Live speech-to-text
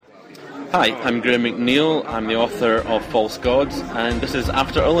Hi, I'm Graham McNeil. I'm the author of False Gods, and this is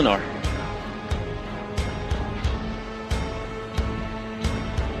After Ulanor.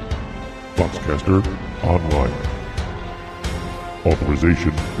 Foxcaster Online.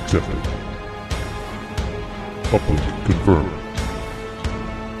 Authorization accepted. Uplink confirmed.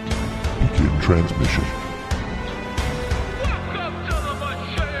 Begin transmission. Welcome to the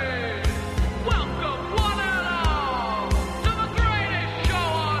machine! Welcome one and all to the greatest show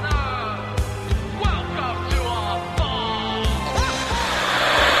on earth! Welcome to our fall!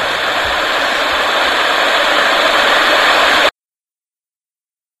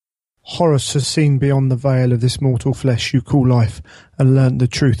 Horus has seen beyond the veil of this mortal flesh you call life and learnt the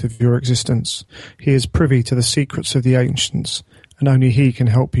truth of your existence. He is privy to the secrets of the ancients, and only he can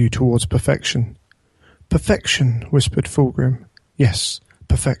help you towards perfection. Perfection, whispered Fulgrim. Yes,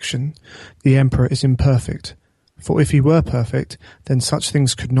 perfection. The Emperor is imperfect. For if he were perfect, then such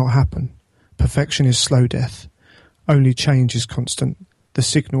things could not happen. Perfection is slow death. Only change is constant, the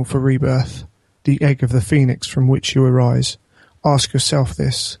signal for rebirth, the egg of the phoenix from which you arise. Ask yourself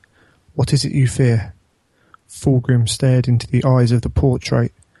this. What is it you fear? Fulgrim stared into the eyes of the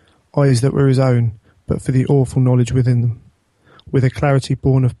portrait, eyes that were his own, but for the awful knowledge within them. With a clarity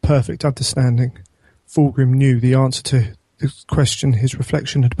born of perfect understanding, Fulgrim knew the answer to the question his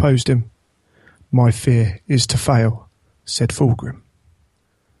reflection had posed him. My fear is to fail, said Fulgrim.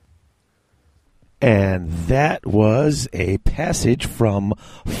 And that was a passage from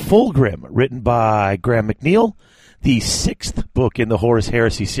Fulgrim, written by Graham McNeil, the 6th book in the Horus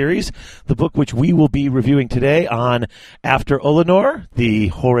Heresy series, the book which we will be reviewing today on After Ulanor, the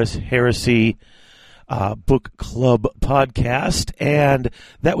Horus Heresy Book Club podcast. And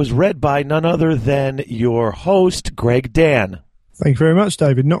that was read by none other than your host, Greg Dan. Thank you very much,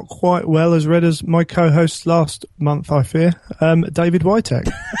 David. Not quite well as read as my co-host last month, I fear, David Witek.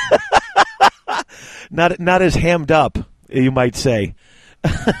 Not as hammed up, you might say.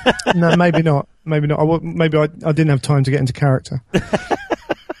 No, maybe not. Maybe not. Maybe I didn't have time to get into character.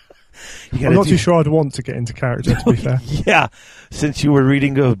 I'm not too sure I'd want to get into character, to be fair. Yeah, since you were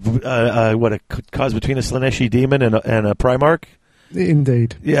reading a cause between a Slaaneshi demon and a Primarch.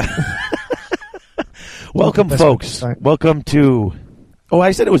 Indeed. Yeah. Welcome, folks. Welcome to. Oh,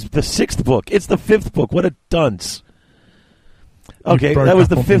 I said it was the 6th book. It's the 5th book. What a dunce. Okay, that was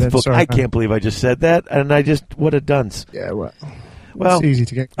the 5th book. Sorry, I can't believe I just said that, and what a dunce. Yeah, well, it's easy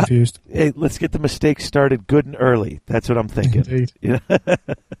to get confused. Hey, let's get the mistakes started good and early. That's what I'm thinking. Indeed. Yeah.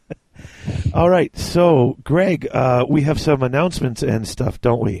 All right, so, Greg, we have some announcements and stuff,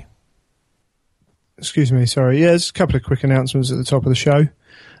 don't we? Excuse me, sorry. Yeah, there's a couple of quick announcements at the top of the show.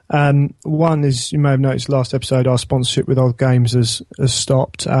 One is, you may have noticed last episode, our sponsorship with Og Games has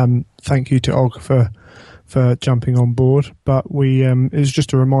stopped. Thank you to Og for jumping on board, but it was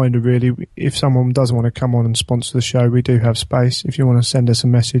just a reminder, really. If someone doesn't want to come on and sponsor the show, we do have space. If you want to send us a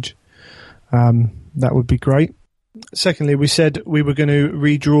message, that would be great. Secondly, we said we were going to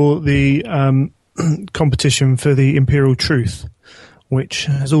redraw the competition for the Imperial Truth, which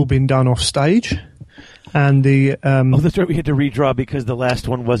has all been done off stage. And that's right. We had to redraw because the last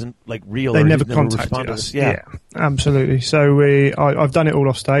one wasn't real. They never contacted us. Yeah, absolutely. So I've done it all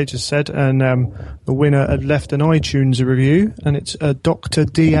off stage, as said, and the winner had left an iTunes review, and it's Dr.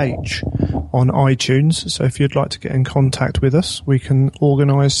 DH on iTunes. So if you'd like to get in contact with us, we can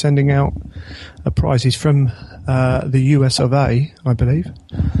organise sending out a prize. He's from the US of A, I believe.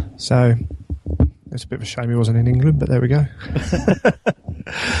 So it's a bit of a shame he wasn't in England, but there we go.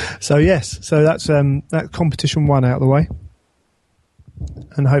 So yes, so that's that competition one out of the way,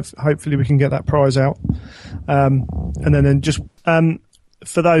 and hopefully we can get that prize out. And then just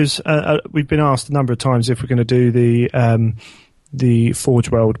for those, we've been asked a number of times if we're going to do the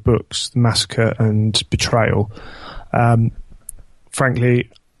Forge World books, The Massacre and Betrayal. Frankly,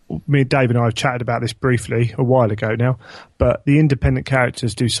 me and Dave and I have chatted about this briefly a while ago now, but the independent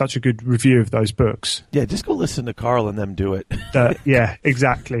characters do such a good review of those books. Yeah, just go listen to Carl and them do it. Yeah,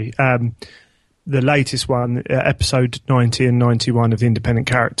 exactly. The latest one, episode 90 and 91 of the independent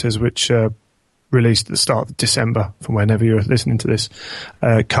characters, which released at the start of December, from whenever you're listening to this,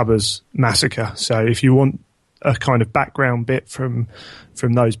 covers Massacre. So if you want a kind of background bit from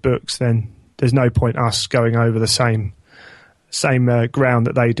those books, then there's no point us going over the same ground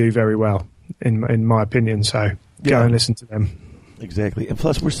that they do very well, in my opinion. So go and listen to them. Exactly. And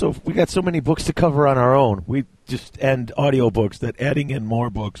plus, we got so many books to cover on our own. And audiobooks, that adding in more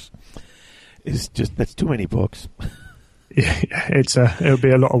books that's too many books. Yeah, it'll be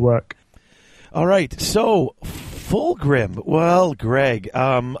a lot of work. All right. So Fulgrim. Well, Greg,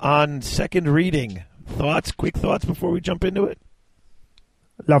 on second reading, quick thoughts before we jump into it?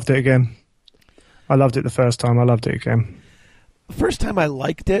 Loved it again. I loved it the first time. I loved it again. First time I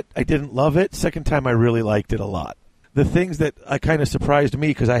liked it. I didn't love it. Second time I really liked it a lot. The things that kind of surprised me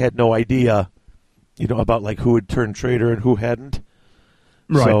because I had no idea, about like who had turned traitor and who hadn't.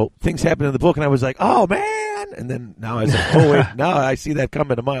 Right. So things happened in the book, and I was like, "Oh man!" And then now I was like, "Oh wait, now I see that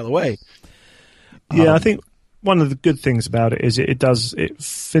coming a mile away." Yeah, I think one of the good things about it is it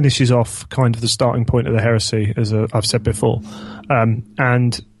finishes off kind of the starting point of the heresy, as I've said before,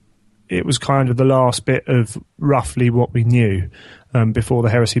 and it was kind of the last bit of roughly what we knew before the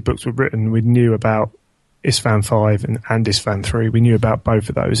heresy books were written. We knew about Isfan 5 and Isfan 3. We knew about both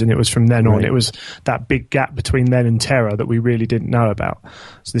of those, and it was from then on. It was that big gap between then and Terror that we really didn't know about.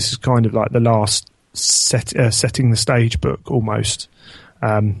 So this is kind of like the last setting the stage book almost,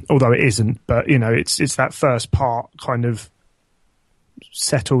 although it isn't. But it's that first part kind of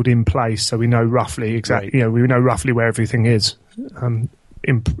settled in place, so we know roughly exactly. We know roughly where everything is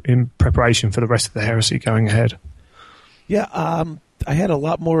in preparation for the rest of the heresy going ahead. Yeah, I had a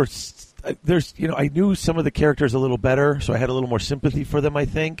lot more. I knew some of the characters a little better, so I had a little more sympathy for them, I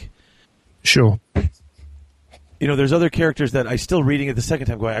think. Sure. There's other characters that I still reading it the second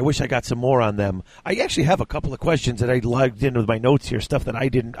time going, I wish I got some more on them. I actually have a couple of questions that I logged in with my notes here, stuff that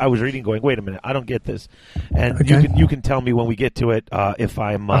I was reading going, wait a minute, I don't get this. And okay. you can tell me when we get to it if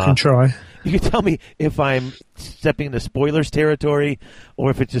I'm... I can try. You can tell me if I'm stepping into spoilers territory or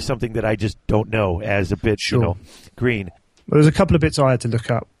if it's just something that I just don't know as a bit, green. Well, there's a couple of bits I had to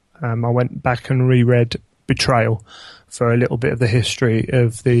look up. I went back and reread Betrayal for a little bit of the history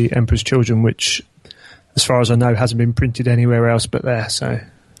of the Emperor's Children, which, as far as I know, hasn't been printed anywhere else but there. So,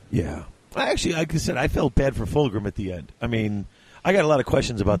 yeah. Actually, like I said, I felt bad for Fulgrim at the end. I mean, I got a lot of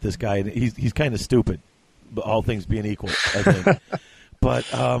questions about this guy. He's kind of stupid, all things being equal, I think. But,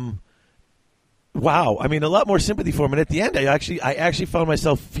 wow. I mean, a lot more sympathy for him. And at the end, I actually found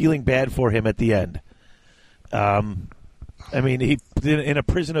myself feeling bad for him at the end. I mean, he's in a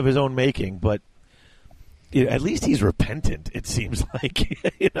prison of his own making, but at least he's repentant, it seems like,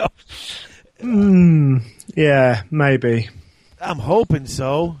 Yeah, maybe. I'm hoping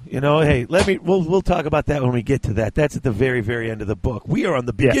so. Hey, we'll talk about that when we get to that. That's at the very, very end of the book. We are on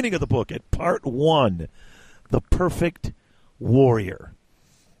the beginning of the book at part 1, The Perfect Warrior.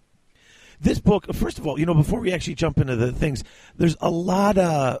 This book, first of all, before we actually jump into the things, there's a lot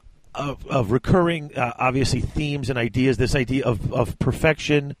of recurring, obviously, themes and ideas. This idea of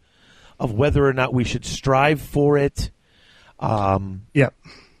perfection, of whether or not we should strive for it. Yeah.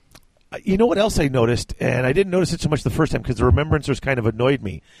 You know what else I noticed, and I didn't notice it so much the first time because the Remembrancers kind of annoyed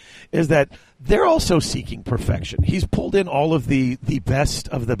me, is that they're also seeking perfection. He's pulled in all of the best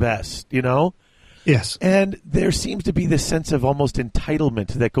of the best, Yes. And there seems to be this sense of almost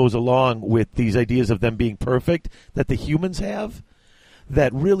entitlement that goes along with these ideas of them being perfect that the humans have,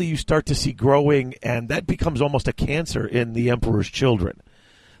 that really you start to see growing, and that becomes almost a cancer in the Emperor's Children.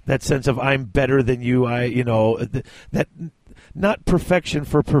 That sense of I'm better than you, that not perfection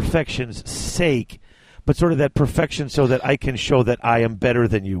for perfection's sake, but sort of that perfection so that I can show that I am better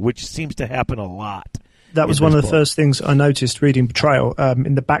than you, which seems to happen a lot. That was one of the first things I noticed reading Betrayal,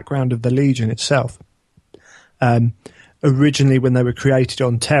 in the background of the Legion itself. Originally, when they were created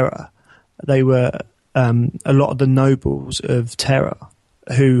on Terra, they were a lot of the nobles of Terra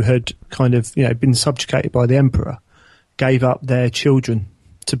who had kind of been subjugated by the Emperor, gave up their children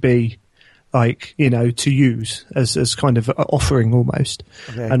to be to use as kind of an offering almost.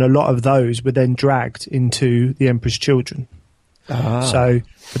 Okay. And a lot of those were then dragged into the Emperor's Children. So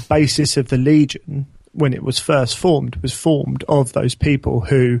the basis of the Legion, when it was first formed, was formed of those people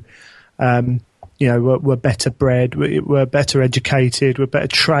who, were better bred, were better educated, were better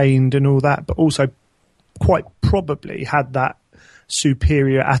trained and all that, but also quite probably had that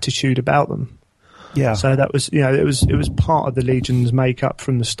superior attitude about them. Yeah. So that was, it was part of the Legion's makeup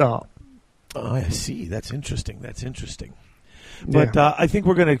from the start. Oh, I see. That's interesting. But I think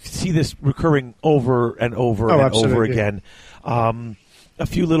we're going to see this recurring over and over and over again. A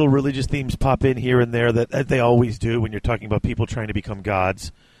few little religious themes pop in here and there that they always do when you're talking about people trying to become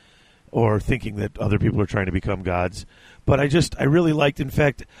gods or thinking that other people are trying to become gods. But I really liked, in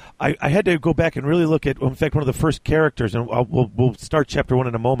fact, I had to go back and really look at, in fact, one of the first characters, and we'll start chapter 1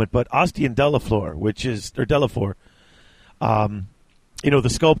 in a moment, but Ostian Delaflor, Delafor, the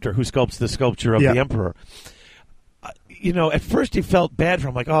sculptor who sculpts the sculpture of the Emperor. At first he felt bad for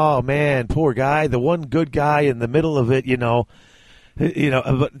him, like, oh, man, poor guy, the one good guy in the middle of it,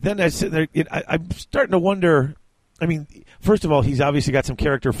 but then I sit there, I'm starting to wonder, I mean, first of all, he's obviously got some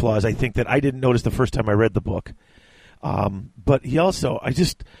character flaws, I think, that I didn't notice the first time I read the book. But he also, I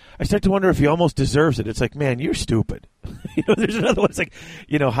start to wonder if he almost deserves it. It's like, man, you're stupid. There's another one. It's like,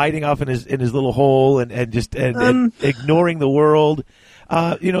 hiding off in his little hole and ignoring the world.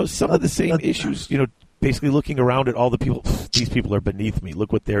 Some of the same issues. Basically looking around at all the people. These people are beneath me.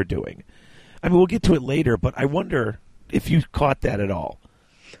 Look what they're doing. I mean, we'll get to it later, but I wonder if you caught that at all.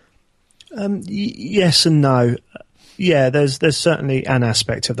 Yes and no. Yeah, there's certainly an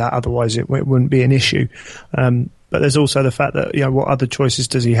aspect of that. Otherwise, it wouldn't be an issue. But there's also the fact that what other choices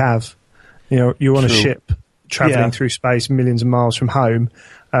does he have? You're on a ship traveling through space, millions of miles from home,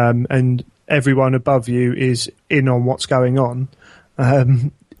 and everyone above you is in on what's going on.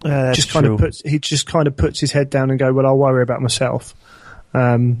 That's just kind of puts his head down and go, well, I'll worry about myself.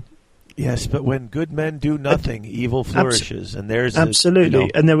 Yes, but when good men do nothing, evil flourishes, and there's absolutely.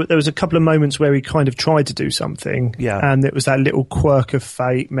 And there was a couple of moments where he kind of tried to do something, and it was that little quirk of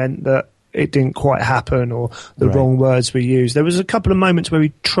fate meant that it didn't quite happen, or the wrong words were used. There was a couple of moments where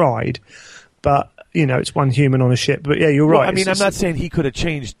he tried, but it's one human on a ship. But yeah, you're right. I mean, I'm not saying he could have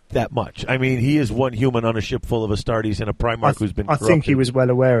changed that much. I mean, he is one human on a ship full of Astartes and a Primarch who's been corrupted. I think he was well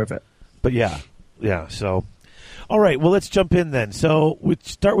aware of it. But yeah. So, all right. Well, let's jump in then. So we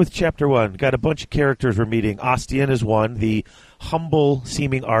start with Chapter 1. Got a bunch of characters we're meeting. Ostian is one, the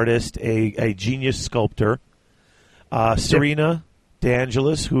humble-seeming artist, a genius sculptor. Serena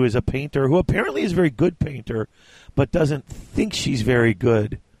DeAngelis, who is a painter, who apparently is a very good painter, but doesn't think she's very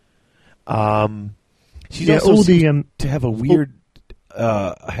good. She's also seems to have a weird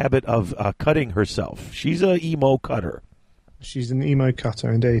habit of cutting herself. She's an emo cutter. She's an emo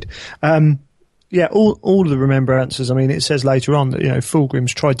cutter, indeed. All of the remembrances. I mean, it says later on that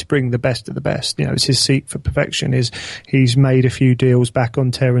Fulgrim's tried to bring the best of the best. It's his seek for perfection. He's made a few deals back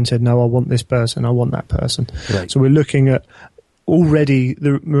on Terra and said, no, I want this person, I want that person. Right. So we're looking at already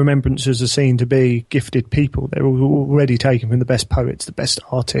the remembrances are seen to be gifted people. They're already taken from the best poets, the best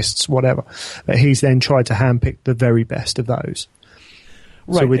artists, whatever. But he's then tried to handpick the very best of those.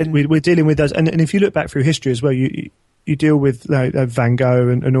 Right. So we're dealing with those. And if you look back through history as well, you deal with Van Gogh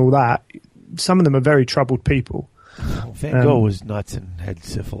and all that. Some of them are very troubled people. Van Gogh was nuts and had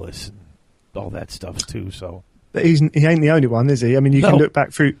syphilis and all that stuff too. So, but he ain't the only one, is he? I mean, you can look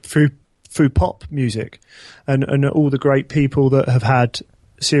back through pop music and all the great people that have had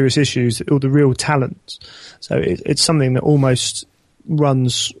serious issues, all the real talents. So it's something that almost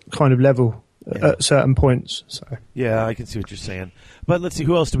runs kind of level at certain points. So yeah, I can see what you're saying. But let's see,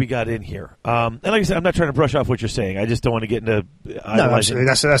 who else do we got in here? And like I said, I'm not trying to brush off what you're saying. I just don't want to get into idolizing. No,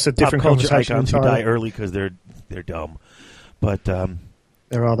 that's a different culture conversation. Icons who die early because they're dumb. But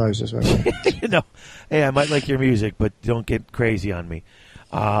there are those as well. Hey, I might like your music, but don't get crazy on me.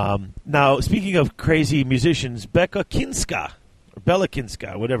 Now, speaking of crazy musicians, Bella Kinska,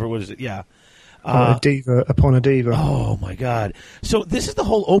 whatever was it? Yeah. A diva upon a diva. Oh, my God. So this is the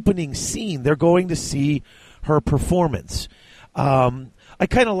whole opening scene. They're going to see her performance. I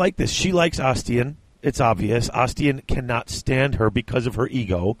kind of like this. She likes Ostian. It's obvious. Ostian cannot stand her because of her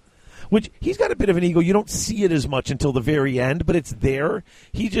ego, which he's got a bit of an ego. You don't see it as much until the very end, but it's there.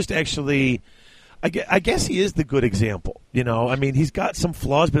 He just actually... I guess he is the good example, I mean, he's got some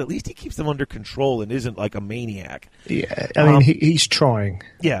flaws, but at least he keeps them under control and isn't like a maniac. Yeah, I mean, he's trying.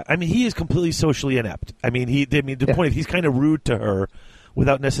 Yeah, I mean, he is completely socially inept. I mean, the point is he's kind of rude to her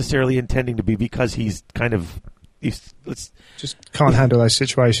without necessarily intending to be because he's kind of just can't handle those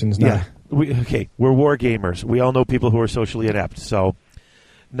situations now. Yeah, we're war gamers. We all know people who are socially inept. So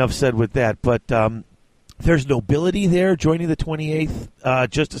enough said with that, but. There's nobility there joining the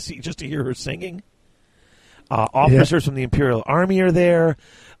 28th just to hear her singing. Officers from the Imperial Army are there.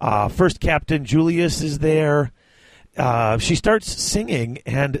 First Captain Julius is there. She starts singing,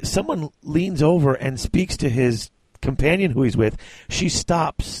 and someone leans over and speaks to his companion who he's with. She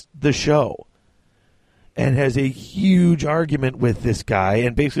stops the show and has a huge argument with this guy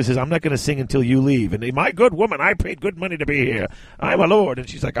and basically says, I'm not going to sing until you leave. And my good woman, I paid good money to be here. I'm a lord. And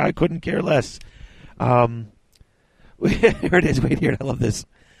she's like, I couldn't care less. Here it is. Wait here. I love this.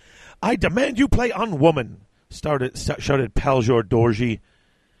 I demand you play unwoman, shouted Paljor Dorji.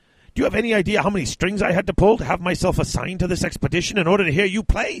 Do you have any idea how many strings I had to pull to have myself assigned to this expedition in order to hear you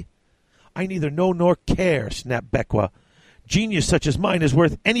play? I neither know nor care, snapped Bequa. Genius such as mine is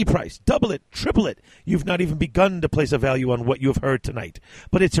worth any price. Double it, triple it. You've not even begun to place a value on what you have heard tonight.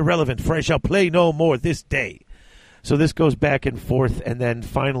 But it's irrelevant, for I shall play no more this day. So this goes back and forth, and then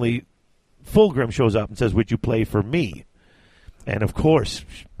finally Fulgrim shows up and says, would you play for me? And of course,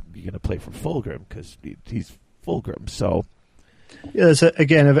 you're going to play for Fulgrim because he's Fulgrim, so... Yeah, there's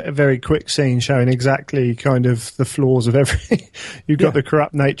again a very quick scene showing exactly kind of the flaws of everything. You've got the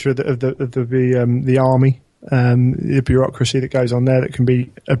corrupt nature of the army, the bureaucracy that goes on there that can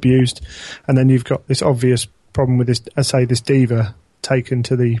be abused, and then you've got this obvious problem with this, this diva taken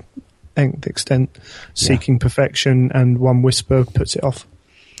to the nth extent, seeking perfection, and one whisper puts it off.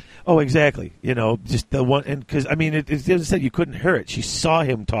 Oh, exactly. Just the one, and because it doesn't say you couldn't hear it. She saw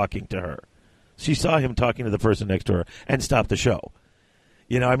him talking to her. She saw him talking to the person next to her and stopped the show.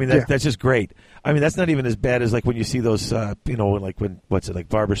 That's just great. That's not even as bad as like when you see those, like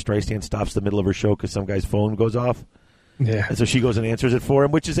Barbara Streisand stops the middle of her show because some guy's phone goes off. Yeah. And so she goes and answers it for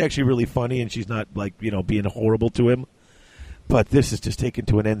him, which is actually really funny, and she's not like, being horrible to him. But this is just taken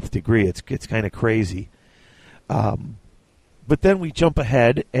to an nth degree. It's kind of crazy. But then we jump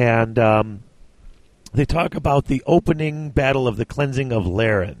ahead, and they talk about the opening battle of the cleansing of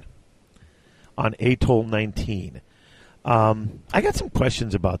Laren on Atoll 19. I got some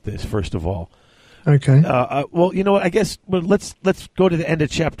questions about this, first of all. Okay. Well, you know what? I guess let's go to the end of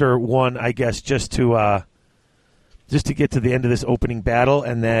chapter 1, I guess, just to get to the end of this opening battle,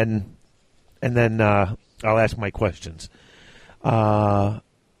 and then I'll ask my questions.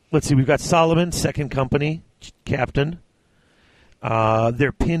 Let's see. We've got Solomon, Second Company captain.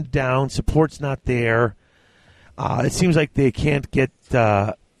 They're pinned down. Support's not there. It seems like they can't get.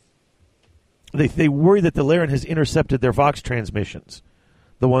 They worry that the Laren has intercepted their Vox transmissions,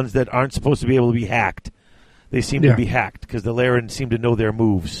 the ones that aren't supposed to be able to be hacked. They seem to be hacked because the Laren seem to know their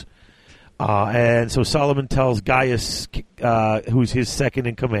moves. And so Solomon tells Gaius, who's his second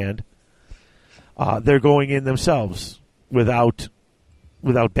in command, they're going in themselves without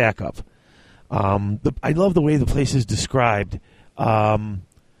backup. I love the way the place is described.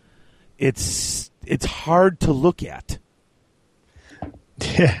 It's hard to look at.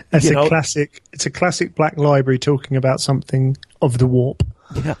 Yeah, it's a classic Black Library talking about something of the warp.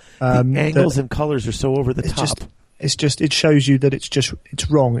 Yeah, the angles and colors are so over the top. It shows you that it's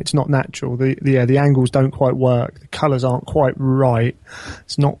wrong. It's not natural. The angles don't quite work. The colors aren't quite right.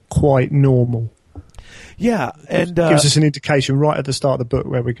 It's not quite normal. Yeah, and it gives us an indication right at the start of the book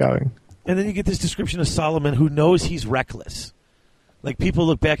where we're going. And then you get this description of Solomon, who knows he's reckless. Like, people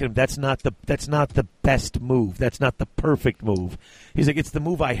look back at him. That's not the best move. That's not the perfect move. He's like, it's the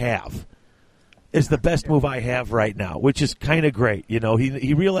move I have. It's the best move I have right now, which is kind of great. He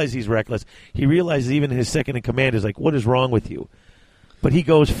realizes he's reckless. He realizes even his second in command is like, what is wrong with you? But he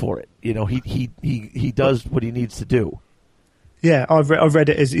goes for it. He does what he needs to do. Yeah, I've read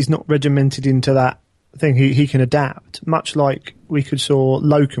it as he's not regimented into that thing. He can adapt, much like we saw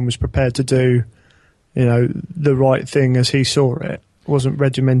Loken was prepared to do, the right thing as he saw it. Wasn't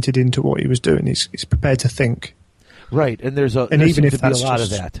regimented into what he was doing. He's prepared to think. Right, and there even seems if to be that's a lot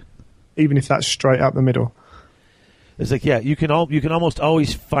of that. Even if that's straight up the middle. It's like, yeah, you can almost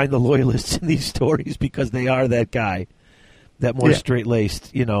always find the loyalists in these stories because they are that guy, that more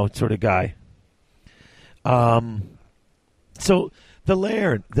straight-laced, sort of guy. So the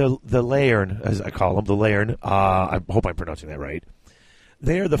Laren, as I call them, the Laren, I hope I'm pronouncing that right.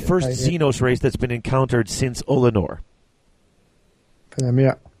 They are the first Xenos race that's been encountered since Olenor. For them,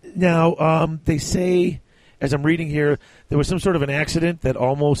 yeah. Now, they say, as I'm reading here, there was some sort of an accident that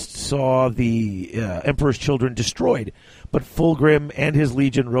almost saw the Emperor's Children destroyed. But Fulgrim and his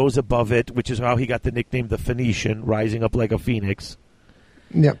legion rose above it, which is how he got the nickname the Phoenician, rising up like a phoenix.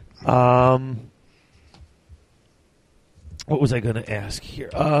 Yep. What was I going to ask here?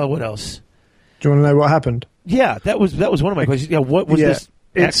 What else? Do you want to know what happened? Yeah, that was one of my questions. Yeah, what was this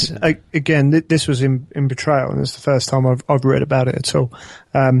accident? This was in Betrayal, and it's the first time I've read about it at all.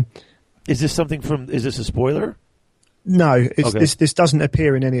 Is this something is this a spoiler? No, this doesn't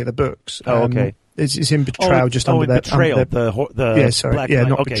appear in any of the books. Oh, okay. It's in Betrayal, just under that. Betrayal, under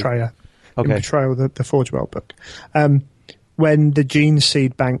not Betrayer. Okay. In Betrayal, the Forge World book. When the gene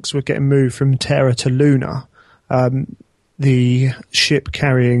seed banks were getting moved from Terra to Luna, the ship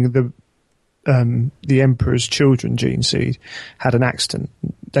carrying the Emperor's Children gene seed had an accident.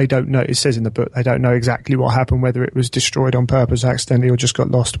 They don't know. It says in the book they don't know exactly what happened, whether it was destroyed on purpose, accidentally, or just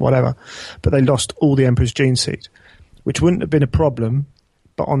got lost, whatever. But they lost all the Emperor's gene seed, which wouldn't have been a problem.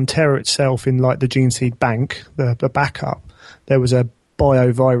 But on Terra itself, in like the gene seed bank, the backup, there was a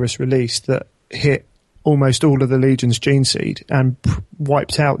biovirus released that hit almost all of the Legion's gene seed and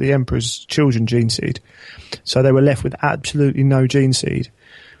wiped out the Emperor's Children gene seed. So they were left with absolutely no gene seed,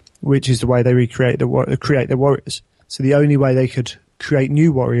 which is the way they create the warriors. So the only way they could create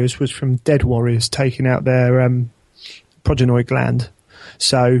new warriors was from dead warriors taking out their progenoid gland.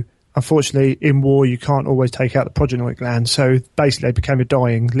 So unfortunately, in war, you can't always take out the progenoid gland. So basically, they became a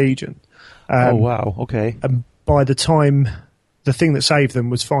dying legion. Oh, wow. Okay. And by the time, the thing that saved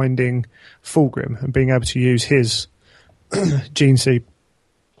them was finding Fulgrim and being able to use his gene seed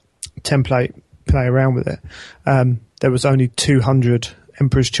template play around with it. There was only 200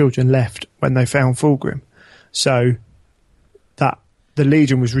 Emperor's Children left when they found Fulgrim. So that the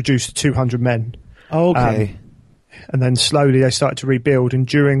Legion was reduced to 200 men. Okay. And then slowly they started to rebuild. And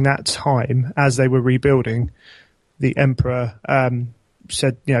during that time, as they were rebuilding, the Emperor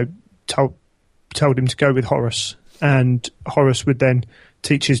said, told him to go with Horus. And Horus would then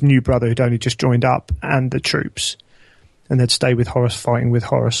teach his new brother, who'd only just joined up, and the troops. And they'd stay with Horus, fighting with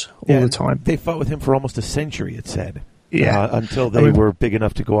Horus all the time. They fought with him for almost a century, it said. Yeah. Until they were big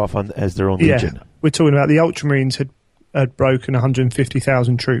enough to go off on as their own legion. We're talking about the Ultramarines had broken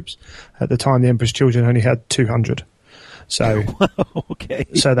 150,000 troops. At the time, the Emperor's Children only had 200. So, okay.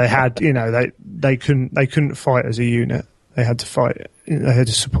 So they had, they couldn't fight as a unit. They had to fight. They had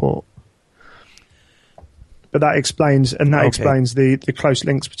to support. But that explains the close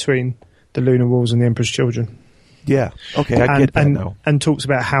links between the Lunar Wolves and the Emperor's Children. Yeah. Okay, I get that now. And talks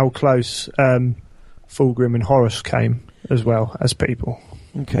about how close Fulgrim and Horus came as well as people.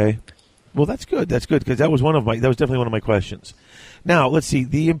 Okay. Well, that's good. That's good because that was definitely one of my questions. Now, let's see.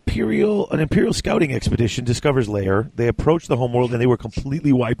 An Imperial scouting expedition discovers Lair. They approach the homeworld and they were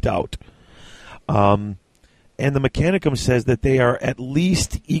completely wiped out. And the Mechanicum says that they are at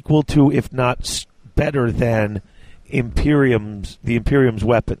least equal to, if not better than, the Imperium's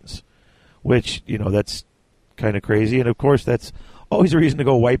weapons, which, that's kind of crazy. And, of course, that's always a reason to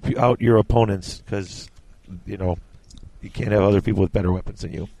go wipe out your opponents because, you can't have other people with better weapons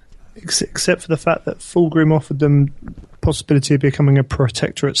than you. Except for the fact that Fulgrim offered them possibility of becoming a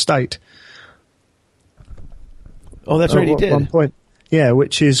protectorate state. Oh, that's right, he did. At one point. Yeah,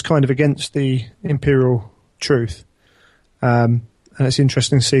 which is kind of against the Imperial truth. And it's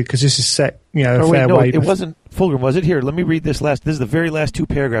interesting to see, because this is set, way... It wasn't Fulgrim, was it? Here, let me read this This is the very last two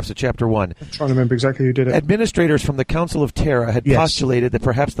paragraphs of Chapter 1. I'm trying to remember exactly who did it. Administrators from the Council of Terra had postulated that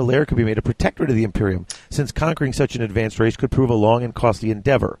perhaps the Lair could be made a protectorate of the Imperium, since conquering such an advanced race could prove a long and costly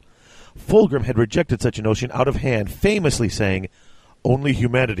endeavor. Fulgrim had rejected such a notion out of hand, famously saying, "Only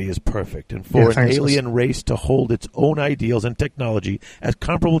humanity is perfect, and for an alien race to hold its own ideals and technology as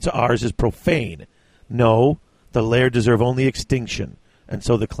comparable to ours is profane. No, the Lair deserve only extinction." And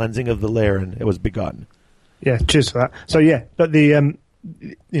so the cleansing of the Lairen was begun. Yeah, cheers for that. So but the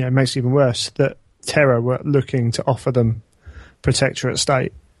it makes it even worse that Terra were looking to offer them protectorate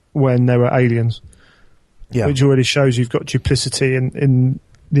state when they were aliens. Yeah, which already shows you've got duplicity in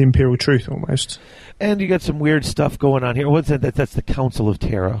the Imperial truth almost. And you got some weird stuff going on here. What's that? That's the Council of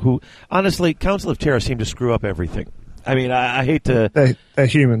Terra, who, honestly, Council of Terra seem to screw up everything. I mean, I hate to... They're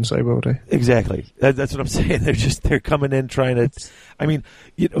humans, they will do. Exactly. That's what I'm saying. They're coming in trying to... I mean,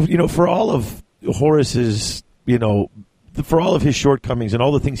 for all of Horus's, for all of his shortcomings and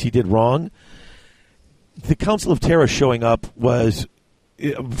all the things he did wrong, the Council of Terra showing up was...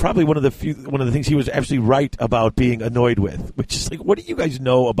 probably one of the things he was actually right about being annoyed with, which is like, what do you guys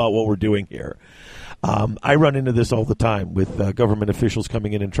know about what we're doing here? I run into this all the time with government officials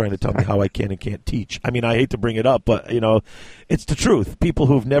coming in and trying to tell me how I can and can't teach. I mean, I hate to bring it up, but it's the truth. People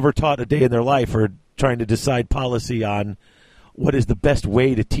who've never taught a day in their life are trying to decide policy on what is the best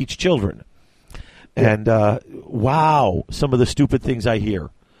way to teach children. And wow, some of the stupid things I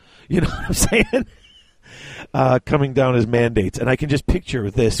hear. You know what I'm saying? Coming down as mandates, and I can just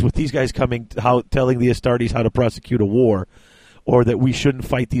picture this with these guys telling the Astartes how to prosecute a war, or that we shouldn't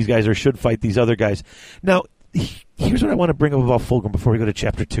fight these guys or should fight these other guys. Now, here's what I want to bring up about Fulgrim before we go to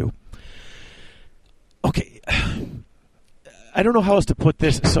Chapter 2. Okay, I don't know how else to put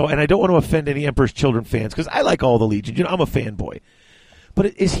this, and I don't want to offend any Emperor's Children fans, because I like all the Legion. I'm a fanboy.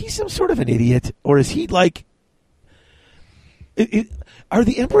 But is he some sort of an idiot, or is he like... Are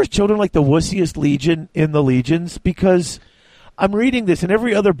the Emperor's Children like the wussiest legion in the legions? Because I'm reading this, in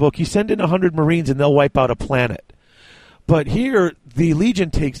every other book, you send in 100 Marines and they'll wipe out a planet. But here, the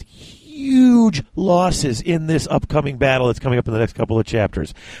Legion takes huge losses in this upcoming battle that's coming up in the next couple of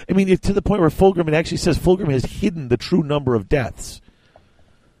chapters. I mean, to the point where it actually says Fulgrim has hidden the true number of deaths.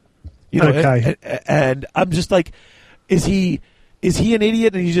 Okay. And I'm just like, is he an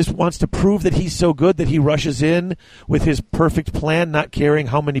idiot and he just wants to prove that he's so good that he rushes in with his perfect plan, not caring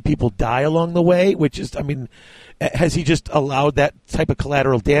how many people die along the way? Which is, I mean, has he just allowed that type of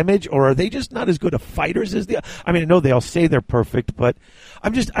collateral damage, or are they just not as good of fighters as I mean, I know they all say they're perfect, but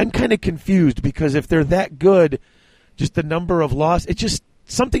I'm kind of confused, because if they're that good, just the number of loss, it just,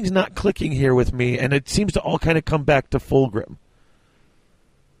 something's not clicking here with me, and it seems to all kind of come back to Fulgrim.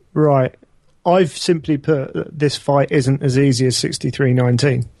 Right. I've simply put that this fight isn't as easy as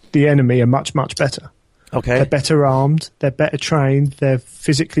 6319. The enemy are much, much better. Okay. They're better armed, they're better trained, they're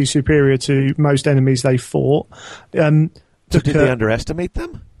physically superior to most enemies they fought. So did they underestimate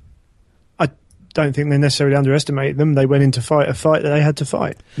them? don't think they necessarily underestimated them. They went in to fight a fight that they had to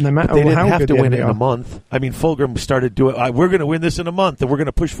fight, no matter But they didn't how have good to the win it enemy in a are. month. I mean, Fulgrim started doing, we're going to win this in a month, and we're going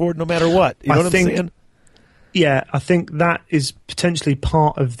to push forward no matter what. You know what I'm saying? Yeah, I think that is potentially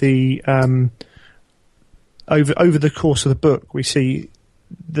part of the over the course of the book. We see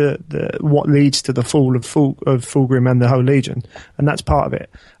the what leads to the fall of Fulgrim and the whole Legion, and that's part of it.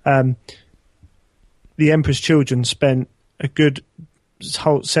 The Emperor's Children spent a good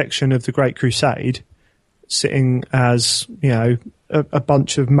whole section of the Great Crusade sitting as, you know, a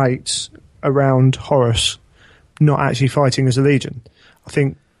bunch of mates around Horus, not actually fighting as a legion. I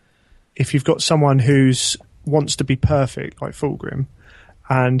think if you've got someone who's wants to be perfect like Fulgrim,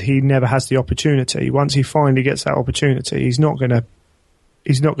 and he never has the opportunity, once he finally gets that opportunity, he's not gonna,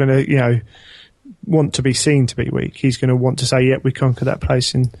 you know, want to be seen to be weak. He's going to want to say, "Yep, we conquered that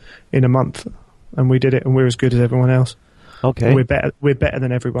place in a month, and we did it, and we're as good as everyone else. Okay. We're better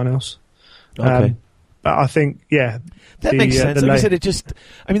than everyone else." Okay. But I think, yeah, That makes sense. Like I said,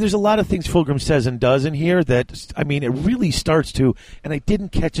 there's a lot of things Fulgrim says and does in here that, I mean, it really starts to, and I didn't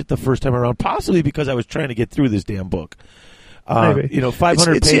catch it the first time around, possibly because I was trying to get through this damn book. Maybe. You know,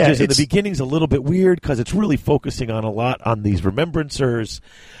 500 pages, and the it's- beginning's a little bit weird because it's really focusing on a lot on these remembrancers.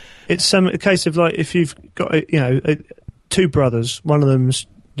 It's a case of, like, if you've got, you know, two brothers, one of them's,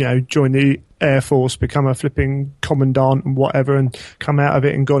 you know, joined the Air Force, become a flipping commandant and whatever, and come out of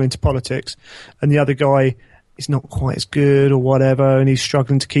it and gone into politics, and the other guy is not quite as good or whatever, and he's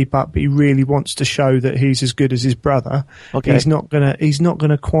struggling to keep up, but he really wants to show that he's as good as his brother. Okay. He's not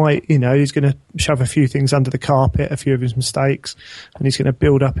gonna quite, you know, he's gonna shove a few things under the carpet, a few of his mistakes, and he's gonna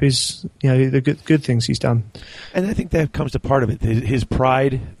build up his, you know, the good things he's done. And I think that comes to part of it. His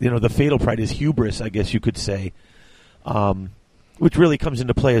pride, you know, the fatal pride, his hubris, I guess you could say, which really comes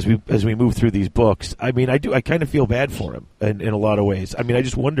into play as we move through these books. I mean, I kind of feel bad for him in a lot of ways. I mean, I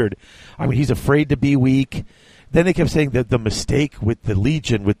just wondered. I mean, he's afraid to be weak. Then they kept saying that the mistake with the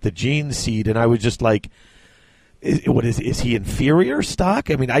Legion, with the gene seed, and I was just like, is he inferior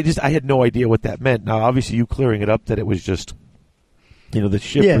stock? I mean, I had no idea what that meant. Now, obviously, you clearing it up that it was just, you know, the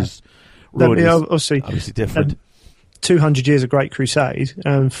ship was ruined. Obviously different. 200 years of Great Crusade,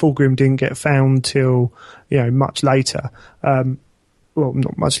 Fulgrim didn't get found till, you know, much later. Well,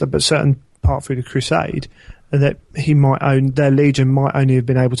 not much, but a certain part through the Crusade, that their Legion might only have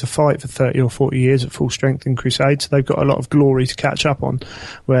been able to fight for 30 or 40 years at full strength in Crusade, so they've got a lot of glory to catch up on,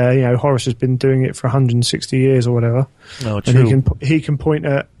 where, you know, Horus has been doing it for 160 years or whatever. Oh, true. And he can point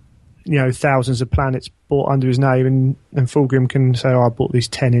at, you know, thousands of planets bought under his name, and Fulgrim can say, "Oh, I bought these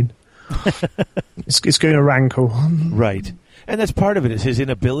 10 in." It's going to rankle. Right. And that's part of it, is his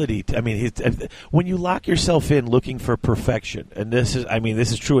inability to, I mean, when you lock yourself in looking for perfection, and this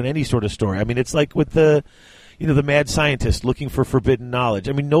is true in any sort of story. I mean, it's like with the mad scientist looking for forbidden knowledge.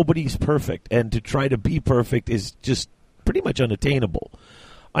 I mean, nobody's perfect, and to try to be perfect is just pretty much unattainable.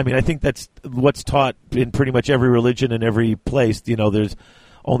 I mean, I think that's what's taught in pretty much every religion and every place. You know, there's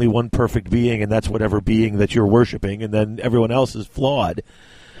only one perfect being, and that's whatever being that you're worshiping, and then everyone else is flawed.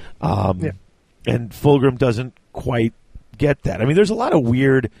 And Fulgrim doesn't quite get that. I mean, there's a lot of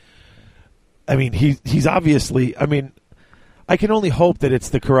weird. I mean, he's obviously. I mean, I can only hope that it's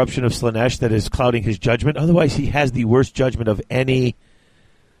the corruption of Slaanesh that is clouding his judgment. Otherwise, he has the worst judgment of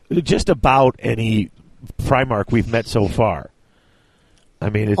just about any Primarch we've met so far.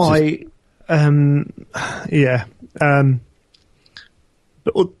 I mean, it's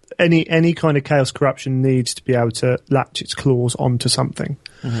but any kind of chaos corruption needs to be able to latch its claws onto something.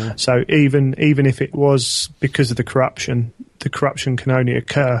 Mm-hmm. So even if it was because of the corruption can only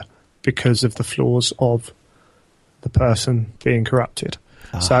occur because of the flaws of the person being corrupted.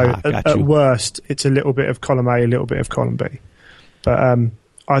 So at worst, it's a little bit of column A, a little bit of column B. But I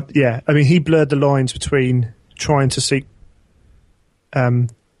mean, he blurred the lines between trying to seek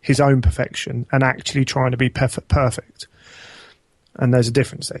his own perfection and actually trying to be perfect. And there's a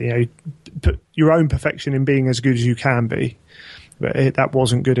difference there. You know, you put your own perfection in being as good as you can be, but that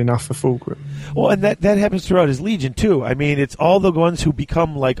wasn't good enough for Fulgrim. Well, and that happens throughout his Legion too. I mean, it's all the ones who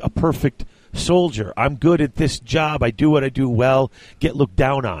become like a perfect soldier. I'm good at this job. I do what I do well. Get looked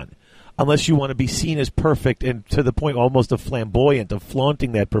down on, unless you want to be seen as perfect and to the point almost of flamboyant, of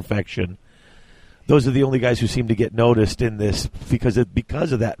flaunting that perfection. Those are the only guys who seem to get noticed in this because of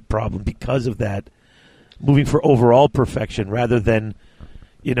that problem, because of that. Moving for overall perfection rather than,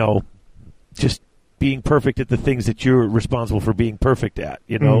 you know, just being perfect at the things that you're responsible for being perfect at.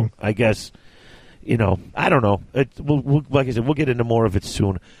 You know, I guess, you know, I don't know. We'll, like I said, we'll get into more of it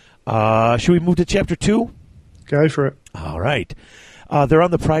soon. Should we move to Chapter 2? Go for it. All right. They're on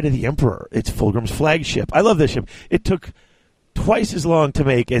the Pride of the Emperor. It's Fulgrim's flagship. I love this ship. It took twice as long to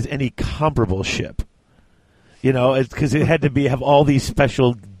make as any comparable ship. You know, because it had to have all these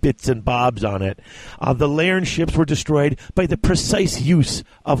special bits and bobs on it. The Laren ships were destroyed by the precise use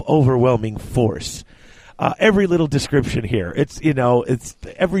of overwhelming force. Every little description here, it's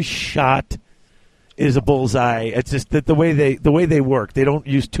every shot is a bullseye. It's just that the way they work. They don't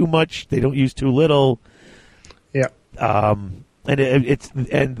use too much. They don't use too little. Yeah. And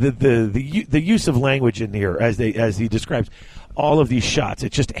the use of language in here as he describes all of these shots,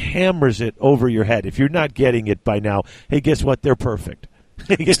 it just hammers it over your head. If you're not getting it by now, hey, guess what? They're perfect.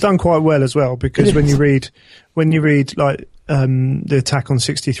 It's done quite well as well, because when you read like the attack on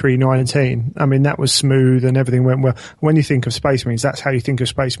 6319, I mean, that was smooth and everything went well. When you think of Space Marines, that's how you think of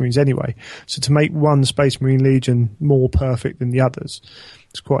Space Marines anyway. So to make one Space Marine Legion more perfect than the others,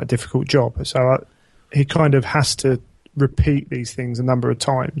 it's quite a difficult job. So he kind of has to repeat these things a number of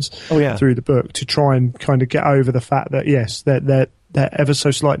times through the book to try and kind of get over the fact that yes, they're ever so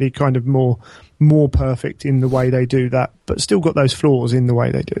slightly kind of more perfect in the way they do that, but still got those flaws in the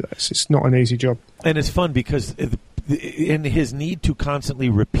way they do that. It's not an easy job. And it's fun because in his need to constantly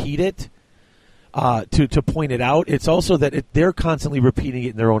repeat it, to point it out, it's also that they're constantly repeating it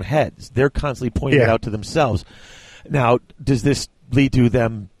in their own heads. They're constantly pointing it out to themselves. Now, does this lead to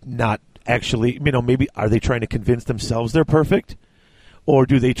them not actually, maybe are they trying to convince themselves they're perfect? Or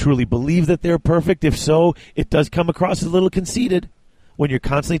do they truly believe that they're perfect? If so, it does come across as a little conceited when you're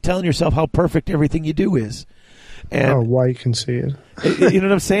constantly telling yourself how perfect everything you do is. And why conceited? You know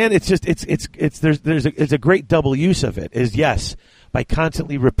what I'm saying? It's just there's a great double use of it. Is yes, by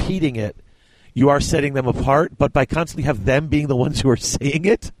constantly repeating it, you are setting them apart, but by constantly have them being the ones who are saying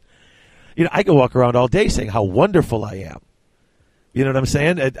it, I can walk around all day saying how wonderful I am. You know what I'm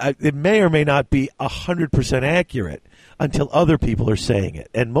saying? It may or may not be 100% accurate until other people are saying it.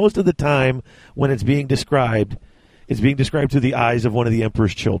 And most of the time when it's being described through the eyes of one of the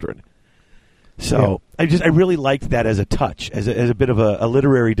Emperor's children. So I really liked that as a touch, as a bit of a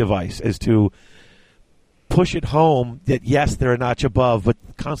literary device, as to push it home that, yes, they're a notch above, but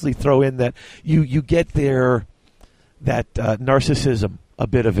constantly throw in that you get there, that narcissism, a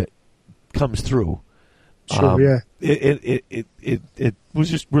bit of it comes through. Sure, It was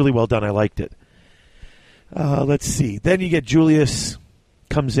just really well done. I liked it. Let's see. Then you get Julius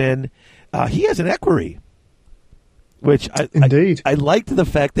comes in. He has an equerry, which I liked the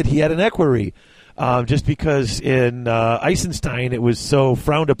fact that he had an equerry, just because in Eisenstein it was so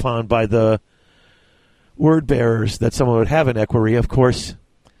frowned upon by the word bearers that someone would have an equerry. Of course,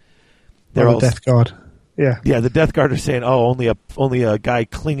 they're all Death Guard. Yeah, the Death Guard are saying, "Oh, only a guy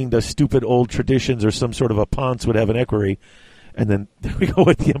clinging to stupid old traditions or some sort of a ponce would have an equerry," and then we go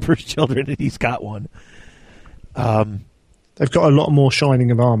with the Emperor's children, and he's got one. They've got a lot more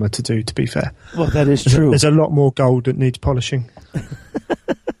shining of armor to do. To be fair, well, that is true. There's a lot more gold that needs polishing.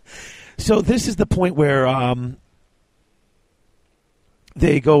 So this is the point where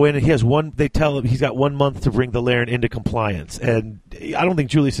they go in, and he has one. They tell him he's got 1 month to bring the Laren into compliance, and I don't think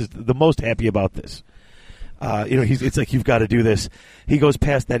Julius is the most happy about this. It's like, you've got to do this. He goes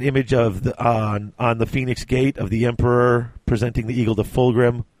past that image of on the Phoenix Gate of the Emperor presenting the eagle to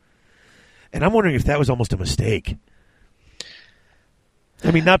Fulgrim, and I'm wondering if that was almost a mistake. I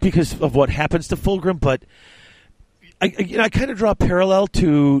mean, not because of what happens to Fulgrim, but I kind of draw a parallel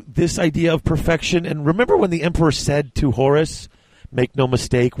to this idea of perfection. And remember when the Emperor said to Horus, "Make no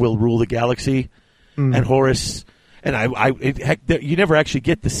mistake, we'll rule the galaxy," and Horus. And you never actually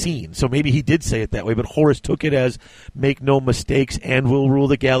get the scene, so maybe he did say it that way, but Horus took it as "make no mistakes and we'll rule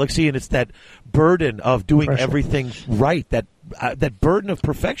the galaxy," and it's that burden of doing everything right, that burden of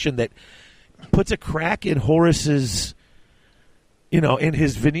perfection that puts a crack in Horus's, in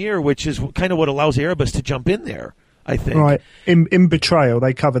his veneer, which is kind of what allows Erebus to jump in there, I think. Right. In Betrayal,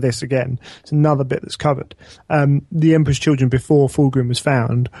 they cover this again. It's another bit that's covered. The Emperor's children, before Fulgrim was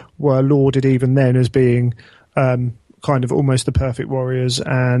found, were lauded even then as being kind of almost the perfect warriors,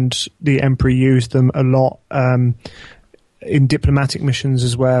 and the Emperor used them a lot in diplomatic missions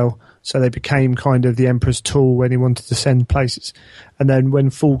as well. So they became kind of the Emperor's tool when he wanted to send places. And then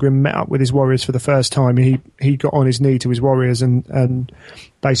when Fulgrim met up with his warriors for the first time, he got on his knee to his warriors and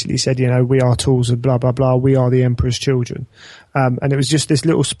basically said, "We are tools of blah, blah, blah. We are the Emperor's children." And it was just this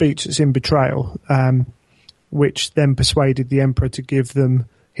little speech that's in Betrayal, which then persuaded the Emperor to give them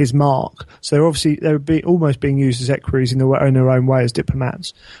his mark. So they're almost being used as equerries in their own way as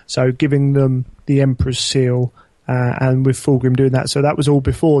diplomats. So giving them the Emperor's seal, and with Fulgrim doing that. So that was all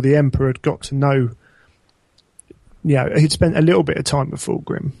before the Emperor had got to know. He'd spent a little bit of time with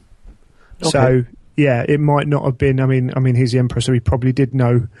Fulgrim. Okay. So it might not have been. I mean, he's the Emperor, so he probably did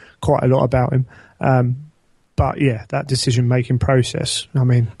know quite a lot about him. But yeah, that decision-making process. I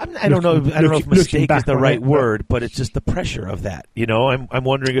mean, I don't know if mistake is the right word, but it's just the pressure of that. You know, I'm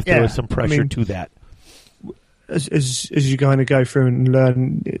wondering if there was some pressure to that. As you're going to go through and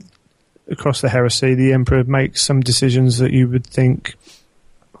learn across the heresy, the Emperor makes some decisions that you would think,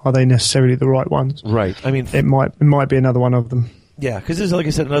 are they necessarily the right ones? Right. I mean, it might be another one of them. Yeah, because this is, like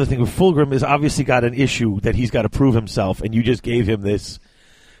I said, another thing. With Fulgrim has obviously got an issue that he's got to prove himself, and you just gave him this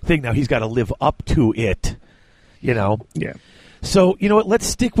thing. Now he's got to live up to it, you know? Yeah. So, you know what, let's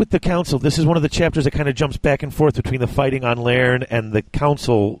stick with the Council. This is one of the chapters that kind of jumps back and forth between the fighting on Lairn and the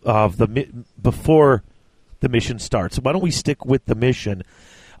Council of before the mission starts. So why don't we stick with the mission?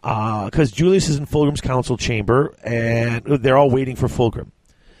 Because Julius is in Fulgrim's council chamber, and they're all waiting for Fulgrim.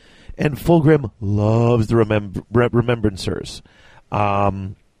 And Fulgrim loves the remembrancers.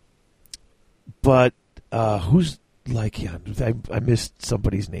 But who's Lycaon? I missed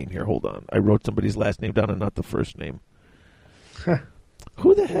somebody's name here. Hold on. I wrote somebody's last name down and not the first name.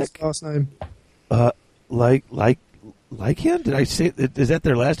 Who the heck? What's last name? Lycaon? Did I say? Is that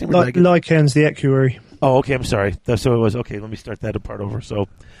their last name? Lycaon's the equerry. Oh, okay. I'm sorry. So it was okay. Let me start that apart over. So,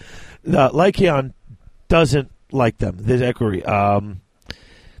 Lycaon doesn't like them. The equerry.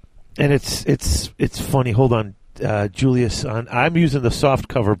 And it's funny. Hold on, Julius. I'm using the soft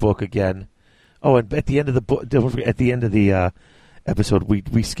cover book again. Oh, and at the end of the book, at the end of the episode,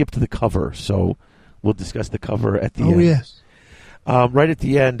 we skipped the cover, so we'll discuss the cover at the end. Oh yes. Right at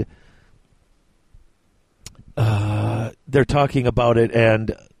the end, they're talking about it,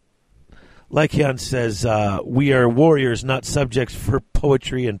 and Lycaon says, "We are warriors, not subjects for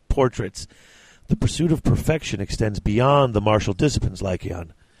poetry and portraits. The pursuit of perfection extends beyond the martial disciplines,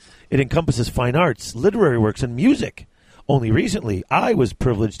 Lycaon. It encompasses fine arts, literary works, and music. Only recently, I was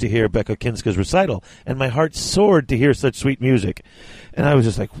privileged to hear Becca Kinska's recital, and my heart soared to hear such sweet music." And I was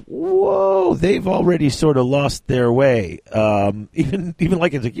just like, whoa, they've already sort of lost their way. Even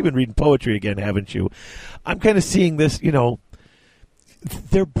Lycaon's like, you've been reading poetry again, haven't you? I'm kind of seeing this, you know,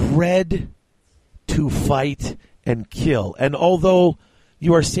 they're bred to fight and kill. And although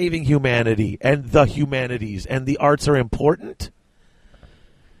you are saving humanity and the humanities and the arts are important,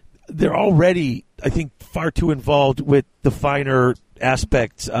 they're already, I think, far too involved with the finer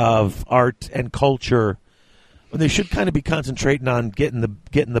aspects of art and culture when they should kind of be concentrating on getting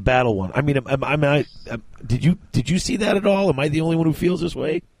the battle won. I mean, did you see that at all? Am I the only one who feels this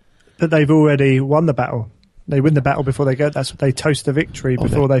way? That they've already won the battle. They win the battle before they go. That's what they toast the victory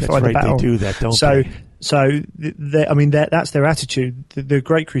before they fight the battle. They do that, don't they? So I mean, that's their attitude. The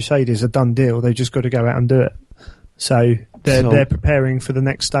Great Crusade is a done deal. They've just got to go out and do it. So they're preparing for the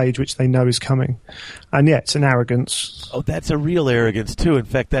next stage, which they know is coming. And yeah, it's an arrogance. Oh, that's a real arrogance too. In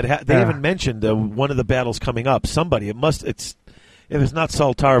fact, they haven't mentioned one of the battles coming up. Somebody, if it's not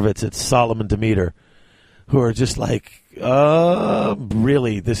Saul Tarvitz, it's Solomon Demeter, who are just like,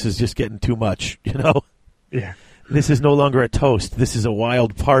 really, this is just getting too much, you know? Yeah. This is no longer a toast. This is a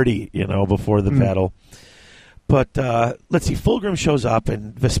wild party, you know, before the battle. But let's see, Fulgrim shows up,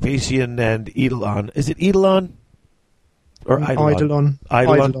 and Vespasian and Eidolon. Is it Eidolon? Or Eidolon?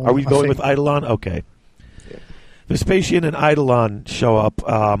 Eidolon. Are we going with Eidolon? Okay. Yeah. Vespasian and Eidolon show up.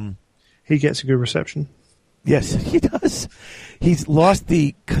 He gets a good reception. Yes, he does. He's lost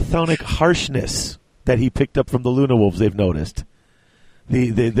the chthonic harshness that he picked up from the Luna Wolves, they've noticed.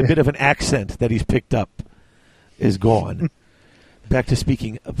 The bit of an accent that he's picked up is gone. Back to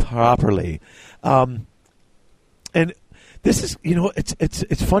speaking properly. And this is, you know,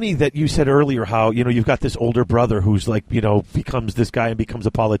 it's funny that you said earlier how, you know, you've got this older brother who's like, you know, becomes this guy and becomes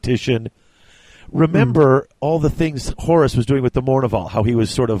a politician. Remember all the things Horus was doing with the Mournival, how he was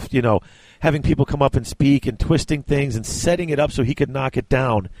sort of, you know, having people come up and speak and twisting things and setting it up so he could knock it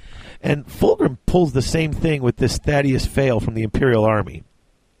down. And Fulgrim pulls the same thing with this Thaddeus Fail from the Imperial Army.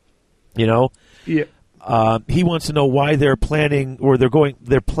 You know? Yeah. He wants to know why they're planning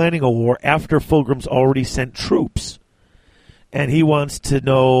a war after Fulgrim's already sent troops. And he wants to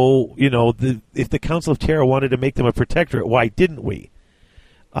know, you know, if the Council of Terra wanted to make them a protectorate, why didn't we?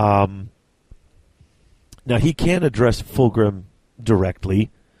 Now, he can address Fulgrim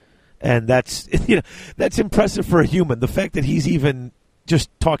directly, and that's, you know, that's impressive for a human. The fact that he's even just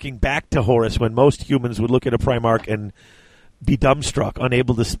talking back to Horus when most humans would look at a Primarch and be dumbstruck,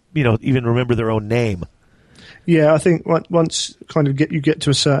 unable to, you know, even remember their own name. Yeah, I think once kind of you get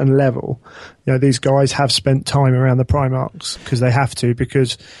to a certain level, you know, these guys have spent time around the Primarchs because they have to,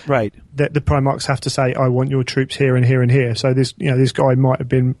 because right, the Primarchs have to say, I want your troops here and here and here. So this guy might have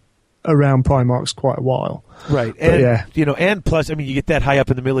been around Primarchs quite a while. Right. And, you know, and plus, I mean, you get that high up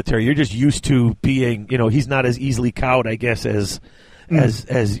in the military, you're just used to being, you know, he's not as easily cowed, I guess, as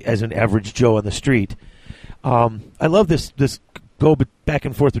an average Joe on the street. I love this go back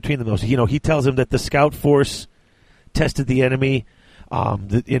and forth between them. Those, he tells him that the scout force tested the enemy,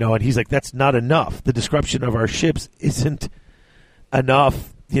 and he's like, that's not enough. The destruction of our ships isn't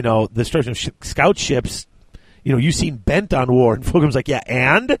enough. The destruction of scout ships, you seem bent on war. And Fulgrim's like, yeah,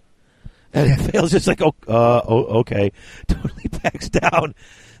 and Vale's just like, okay, totally backs down.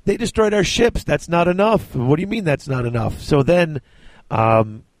 They destroyed our ships. That's not enough. What do you mean that's not enough? So then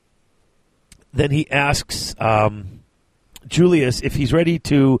he asks Julius if he's ready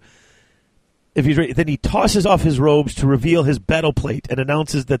to. Then he tosses off his robes to reveal his battle plate and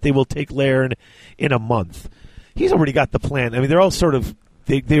announces that they will take Lairn in a month. He's already got the plan. I mean, they're all sort of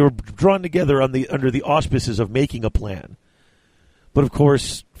they were drawn together under the auspices of making a plan. But of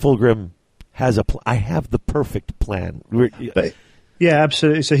course, Fulgrim has a plan. I have the perfect plan. Yeah,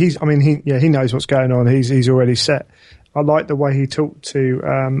 absolutely. So he knows what's going on. He's already set. I like the way he talked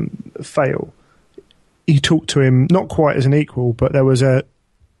to Fail. He talked to him not quite as an equal, but there was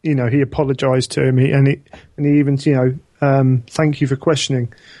he apologised to him. He even thank you for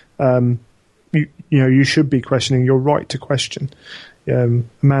questioning. You should be questioning. You're right to question. A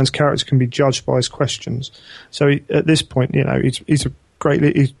man's character can be judged by his questions. So at this point, he's a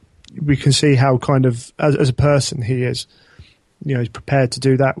great. We can see how kind of as a person he is. He's prepared to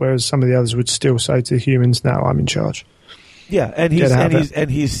do that, whereas some of the others would still say to humans, "Now I'm in charge." Yeah, and he's kind of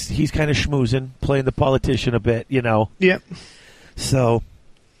schmoozing, playing the politician a bit, Yeah. So,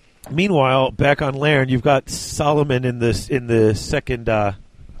 meanwhile, back on Lairn, you've got Solomon in the second.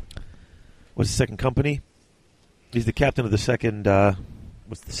 What's the second company? He's the captain of the second. What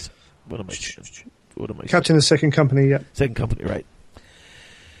am I? Captain of the second company. Yeah. Second company, right?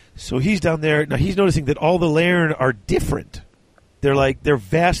 So he's down there now. He's noticing that all the Lairn are different. They're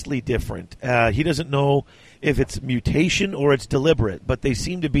vastly different. He doesn't know if it's mutation or it's deliberate, but they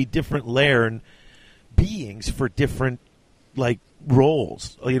seem to be different Lairn beings for different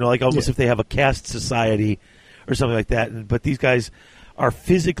roles. Almost if they have a caste society or something like that. But these guys are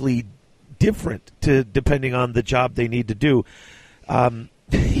physically different depending on the job they need to do.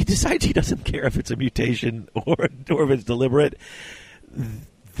 He decides he doesn't care if it's a mutation or if it's deliberate.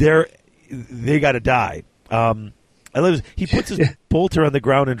 They got to die. I love this. He puts his bolter on the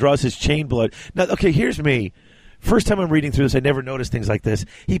ground and draws his chain blood. Now, okay, here's me. First time I'm reading through this, I never noticed things like this.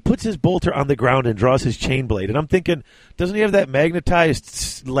 He puts his bolter on the ground and draws his chain blade. And I'm thinking, doesn't he have that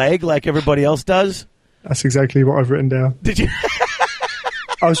magnetized leg like everybody else does? That's exactly what I've written down. Did you?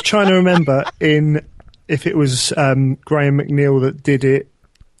 I was trying to remember if it was Graham McNeil that did it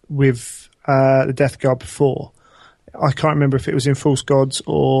with the Death Guard before. I can't remember if it was in False Gods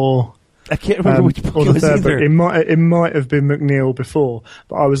or... I can't remember which book it was either. It might have been McNeil before,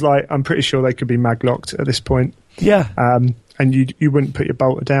 but I was like, I'm pretty sure they could be maglocked at this point. Yeah. And you wouldn't put your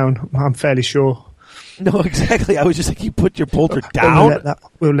bolter down. I'm fairly sure. No, exactly. I was just like, you put your bolter down?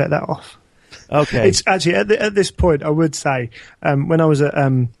 We'll let that off. Okay. It's actually, at this point, I would say, when I was at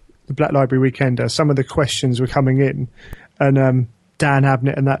the Black Library Weekender, some of the questions were coming in, and Dan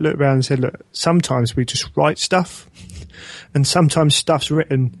Abnett and that looked around and said, look, sometimes we just write stuff, and sometimes stuff's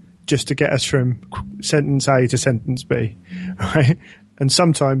written just to get us from sentence A to sentence B, right? And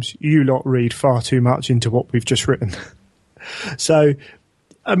sometimes you lot read far too much into what we've just written. So,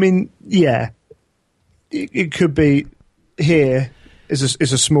 I mean, yeah, it could be here is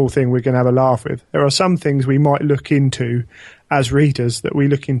a small thing we're going to have a laugh with. There are some things we might look into as readers that we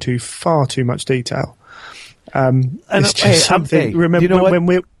look into far too much detail. It's just something. Remember, you know when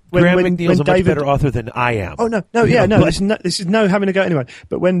we're Graham when McNeil's a much David, better author than I am. Oh no, this is no having a go anyway.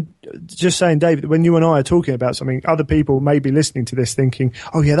 But when just saying, David, when you and I are talking about something, other people may be listening to this thinking,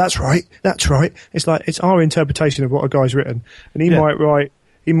 "Oh yeah, that's right." It's like it's our interpretation of what a guy's written, and he might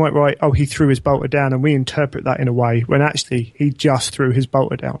write, "Oh, he threw his bolter down," and we interpret that in a way when actually he just threw his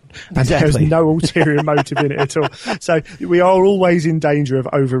bolter down, and there's no ulterior motive in it at all. So we are always in danger of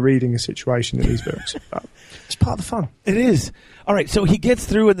overreading a situation in these books. But it's part of the fun. It is. All right, so he gets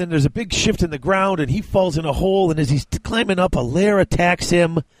through, and then there's a big shift in the ground, and he falls in a hole, and as he's climbing up, a lair attacks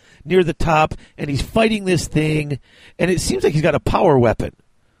him near the top, and he's fighting this thing, and it seems like he's got a power weapon.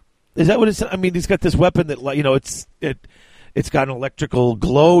 Is that what it's... I mean, he's got this weapon that, it's got an electrical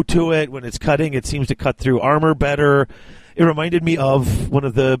glow to it. When it's cutting, it seems to cut through armor better. It reminded me of one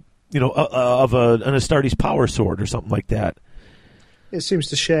of the, of an Astartes power sword or something like that. It seems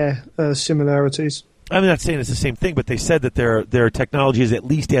to share similarities. I'm not saying it's the same thing, but they said that their technology is at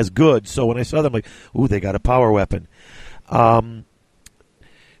least as good. So when I saw them, I'm like, ooh, they got a power weapon. The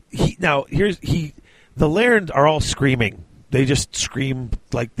Lairn are all screaming. They just scream,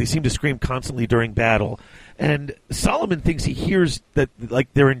 like they seem to scream constantly during battle. And Solomon thinks he hears that,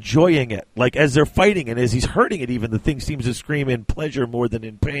 like, they're enjoying it. Like, as they're fighting and as he's hurting it even, the thing seems to scream in pleasure more than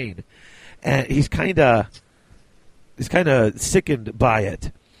in pain. And he's kind of sickened by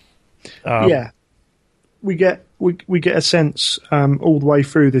it. We get a sense all the way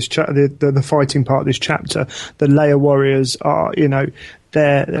through this the fighting part of this chapter. The Leia warriors are,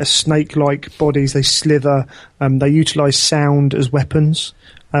 they're snake-like bodies. They slither. They utilize sound as weapons.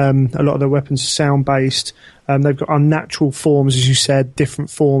 A lot of their weapons are sound-based. They've got unnatural forms, as you said, different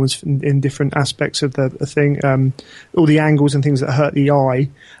forms in different aspects of the thing. All the angles and things that hurt the eye.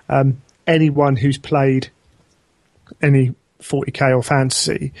 Anyone who's played any 40k or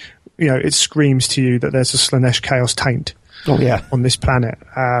fantasy, it screams to you that there's a Slaanesh Chaos taint on this planet.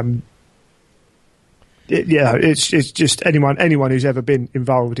 It's just anyone who's ever been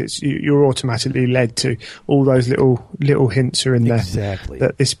involved. You're automatically led to all those little hints are in there. Exactly.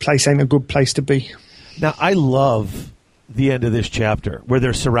 That this place ain't a good place to be. Now, I love the end of this chapter where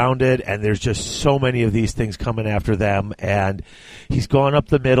they're surrounded and there's just so many of these things coming after them, and he's gone up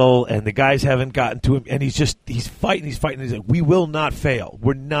the middle and the guys haven't gotten to him, and he's fighting. He's like, we will not fail.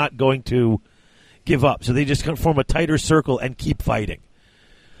 We're not going to give up. So they just kind of form a tighter circle and keep fighting.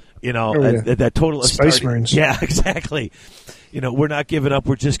 That total Space Marines. Yeah, exactly. We're not giving up.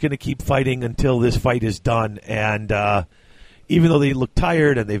 We're just going to keep fighting until this fight is done. And even though they look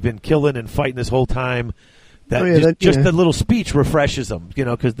tired and they've been killing and fighting this whole time, the little speech refreshes them,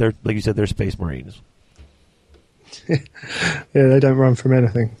 because they're, like you said, they're Space Marines. Yeah, they don't run from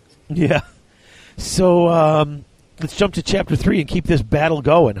anything. Yeah. So let's jump to chapter 3 and keep this battle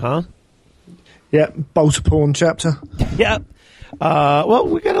going, huh? Yeah, bolter porn chapter. Yeah. Well,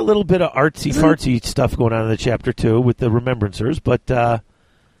 we got a little bit of artsy-fartsy stuff going on in the chapter 2 with the Remembrancers, but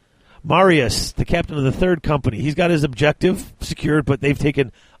Marius, the captain of the 3rd Company, he's got his objective secured, but they've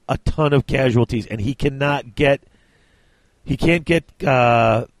taken a ton of casualties, and he can't get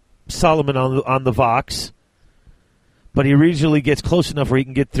Solomon on the Vox, but he usually gets close enough where he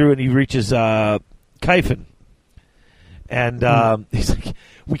can get through, and he reaches Kyphon. And he's like,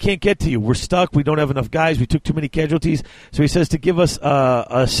 we can't get to you. We're stuck. We don't have enough guys. We took too many casualties. So he says to give us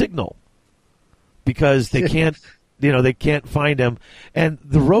a signal because they can't, they can't find him. And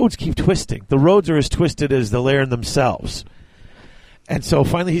the roads keep twisting. The roads are as twisted as the Laren themselves. And so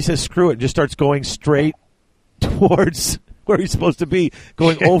finally he says, screw it, and just starts going straight towards where he's supposed to be,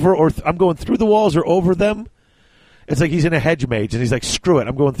 going over, or I'm going through the walls or over them. It's like he's in a hedge maze, and he's like, screw it,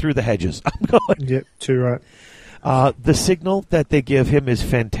 I'm going through the hedges. I'm going. Yep, too right. The signal that they give him is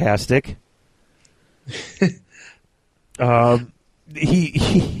fantastic. He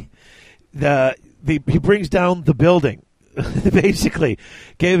brings down the building. Basically,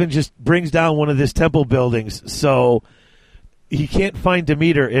 Gavin just brings down one of his temple buildings, so he can't find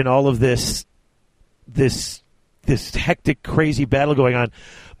Demeter in all of this hectic, crazy battle going on.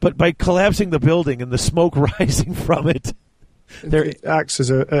 But by collapsing the building and the smoke rising from it, it acts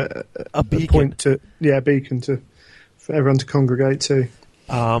as a beacon. Point beacon for everyone to congregate to.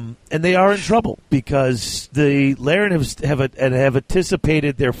 And they are in trouble because the Laren have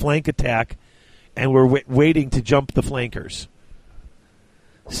anticipated their flank attack, and we're waiting to jump the flankers.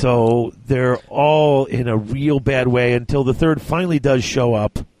 So they're all in a real bad way until the 3rd finally does show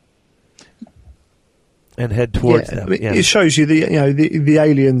up and head towards them. It shows you the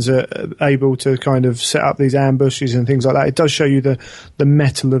aliens are able to kind of set up these ambushes and things like that. It does show you the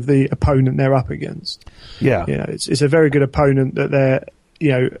mettle of the opponent they're up against. Yeah, it's a very good opponent that they're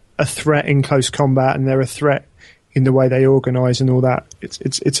a threat in close combat, and they're a threat in the way they organise and all that.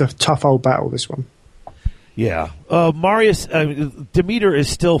 It's a tough old battle, this one. Yeah. Marius, Demeter is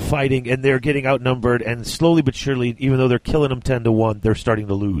still fighting, and they're getting outnumbered, and slowly but surely, even though they're killing them 10-1, they're starting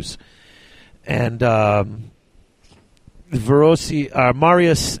to lose. And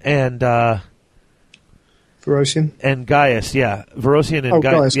Marius and Verosian and Gaius, Verosian and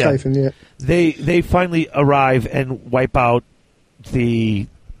Gaius, Kyphon, They finally arrive and wipe out the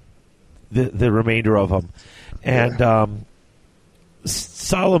remainder of them, and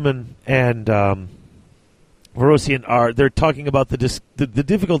Solomon and Verosian they're talking about the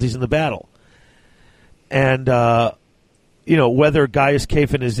difficulties in the battle, and whether Gaius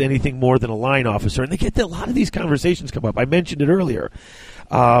Kyphon is anything more than a line officer, and they get a lot of these conversations come up. I mentioned it earlier.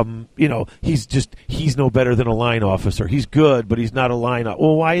 He's no better than a line officer. He's good, but he's not a line.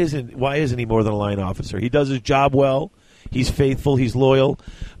 Well, why isn't he more than a line officer? He does his job well. He's faithful. He's loyal,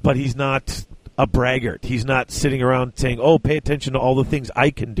 but he's not a braggart. He's not sitting around saying, "Oh, pay attention to all the things I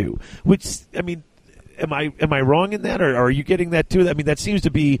can do." Which, I mean, am I wrong in that, or are you getting that too? I mean, that seems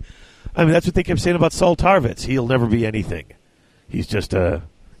to be. I mean, that's what they kept saying about Saul Tarvitz. He'll never be anything. He's just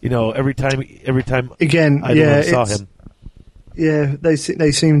every time Again, I saw him. Yeah, they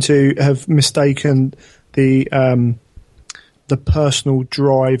seem to have mistaken the personal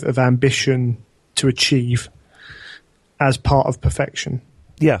drive of ambition to achieve as part of perfection.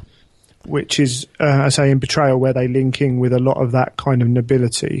 Yeah. Which is, I say, in Betrayal, where they link in with a lot of that kind of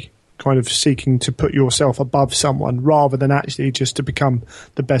nobility, kind of seeking to put yourself above someone rather than actually just to become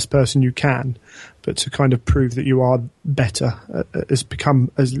the best person you can, but to kind of prove that you are better. Has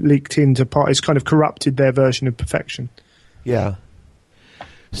leaked into part. It's kind of corrupted their version of perfection. Yeah.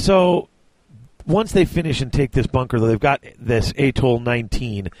 So once they finish and take this bunker, they've got this Atoll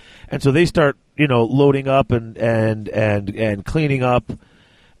 19, and so they start, loading up and cleaning up.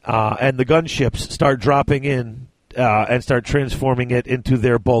 And the gunships start dropping in and start transforming it into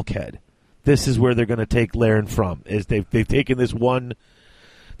their bulkhead. This is where they're going to take Laren from. Is they've taken this one.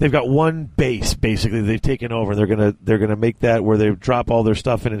 They've got one base basically they've taken over. And they're gonna make that where they drop all their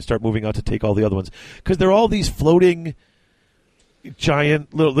stuff in and start moving out to take all the other ones, because they're all these floating giant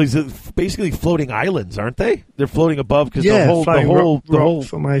these are basically floating islands, aren't they? They're floating above because the whole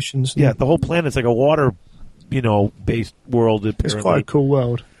formations. Yeah, the whole planet's like a water based world. Apparently. It's quite a cool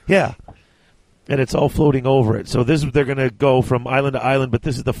world. Yeah. And it's all floating over it. So they're going to go from island to island, but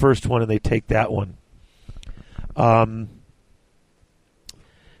this is the first one, and they take that one.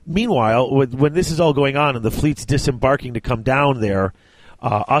 Meanwhile, when this is all going on and the fleet's disembarking to come down there,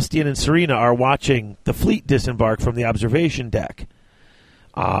 Ostian and Serena are watching the fleet disembark from the observation deck.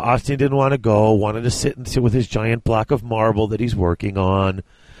 Ostian didn't want to go, wanted to sit with his giant block of marble that he's working on.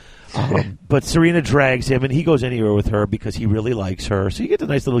 But Serena drags him, and he goes anywhere with her because he really likes her. So you get a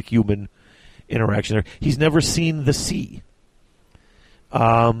nice little human interaction there. He's never seen the sea.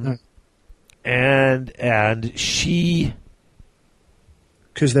 And she...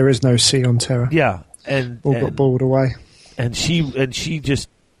 Because there is no sea on Terra. Yeah. All got boiled away. And she just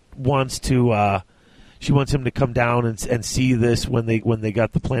wants to... she wants him to come down and see this when they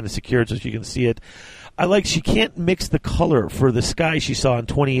got the planet secured so she can see it. I like she can't mix the color for the sky she saw in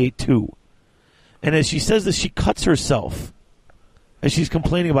 28-2. And as she says this, she cuts herself as she's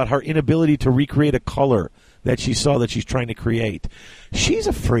complaining about her inability to recreate a color that she saw that she's trying to create. She's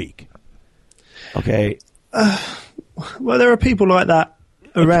a freak. Okay. Well, there are people like that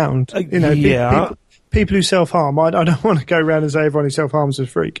around. Yeah. People who self-harm. I don't want to go around and say everyone who self-harms is a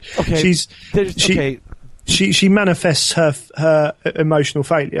freak. Okay. She manifests her emotional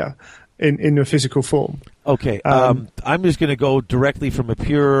failure in a physical form. Okay, I'm just going to go directly from a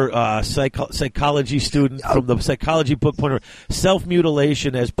pure psychology student from the psychology book point of view.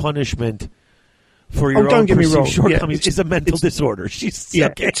 Self-mutilation as punishment for your own perceived shortcomings is a mental disorder.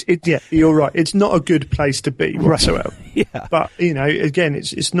 You're right. It's not a good place to be whatsoever. Right. Yeah, but again,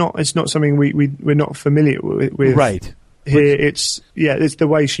 it's not something we're not familiar with. Right. Here, it's the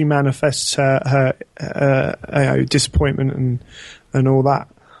way she manifests her disappointment and all that.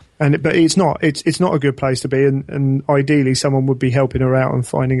 But it's not a good place to be, and ideally someone would be helping her out and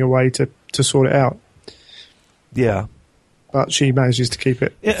finding a way to sort it out. Yeah, but she manages to keep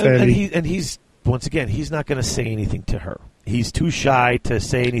it fairly. And he's once again, he's not going to say anything to her. He's too shy to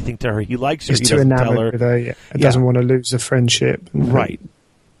say anything to her. He likes her. He's too enamored with her. Yeah, and doesn't want to lose the friendship. Right.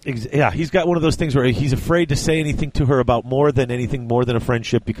 Yeah, he's got one of those things where he's afraid to say anything to her about more than a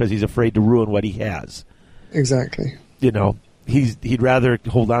friendship because he's afraid to ruin what he has. Exactly. He'd rather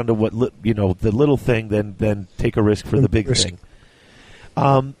hold on to the little thing than take a risk for the big thing.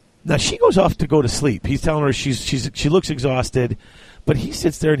 Now she goes off to go to sleep. He's telling her she looks exhausted, but he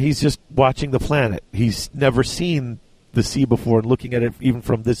sits there and he's just watching the planet. He's never seen the sea before, and looking at it even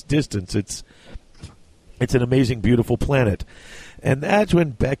from this distance, it's an amazing, beautiful planet. And that's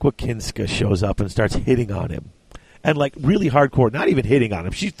when Bekwa Kinska shows up and starts hitting on him, and like really hardcore. Not even hitting on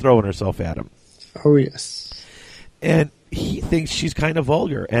him; she's throwing herself at him. Oh yes, and he thinks she's kind of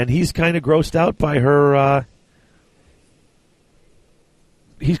vulgar, and he's kind of grossed out by her.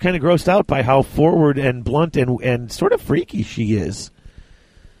 He's kind of grossed out by how forward and blunt and sort of freaky she is.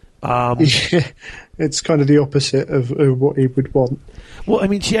 It's kind of the opposite of what he would want. Well, I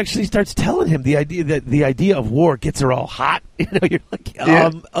mean, she actually starts telling him the idea of war gets her all hot. You're like,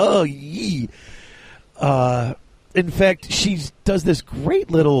 oh, yee. In fact, she does this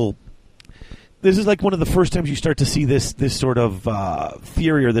great little. This is like one of the first times you start to see this sort of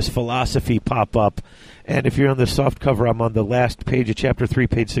theory or this philosophy pop up. And if you're on the soft cover, I'm on the last page of Chapter 3,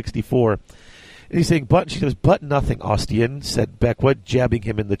 page 64. And he's saying, she goes, but nothing, Ostian, said Bekwa, jabbing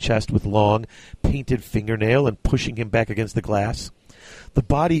him in the chest with long, painted fingernail and pushing him back against the glass. The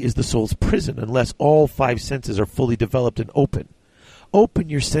body is the soul's prison unless all 5 senses are fully developed and open. Open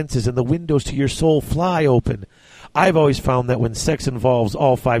your senses and the windows to your soul fly open. I've always found that when sex involves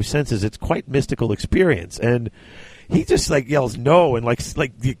all 5 senses, it's quite mystical experience. And he just like yells no and like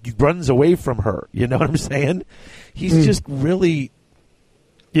he runs away from her. You know what I'm saying? He's just really,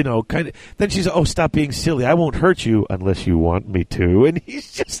 kind of. Then she's, oh, stop being silly. I won't hurt you unless you want me to. And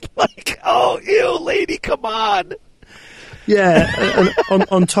he's just like, oh, ew, lady, come on. Yeah, and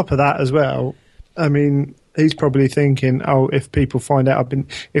on top of that as well, I mean, he's probably thinking, oh, if people find out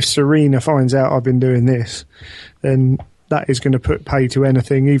if Serena finds out I've been doing this, then that is going to put pay to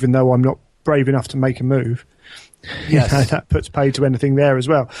anything, even though I'm not brave enough to make a move. Yes. That puts pay to anything there as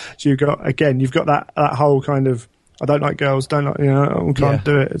well. So you've got that whole kind of, I don't like girls, can't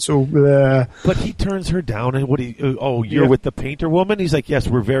do it. It's all there. But he turns her down, and you're with the painter woman? He's like, yes,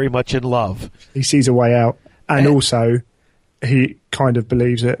 we're very much in love. He sees a way out, and also he kind of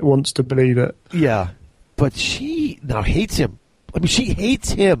believes it, wants to believe it. Yeah, but she now hates him. I mean, she hates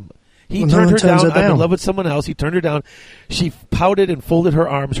him. He turned her down. I'm in love with someone else. He turned her down. She pouted and folded her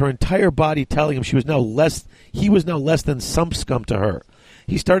arms, her entire body telling him he was now less than sump scum to her.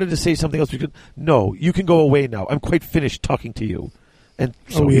 He started to say something else. No, you can go away now. I'm quite finished talking to you. And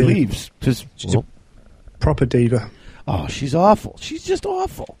so he leaves. She's a proper diva. Oh, she's awful. She's just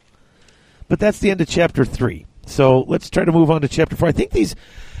awful. But that's the end of chapter 3. So let's try to move on to chapter 4. I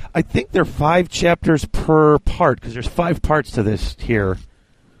think there are 5 chapters per part because there's 5 parts to this here.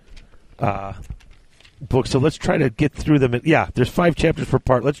 Book. So let's try to get through them. There's 5 chapters per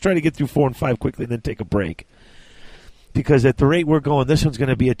part. Let's try to get through 4 and 5 quickly and then take a break. Because at the rate we're going, this one's going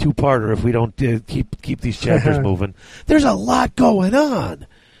to be a 2-parter if we don't keep these chapters moving. There's a lot going on.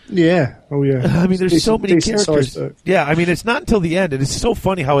 Yeah. Oh, yeah. I mean, there's so many characters. Yeah, I mean, it's not until the end. And it's so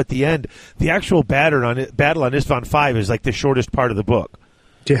funny how at the end, the actual battle on Isfahan 5 is like the shortest part of the book.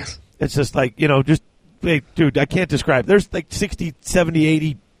 Yes. It's just like, hey, dude, I can't describe. There's like 60, 70,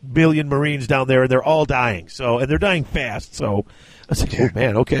 80 million Marines down there, and they're all dying. And they're dying fast. So I was like, oh,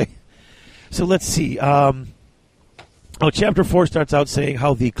 man, okay. So let's see. Chapter 4 starts out saying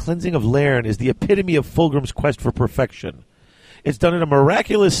how the cleansing of Lern is the epitome of Fulgrim's quest for perfection. It's done at a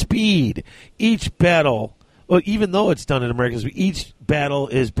miraculous speed. Each battle, even though it's done at a miraculous speed, each battle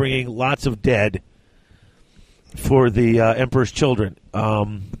is bringing lots of dead for the Emperor's children.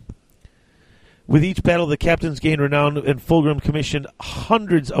 With each battle, the captains gain renown, and Fulgrim commissioned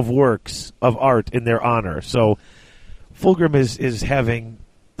hundreds of works of art in their honor. So Fulgrim is having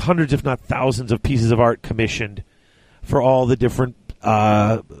hundreds, if not thousands, of pieces of art commissioned for all the different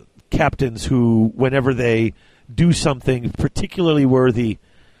captains who, whenever they do something particularly worthy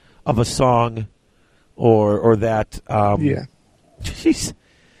of a song or that. Jeez.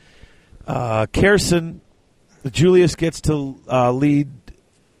 Kherson, Julius gets to lead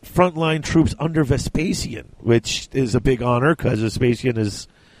frontline troops under Vespasian, which is a big honor because Vespasian is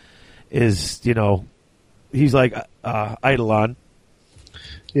he's like Eidolon.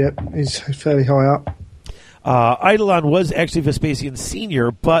 Yep, he's fairly high up. Eidolon was actually Vespasian's senior,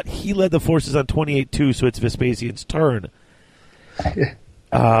 but he led the forces on 28-2, so it's Vespasian's turn.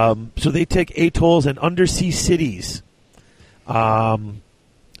 Yeah. So they take atolls and undersea cities.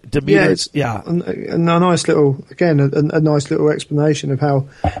 Demeter, a nice little, again, a nice little explanation of how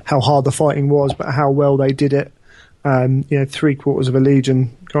hard the fighting was, but how well they did it. 3/4 of a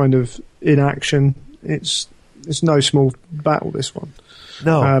legion kind of in action. It's no small battle, this one.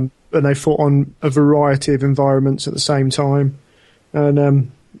 No. And they fought on a variety of environments at the same time,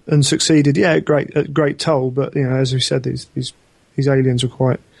 and succeeded. Yeah, great toll. But as we said, these aliens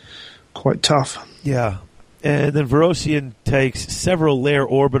are quite tough. Yeah, and then Verosian takes several Lair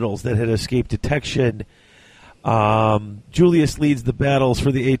orbitals that had escaped detection. Julius leads the battles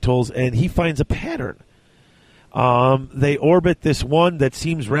for the atolls, and he finds a pattern. They orbit this one that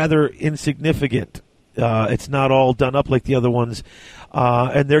seems rather insignificant. It's not all done up like the other ones.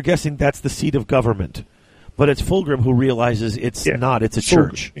 And they're guessing that's the seat of government. But it's Fulgrim who realizes it's not. It's a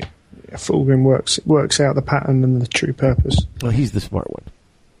church. Yeah, Fulgrim works out the pattern and the true purpose. Well, he's the smart one.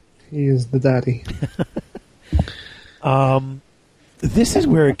 He is the daddy. This is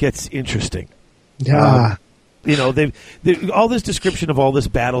where it gets interesting. Yeah. All this description of all this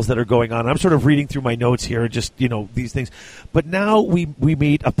battles that are going on. I'm sort of reading through my notes here, just, these things. But now we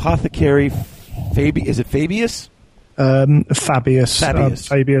meet Apothecary Fabius. Is it Fabius?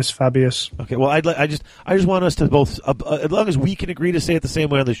 Fabius. Fabius. Okay. Well, I just want us to both, as long as we can agree to say it the same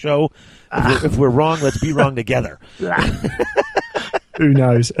way on the show. If we're wrong, let's be wrong together. Who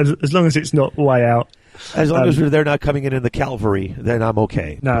knows? As long as it's not way out. As long as they're not coming in the Calvary, then I'm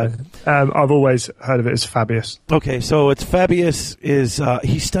okay. No, I've always heard of it as Fabius. Okay, so it's Fabius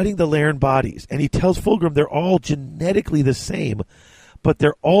he's studying the Laren bodies, and he tells Fulgrim they're all genetically the same, but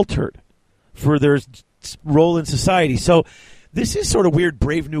they're altered for their role in society. So this is sort of weird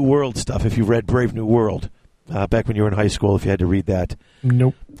Brave New World stuff, if you read Brave New World back when you were in high school, if you had to read that.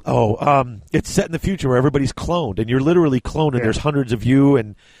 Nope. It's set in the future where everybody's cloned, and you're literally cloned, and there's hundreds of you,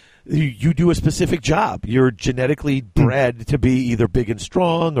 and you do a specific job. You're genetically bred to be either big and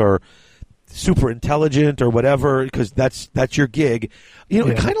strong or super intelligent or whatever, because that's your gig.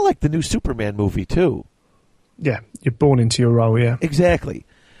 Kind of like the new Superman movie, too. Yeah, you're born into your role, yeah. Exactly.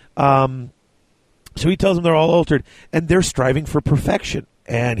 So he tells them they're all altered, and they're striving for perfection.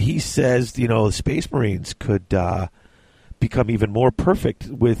 And he says, the Space Marines could become even more perfect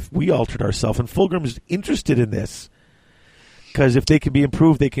we altered ourselves. And Fulgrim's interested in this because if they can be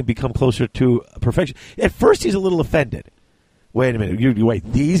improved, they can become closer to perfection. At first, he's a little offended. Wait a minute. You wait,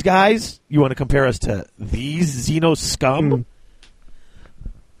 these guys? You want to compare us to these Xeno scum?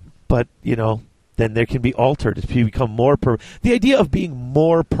 But, then there can be altered if you become more perfect. The idea of being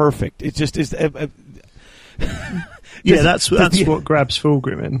more perfect, it just is... Yeah, that's what grabs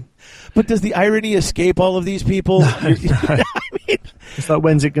Fulgrim in. But does the irony escape all of these people? No. I mean, it's like,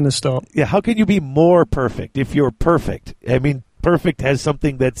 when's it going to stop? Yeah, how can you be more perfect if you're perfect? I mean, perfect has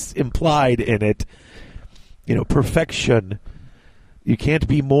something that's implied in it. Perfection. You can't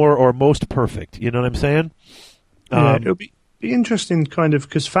be more or most perfect. You know what I'm saying? Yeah, it'll be interesting, kind of,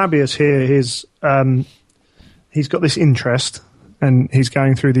 because Fabius here, he's got this interest, and he's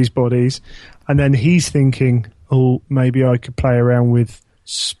going through these bodies, and then he's thinking, oh, maybe I could play around with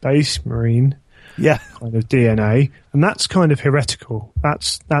Space Marine kind of DNA, and that's kind of heretical.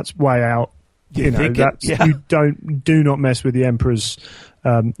 That's way out. You do not mess with the Emperor's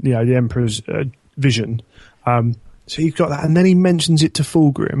the Emperor's vision. So you've got that, and then he mentions it to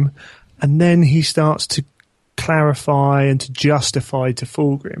Fulgrim, and then he starts to clarify and to justify to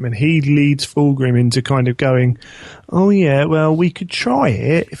Fulgrim, and he leads Fulgrim into kind of going, oh yeah, well, we could try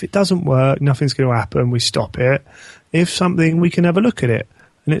it. If it doesn't work, nothing's going to happen. We stop it. If something, we can have a look at it.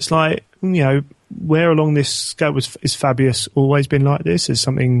 And it's like, where along this scale is Fabius always been like this? Has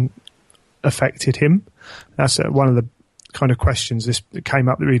something affected him? That's one of the kind of questions that came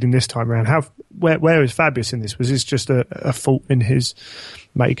up reading this time around. Where is Fabius in this? Was this just a fault in his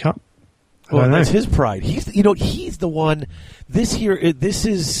makeup? Well, that's his pride. He's the one. This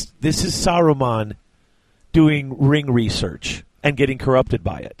is Saruman doing ring research and getting corrupted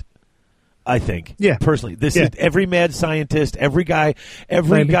by it. I think. Yeah. Personally, this is every mad scientist, every guy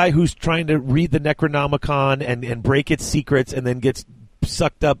who's trying to read the Necronomicon and break its secrets and then gets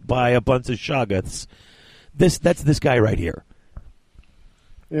sucked up by a bunch of Shoggoths. That's this guy right here.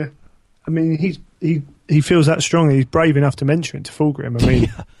 Yeah. I mean, he feels that strongly. He's brave enough to mention it to Fulgrim. I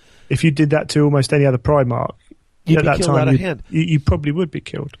mean, if you did that to almost any other Primarch, you'd be killed out of hand. You probably would be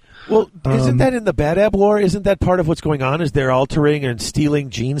killed. Well, isn't that in the Badab War? Isn't that part of what's going on? Is they're altering and stealing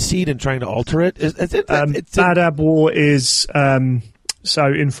gene seed and trying to alter it? Badab War is so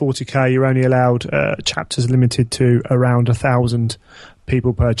in 40k you're only allowed chapters limited to around 1,000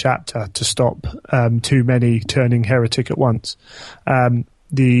 people per chapter to stop too many turning heretic at once.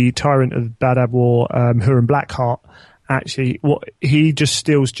 The tyrant of Badab War, Huron Blackheart, actually, he just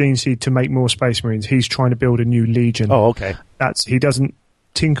steals gene seed to make more Space Marines. He's trying to build a new legion. Oh, okay. He doesn't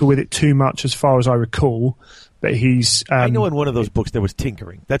tinker with it too much, as far as I recall. But he's. I know in one of those books there was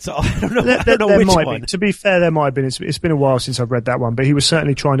tinkering. That's all. I don't know. I don't know which one. To be fair, there might have been. It's been a while since I've read that one, but he was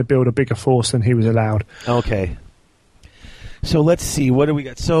certainly trying to build a bigger force than he was allowed. Okay. So let's see. What do we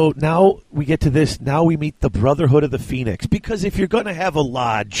got? So now we get to this. Now we meet the Brotherhood of the Phoenix. Because if you're going to have a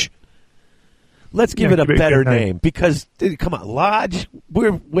lodge, let's give it a better name. Because come on, lodge.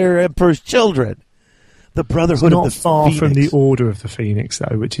 We're Emperor's children. The Brotherhood of the Phoenix. Not far from the Order of the Phoenix,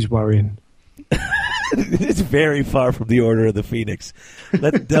 though, which is worrying. It's very far from the Order of the Phoenix.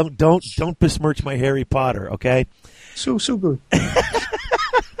 Don't besmirch my Harry Potter, okay? So good.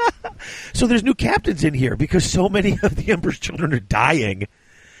 So there's new captains in here because so many of the Emperor's children are dying.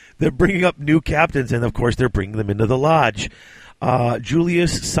 They're bringing up new captains, and of course they're bringing them into the lodge.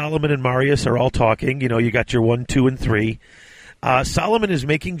 Julius, Solomon, and Marius are all talking. You got your 1, 2, and 3. Solomon is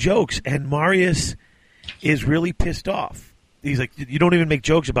making jokes, and Marius is really pissed off. He's like, "You don't even make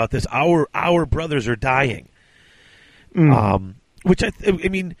jokes about this. Our brothers are dying." Which I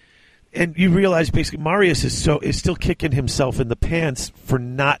mean, and you realize basically Marius is still kicking himself in the pants for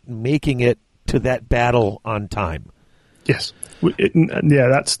not making it to that battle on time. Yes,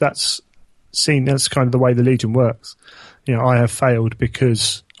 that's seen. That's kind of the way the Legion works. I have failed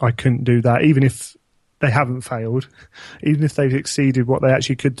because I couldn't do that. Even if they haven't failed, even if they've exceeded what they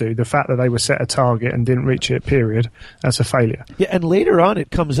actually could do, the fact that they were set a target and didn't reach it, period, that's a failure. Yeah, and later on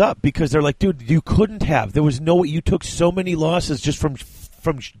it comes up because they're like, dude, you couldn't have. There was no way. You took so many losses just from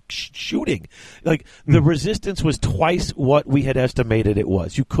shooting. Like, the resistance was twice what we had estimated it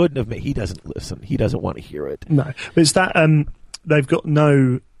was. You couldn't have made. He doesn't listen. He doesn't want to hear it. No, but it's that they've got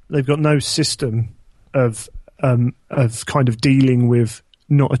no system of kind of dealing with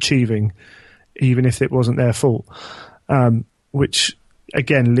not achieving, even if it wasn't their fault, which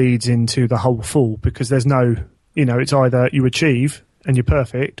again leads into the whole fall, because there's no, it's either you achieve and you're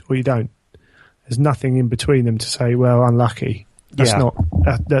perfect or you don't. There's nothing in between them to say, well, unlucky. That's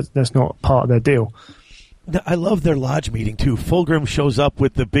that's not part of their deal. I love their lodge meeting too. Fulgrim shows up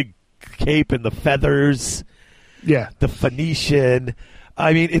with the big cape and the feathers. Yeah, the Phoenician.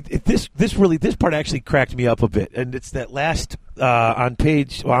 I mean, this part actually cracked me up a bit, and it's that last on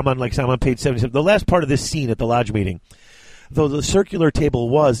page. Well, I'm on page 77. The last part of this scene at the lodge meeting, though the circular table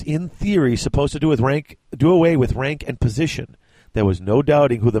was, in theory, supposed to do away with rank and position. There was no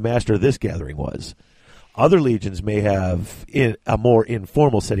doubting who the master of this gathering was. Other legions may have a more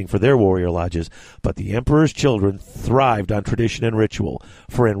informal setting for their warrior lodges, but the Emperor's children thrived on tradition and ritual,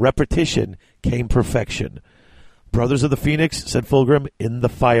 for in repetition came perfection. Brothers of the Phoenix, said Fulgrim, in the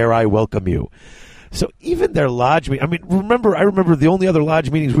fire I welcome you. So even their lodge meeting, I remember the only other lodge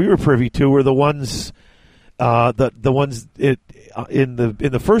meetings we were privy to were the ones, the ones in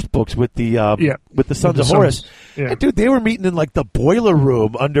the first books with the Sons of Horus. Yeah. And dude, they were meeting in like the boiler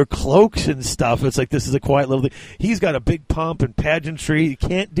room under cloaks and stuff. It's like, this is a quiet little thing. He's got a big pomp and pageantry. He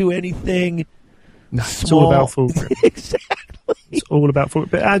can't do anything. No, it's all about Fulgrim. Exactly. It's all about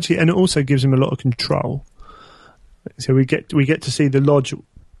Fulgrim. But actually, and it also gives him a lot of control. So we get to see the lodge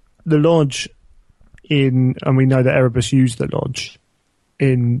in, and we know that Erebus used the lodge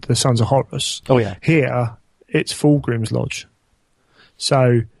in the Sons of Horus. Oh yeah. Here, it's Fulgrim's lodge.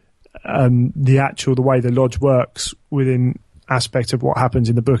 So the way the lodge works within aspect of what happens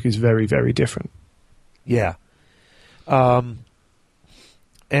in the book is very, very different. Yeah. And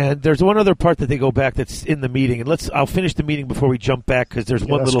there's one other part that they go back that's in the meeting, and I'll finish the meeting before we jump back, because there's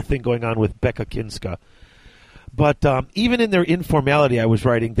one little thing going on with Becca Kinska. But even in their informality, I was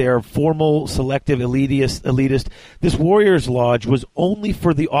writing, they're formal, selective, elitist. This Warriors Lodge was only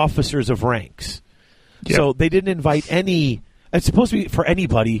for the officers of ranks. Yep. So they didn't invite any. It's supposed to be for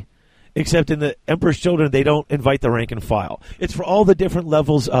anybody, except in the Emperor's Children, they don't invite the rank and file. It's for all the different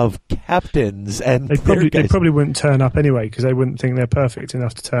levels of captains. And they probably wouldn't turn up anyway, because they wouldn't think they're perfect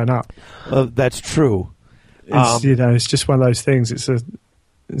enough to turn up. That's true. It's just one of those things. It's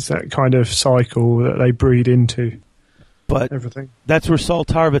that kind of cycle that they breed into. But everything. That's where Saul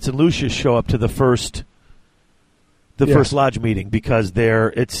Tarvitz and Lucius show up to the first lodge meeting, because they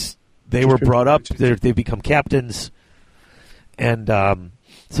were brought up. They become captains, and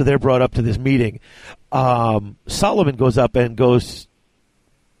so they're brought up to this meeting. Solomon goes up and goes.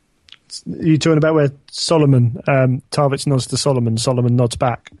 You're talking about where Solomon, Tarvitz nods to Solomon. Solomon nods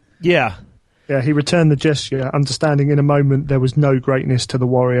back. Yeah. Yeah, he returned the gesture, understanding in a moment there was no greatness to the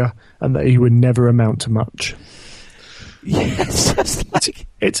warrior and that he would never amount to much. Yes,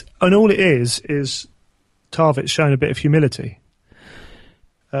 and all it is Tarvitz showing a bit of humility.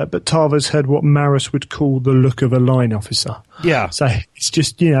 But Tarvitz had what Maris would call the look of a line officer. Yeah. So it's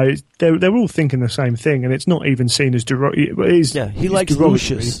just, they're all thinking the same thing, and it's not even seen as derogatory. Yeah, he likes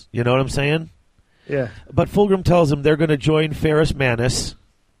Lucius, you know what I'm saying? Yeah. But Fulgrim tells him they're going to join Ferrus Manus.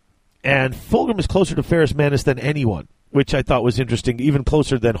 And Fulgrim is closer to Ferrus Manus than anyone, which I thought was interesting, even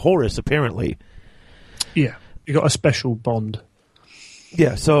closer than Horus, apparently. Yeah, you got a special bond.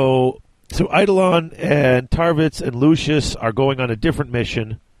 Yeah, so Eidolon and Tarvitz and Lucius are going on a different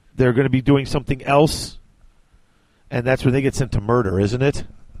mission. They're going to be doing something else, and that's where they get sent to murder, isn't it?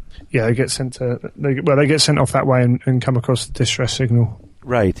 Yeah, they get sent they get sent off that way and come across the distress signal.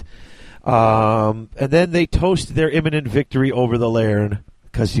 Right. And then they toast their imminent victory over the Lairn.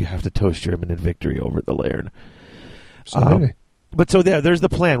 Because you have to toast your imminent victory over the Lairn. Absolutely. But so there's the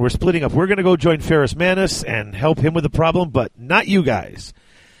plan. We're splitting up. We're going to go join Ferrus Manus and help him with the problem, but not you guys.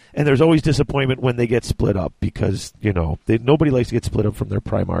 And there's always disappointment when they get split up, because, nobody likes to get split up from their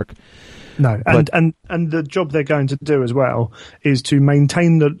Primarch. No, and the job they're going to do as well is to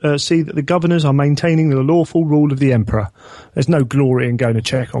maintain see that the governors are maintaining the lawful rule of the Emperor. There's no glory in going to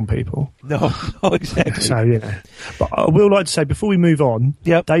check on people. No, exactly. So, But I will like to say, before we move on,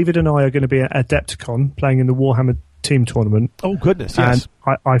 David and I are going to be at Adepticon playing in the Warhammer team tournament. Oh, goodness, yes.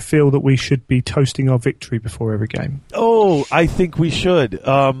 And I feel that we should be toasting our victory before every game. Oh, I think we should.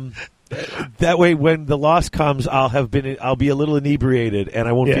 That way, when the loss comes, I'll be a little inebriated, and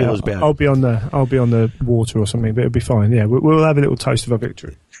I won't feel as bad. I'll be on the water or something, but it'll be fine. Yeah, we'll have a little taste of our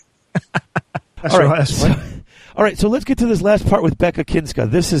victory. That's All right. right. That's fine. All right, so let's get to this last part with Becca Kinska.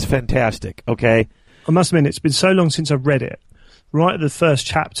 This is fantastic, okay? I must admit, it's been so long since I've read it. Right at the first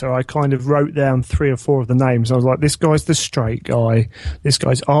chapter, I kind of wrote down 3 or 4 of the names. I was like, this guy's the straight guy.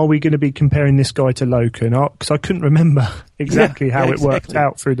 Are we going to be comparing this guy to Loken? Because I couldn't remember exactly how it worked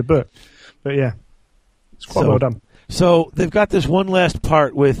out through the book. But yeah, it's quite well done. So they've got this one last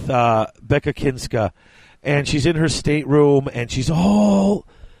part with Becca Kinska, and she's in her stateroom, and she's all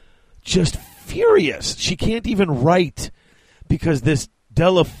just furious. She can't even write because this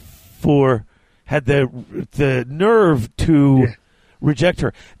Delafour had the nerve to reject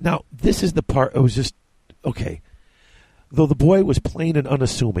her. Now, this is the part I was just, okay. Though the boy was plain and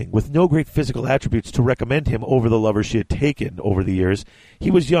unassuming, with no great physical attributes to recommend him over the lover she had taken over the years, he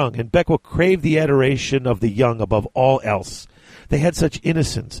was young, and Becca craved the adoration of the young above all else. They had such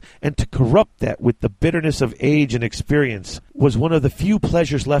innocence, and to corrupt that with the bitterness of age and experience was one of the few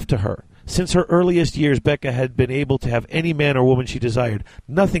pleasures left to her. Since her earliest years, Becca had been able to have any man or woman she desired.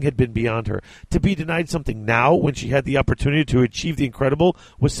 Nothing had been beyond her. To be denied something now, when she had the opportunity to achieve the incredible,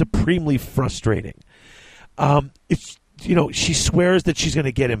 was supremely frustrating. She swears that she's going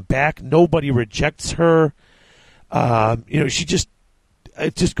to get him back. Nobody rejects her.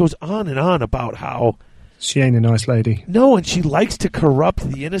 It just goes on and on about how she ain't a nice lady. No, and she likes to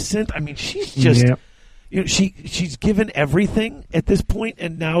corrupt the innocent. I mean, she's just, she's given everything at this point,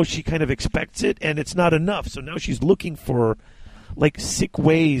 and now she kind of expects it, and it's not enough. So now she's looking for, like, sick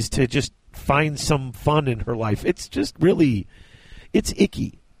ways to just find some fun in her life. It's just really, it's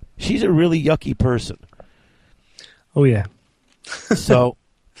icky. She's a really yucky person. Oh, yeah. So,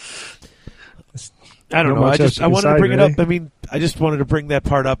 I don't know. I wanted to bring it up. I mean, I just wanted to bring that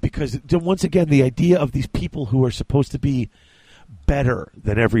part up because, once again, the idea of these people who are supposed to be better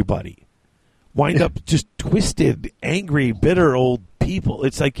than everybody wind up just twisted, angry, bitter old people.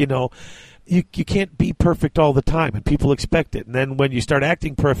 It's like, you can't be perfect all the time, and people expect it. And then when you start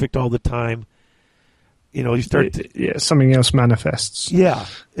acting perfect all the time, you start... something else manifests. Yeah.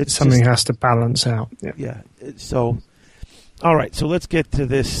 Something has to balance out. Yeah. So... All right, so let's get to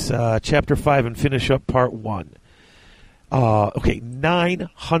this Chapter 5 and finish up Part 1.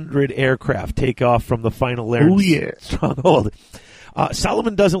 900 aircraft take off from the final Laren stronghold.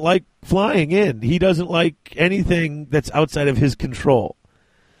 Solomon doesn't like flying in. He doesn't like anything that's outside of his control.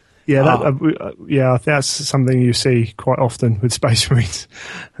 Yeah, that's something you see quite often with Space Marines.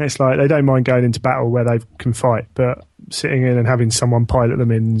 It's like they don't mind going into battle where they can fight, but sitting in and having someone pilot them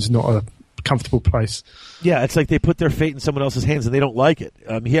in is not a comfortable place. Yeah, it's like they put their fate in someone else's hands and they don't like it.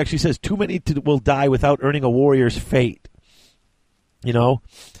 He actually says, too many will die without earning a warrior's fate. And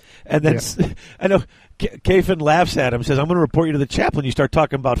then I know Kafin laughs at him, says, I'm going to report you to the chaplain. You start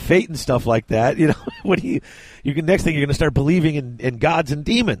talking about fate and stuff like that. Next thing you're going to start believing in gods and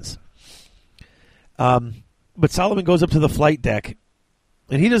demons. But Solomon goes up to the flight deck,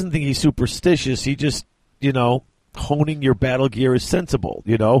 and he doesn't think he's superstitious. He just, honing your battle gear is sensible,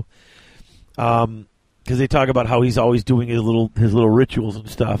 because they talk about how he's always doing his little rituals and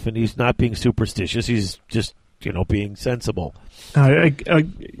stuff, and he's not being superstitious. He's just, being sensible.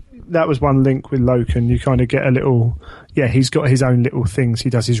 That was one link with Loken. You kind of get a little... Yeah, he's got his own little things. He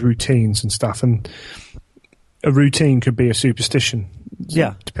does his routines and stuff, and a routine could be a superstition.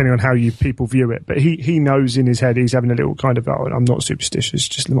 Yeah. Depending on how people view it. But he knows in his head he's having a little kind of, I'm not superstitious,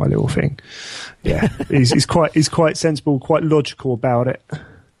 just my little thing. Yeah. he's quite sensible, quite logical about it.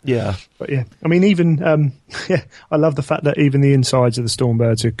 Yeah. But yeah, I mean, even, I love the fact that even the insides of the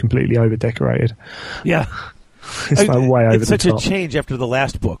Stormbirds are completely over-decorated. Yeah. It's like way over the top. It's such a change after the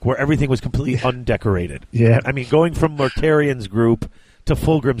last book where everything was completely undecorated. Yeah. I mean, going from Mortarian's group to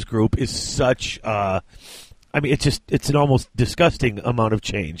Fulgrim's group is such, it's an almost disgusting amount of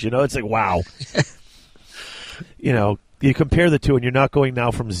change. It's like, wow. You compare the two and you're not going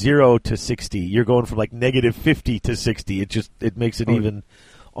now from 0 to 60. You're going from like negative 50 to 60. It makes it even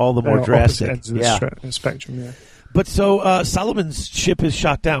all the more drastic. Ends of the spectrum, yeah. But so Solomon's ship is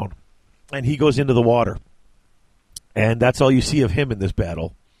shot down, and he goes into the water, and that's all you see of him in this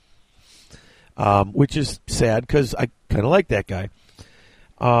battle, which is sad because I kind of like that guy.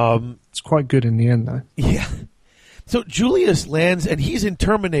 It's quite good in the end, though. Yeah. So Julius lands, and he's in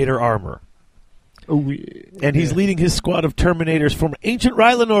Terminator armor. And he's leading his squad of Terminators from Ancient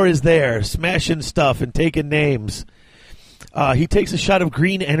Rylanor is there, smashing stuff and taking names. He takes a shot of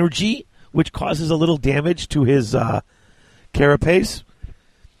green energy, which causes a little damage to his carapace.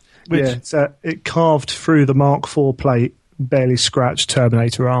 It carved through the Mark IV plate barely scratched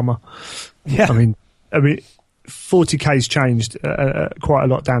Terminator armor. Yeah. I mean, 40K's changed quite a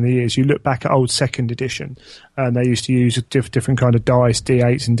lot down the years. You look back at old second edition, and they used to use different kind of dice,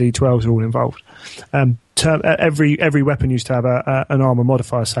 D8s and D12s are all involved. Every weapon used to have an armor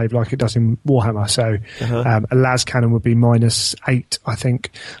modifier save like it does in Warhammer. So a las cannon would be -8, I think,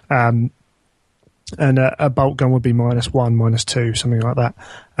 and a bolt gun would be -1, -2, something like that.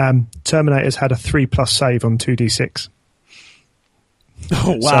 Terminators had a 3+ save on 2d6.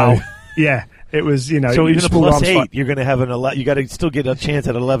 Oh wow! So, yeah. It was, so even a +8, you're going to have you got to still get a chance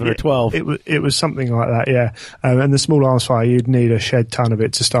at 11 or 12. It was something like that, yeah. And the small arms fire, you'd need a shed ton of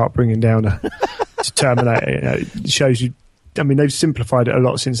it to start bringing down to terminate it. It shows you. I mean, they've simplified it a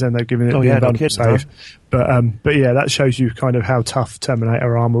lot since then. They've given it the invulnerable save, but yeah, that shows you kind of how tough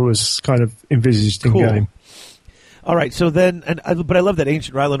Terminator armor was kind of envisaged in game. All right, so then, but I love that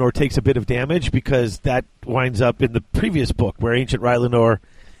Ancient Rylanor takes a bit of damage because that winds up in the previous book where Ancient Rylanor,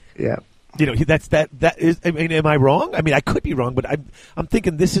 yeah. That is. I mean, am I wrong? I mean, I could be wrong, but I'm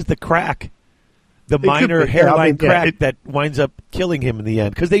thinking this is the crack, the minor hairline crack that winds up killing him in the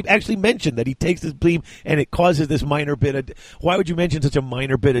end. Because they actually mentioned that he takes this beam and it causes this minor bit of. Why would you mention such a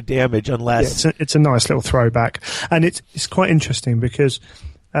minor bit of damage unless it's a nice little throwback, and it's quite interesting because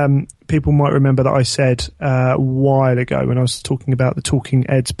people might remember that I said a while ago when I was talking about the Talking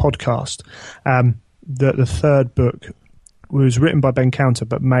Eds podcast that the third book was written by Ben Counter,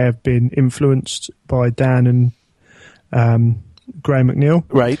 but may have been influenced by Dan and Graham McNeil.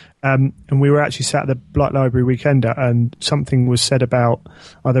 Right. And we were actually sat at the Blight Library Weekender, and something was said about,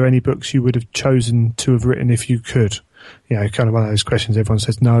 are there any books you would have chosen to have written if you could? Kind of one of those questions everyone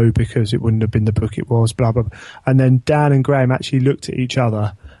says no, because it wouldn't have been the book it was, blah, blah, blah. And then Dan and Graham actually looked at each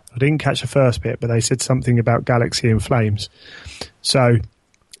other. I didn't catch the first bit, but they said something about Galaxy in Flames. So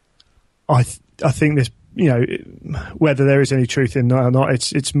I think this, whether there is any truth in that or not,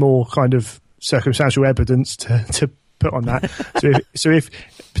 it's more kind of circumstantial evidence to put on that. so if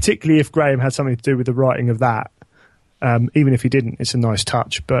particularly if Graham had something to do with the writing of that, even if he didn't, it's a nice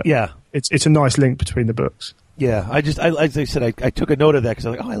touch. But yeah, it's a nice link between the books. Yeah, as I said, I took a note of that because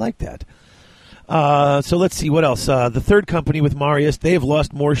I was like, I like that. So let's see what else. The third company with Marius, they have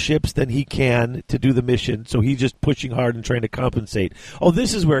lost more ships than he can to do the mission, so he's just pushing hard and trying to compensate. Oh,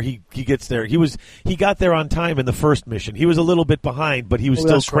 this is where he gets there. He got there on time in the first mission. He was a little bit behind, but he was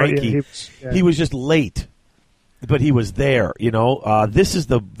still cranky. Right, yeah, he was just late, but he was there. This is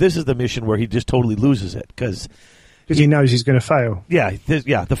the mission where he just totally loses it because he knows he's going to fail. Yeah,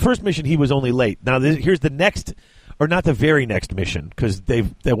 the first mission he was only late. Now here's the next. Or not the very next mission, because they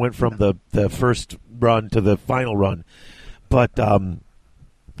went from the first run to the final run. But,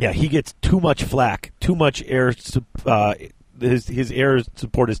 he gets too much flack, too much air. His air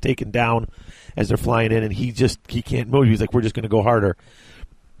support is taken down as they're flying in, and he can't move. He's like, we're just going to go harder.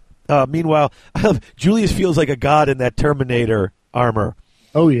 Meanwhile, Julius feels like a god in that Terminator armor.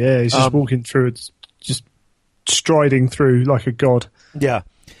 Oh, yeah, he's just walking through, it's just striding through like a god. Yeah.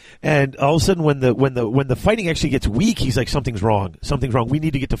 And all of a sudden, when the fighting actually gets weak, he's like, "Something's wrong. Something's wrong. We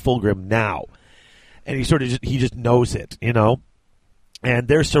need to get to Fulgrim now." And he just knows it, And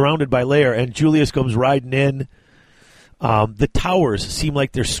they're surrounded by Lair, and Julius comes riding in. The towers seem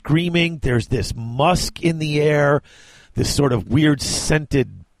like they're screaming. There's this musk in the air, this sort of weird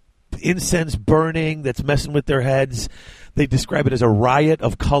scented incense burning that's messing with their heads. They describe it as a riot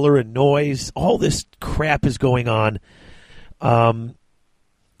of color and noise. All this crap is going on.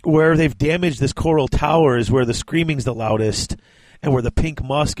 Where they've damaged this coral tower is where the screaming's the loudest, and where the pink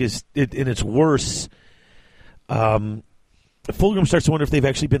musk is in its worst. Fulgrim starts to wonder if they've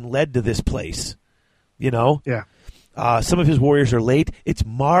actually been led to this place. Yeah. Some of his warriors are late. It's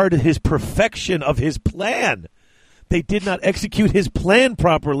marred his perfection of his plan. They did not execute his plan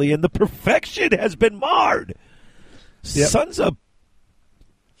properly, and the perfection has been marred. Yep. Sons of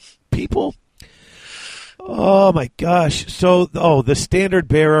people. Oh, my gosh. So, the standard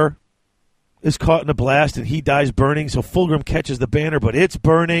bearer is caught in a blast, and he dies burning, so Fulgrim catches the banner, but it's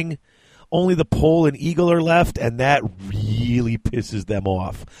burning. Only the pole and eagle are left, and that really pisses them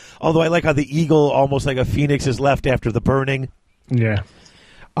off. Although I like how the eagle, almost like a phoenix, is left after the burning. Yeah.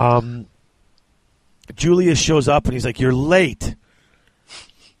 Julius shows up, and he's like, "You're late."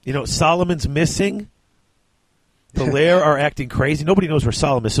 Solomon's missing. The Lair are acting crazy. Nobody knows where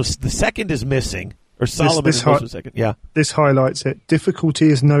Solomon is, so the second is missing. Or Solomon is the second. Yeah. This highlights it. Difficulty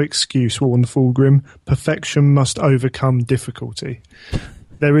is no excuse, warned Fulgrim. Perfection must overcome difficulty.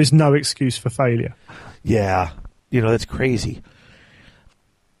 There is no excuse for failure. Yeah. That's crazy.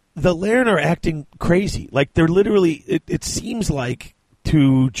 The Lairn are acting crazy. Like, they're literally, it seems like,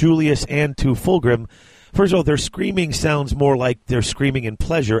 to Julius and to Fulgrim, First of all, their screaming sounds more like they're screaming in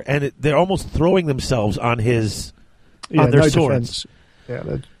pleasure, and they're almost throwing themselves on his on their no swords. defense.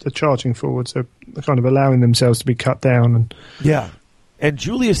 Yeah, they're charging forwards. They're kind of allowing themselves to be cut down. And Yeah, and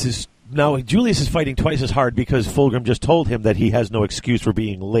Julius is fighting twice as hard because Fulgrim just told him that he has no excuse for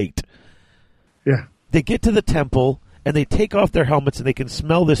being late. yeah, They get to the temple, and they take off their helmets, and they can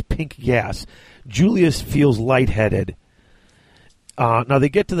smell this pink gas. Julius feels lightheaded. Now, they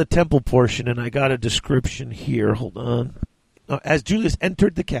get to the temple portion, and I got a description here. Hold on. As Julius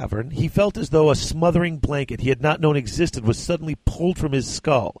entered the cavern, he felt as though a smothering blanket he had not known existed was suddenly pulled from his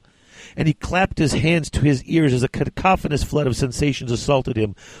skull, and he clapped his hands to his ears as a cacophonous flood of sensations assaulted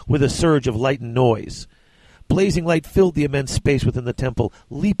him with a surge of light and noise. Blazing light filled the immense space within the temple,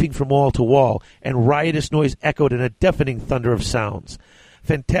 leaping from wall to wall, and riotous noise echoed in a deafening thunder of sounds.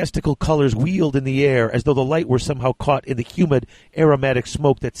 Fantastical colors wheeled in the air as though the light were somehow caught in the humid, aromatic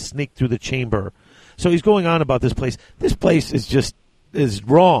smoke that snaked through the chamber. So he's going on about this place. This place is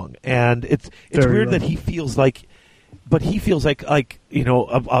wrong, and it's Very weird wrong. that he feels like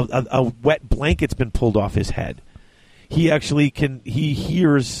a wet blanket's been pulled off his head. He actually he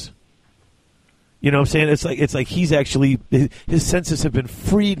hears. You know what I'm saying? It's like he's actually, his senses have been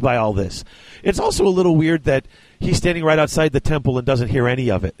freed by all this. It's also a little weird that he's standing right outside the temple and doesn't hear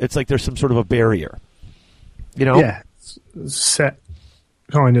any of it. It's like there's some sort of a barrier. You know? yeah, set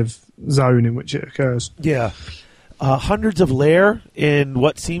kind of zone in which it occurs. Yeah. Hundreds of lair in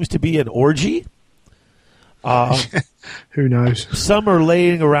what seems to be an orgy. Who knows? Some are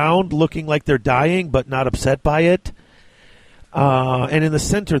laying around looking like they're dying but not upset by it. And in the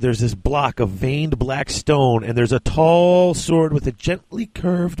center, there's this block of veined black stone, and there's a tall sword with a gently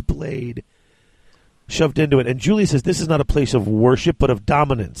curved blade shoved into it. And Julie says this is not a place of worship, but of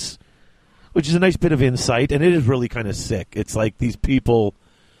dominance, which is a nice bit of insight, and it is really kind of sick. It's like these people,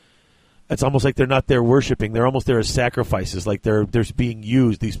 it's almost like they're not there worshiping. They're almost there as sacrifices, like they're being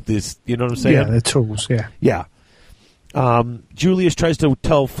used. These, you know what I'm saying? Yeah, they're tools, yeah. Yeah. Julius tries to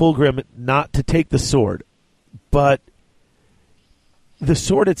tell Fulgrim not to take the sword, but the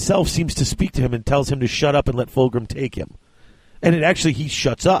sword itself seems to speak to him and tells him to shut up and let Fulgrim take him. And he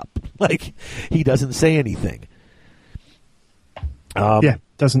shuts up. Like, he doesn't say anything. Yeah,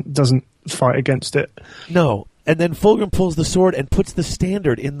 doesn't fight against it. No. And then Fulgrim pulls the sword and puts the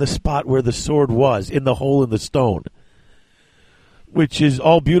standard in the spot where the sword was, in the hole in the stone. Which is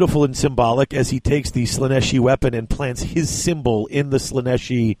all beautiful and symbolic as he takes the Slaaneshi weapon and plants his symbol in the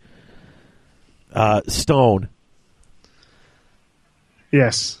Slaaneshi stone.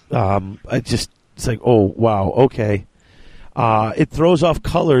 Yes. It's like, oh, wow, okay. It throws off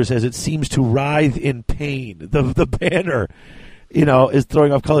colors as it seems to writhe in pain. The banner, is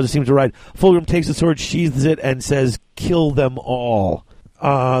throwing off colors. It seems to writhe. Fulgrim takes the sword, sheathes it, and says, kill them all.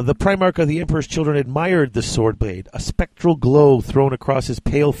 The Primarch of the Emperor's children admired the sword blade, a spectral glow thrown across his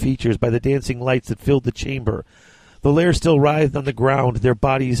pale features by the dancing lights that filled the chamber. The lair still writhed on the ground, their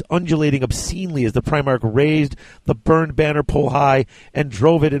bodies undulating obscenely as the Primarch raised the burned banner pole high and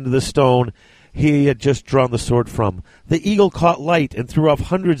drove it into the stone he had just drawn the sword from. The eagle caught light and threw off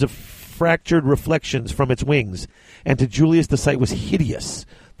hundreds of fractured reflections from its wings, and to Julius the sight was hideous,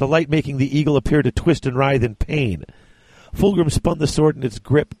 the light making the eagle appear to twist and writhe in pain. Fulgrim spun the sword in its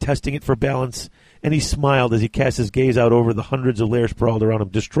grip, testing it for balance, and he smiled as he cast his gaze out over the hundreds of lairs sprawled around him.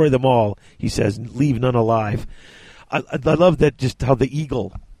 Destroy them all, he says, leave none alive. I love that, just how the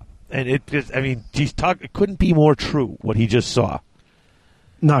eagle, and it just, it couldn't be more true what he just saw.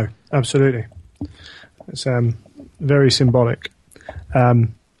 No, absolutely. It's very symbolic.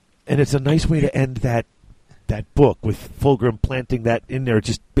 And it's a nice way to end that book, with Fulgrim planting that in there,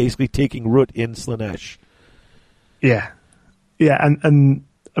 just basically taking root in Slaanesh. Yeah. Yeah, and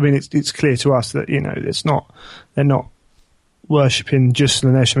it's clear to us that, they're not worshipping just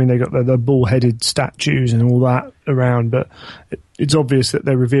Slaanesh. They got the bull-headed statues and all that around, but it's obvious that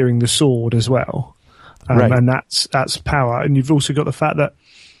they're revering the sword as well. Right. And that's power. And you've also got the fact that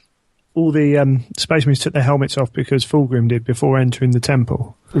all the Space Marines took their helmets off because Fulgrim did before entering the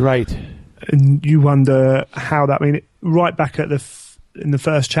temple. Right. And you wonder how that... right back at in the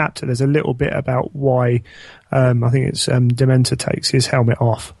first chapter, there's a little bit about why I think it's Dementor takes his helmet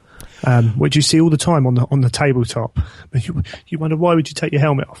off, which you see all the time on the tabletop. But you wonder, why would you take your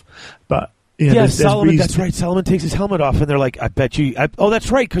helmet off? But there's Solomon. reason. That's right. Solomon takes his helmet off, and they're like, "I bet you." That's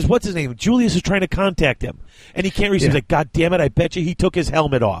right, because what's his name? Julius is trying to contact him, and he can't reach. He's like, "God damn it! I bet you he took his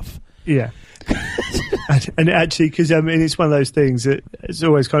helmet off." Yeah. and actually, because it's one of those things that it's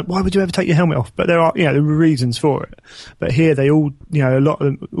always kind of, why would you ever take your helmet off? But there are reasons for it. But here they all, a lot of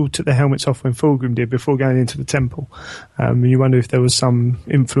them all took their helmets off when Fulgrim did before going into the temple. You wonder if there was some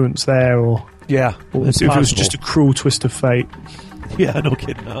influence there, or Yeah, or it's if it was possible. just a cruel twist of fate. Yeah, no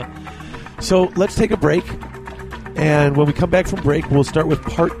kidding. Huh? So let's take a break. And when we come back from break, we'll start with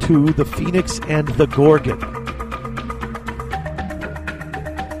part 2, The Phoenix and the Gorgon.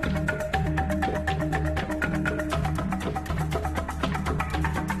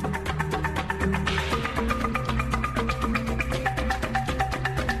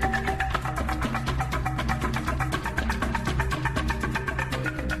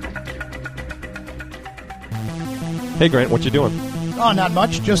 Hey Grant, what you doing? Oh, not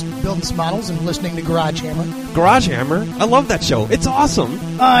much. Just building some models and listening to Garage Hammer. Garage Hammer? I love that show. It's awesome.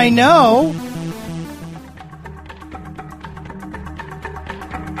 I know.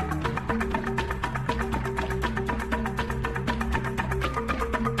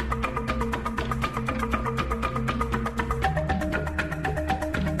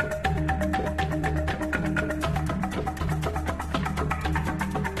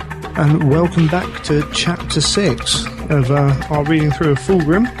 And welcome back to Chapter 6 of our reading through of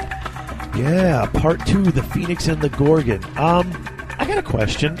Fulgrim. Yeah, part 2, The Phoenix and the Gorgon. I got a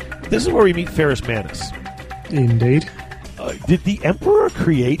question. This is where we meet Ferrus Manus. Indeed. Did the Emperor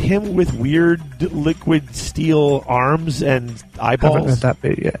create him with weird liquid steel arms and eyeballs? Haven't read that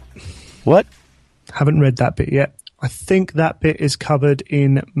bit yet. What? Haven't read that bit yet. I think that bit is covered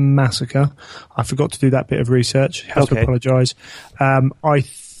in Massacre. I forgot to do that bit of research. Have to Okay. apologise. I'm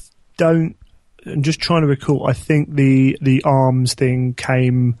just trying to recall. I think the arms thing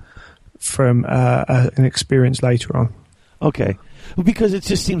came from an experience later on. Okay. Well, because it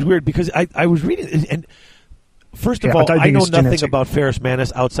just seems weird, because I was reading, and first of Yeah, I all, don't I think know it's nothing genetic. about Ferrus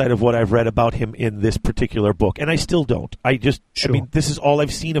Manus outside of what I've read about him in this particular book, and I still don't. I Sure. mean, this is all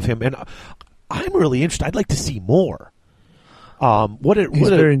I've seen of him, and I'm really interested. I'd like to see more. He's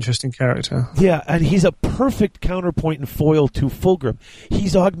a very interesting character. Yeah, and he's a perfect counterpoint and foil to Fulgrim.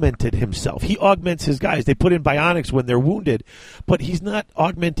 He's augmented himself. He augments his guys. They put in bionics when they're wounded, but he's not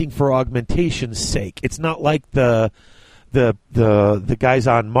augmenting for augmentation's sake. It's not like the guys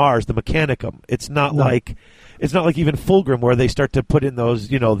on Mars, the Mechanicum. It's not like even Fulgrim, where they start to put in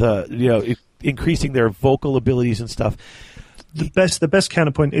those, increasing their vocal abilities and stuff. The best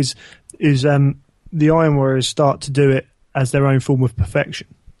counterpoint is the Iron Warriors start to do it as their own form of perfection.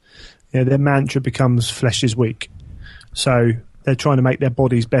 Their mantra becomes "flesh is weak," so they're trying to make their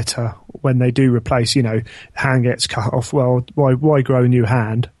bodies better. When they do replace, hand gets cut off. Well, why grow a new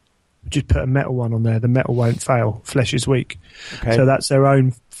hand? Just put a metal one on there. The metal won't fail. Flesh is weak. Okay. So that's their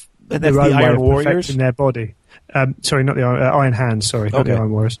own. And that's their the own way Iron of Warriors? perfecting their body. Sorry, not the Iron Hands. Sorry, not the Okay.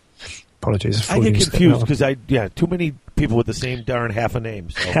 Iron Warriors. Apologies. I get confused because too many people with the same darn half a name.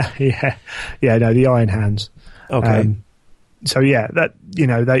 So. No, the Iron Hands. Okay. So yeah, that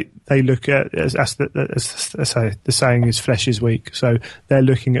they look at as the saying is flesh is weak. So they're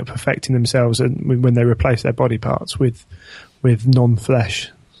looking at perfecting themselves, and when they replace their body parts with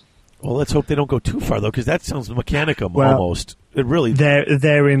non-flesh. Well, let's hope they don't go too far, though, because that sounds Mechanicum Well, almost. It really.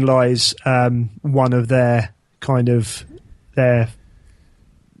 Therein lies one of their kind of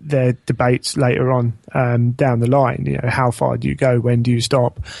their debates later on down the line. How far do you go? When do you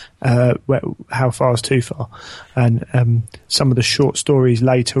stop? How far is too far? And some of the short stories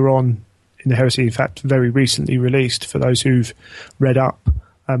later on in the Heresy, in fact, very recently released for those who've read up.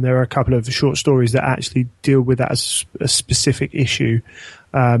 There are a couple of short stories that actually deal with that as a specific issue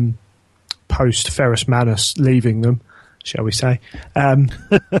post Ferrus Manus leaving them, shall we say.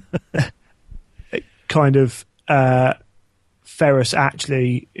 Ferrus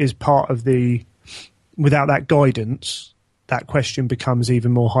actually is part of without that guidance, that question becomes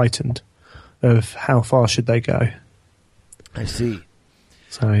even more heightened of how far should they go. I see.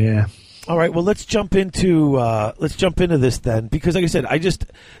 So yeah. All right, well, let's jump into this then, because like I said,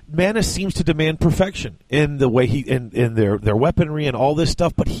 Manus seems to demand perfection in the way in their weaponry and all this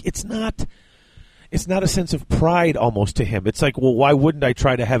stuff, but it's not a sense of pride almost to him. It's like, well, why wouldn't I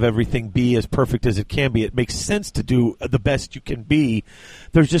try to have everything be as perfect as it can be? It makes sense to do the best you can be.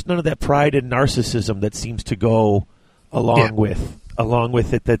 There's just none of that pride and narcissism that seems to go along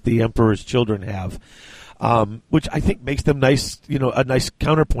with it that the Emperor's children have. Which I think makes them nice, a nice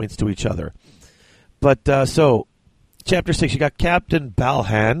counterpoints to each other. But so, Chapter 6, you got Captain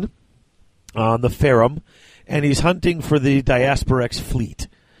Balhan on the Ferrum, and he's hunting for the Diasporex fleet.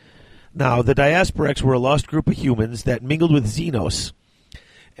 Now, the Diasporex were a lost group of humans that mingled with Xenos,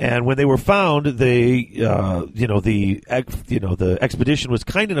 And when they were found, the expedition was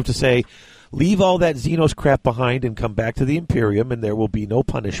kind enough to say, leave all that Xenos crap behind and come back to the Imperium, and there will be no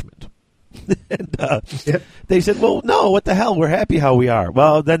punishment. And they said, well, no, what the hell? We're happy how we are.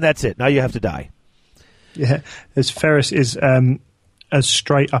 Well, then that's it. Now you have to die. Yeah, as Ferris is as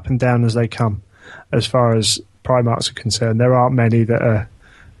straight up and down as they come, as far as Primarchs are concerned. There aren't many that are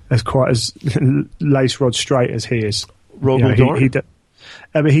as quite as lace rod straight as he is. Rogal Dorn?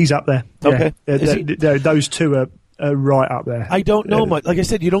 But he's up there. Okay. Yeah. Those two are right up there. I don't know much. Like I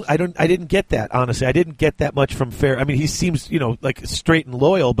said, I didn't get that, honestly. I didn't get that much from Ferris. I mean, he seems, like straight and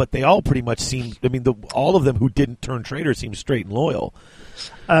loyal, but they all pretty much seem, all of them who didn't turn traitor seem straight and loyal.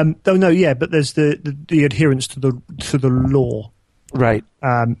 But there's the adherence to the law. Right.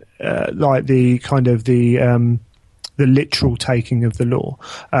 Like the kind of the literal taking of the law.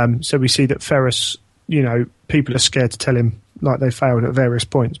 So we see that Ferris, people are scared to tell him like they failed at various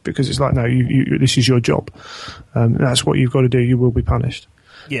points because it's like, no, you this is your job. That's what you've got to do. You will be punished.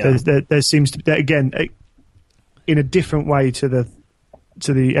 Yeah. There seems to be, again, in a different way to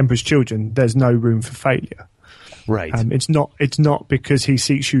the Emperor's Children, there's no room for failure. Right. It's not because he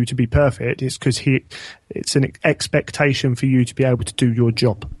seeks you to be perfect. It's because it's an expectation for you to be able to do your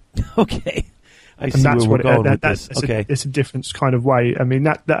job. Okay. I And see that's where we're going with that's this. Okay. It's a different kind of way. I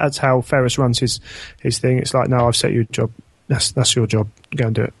mean, that's how Ferris runs his thing. It's like, no, I've set you a job. That's your job. Go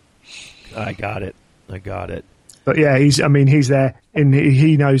and do it. I got it. But yeah, he's there, and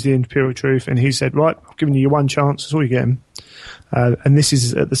he knows the Imperial truth, and he said, right, I've given you one chance. That's all you're getting. And this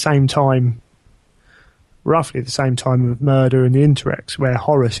is at the same time, roughly the same time of Murder and the Interrex, where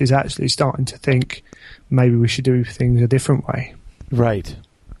Horus is actually starting to think maybe we should do things a different way. Right.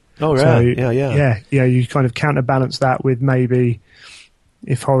 Oh, right. So, yeah. You kind of counterbalance that with maybe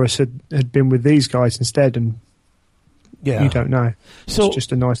if Horus had been with these guys instead, and you don't know. So it's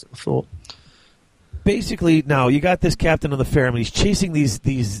just a nice little thought. Basically, now you got this captain of the Farum. He's chasing these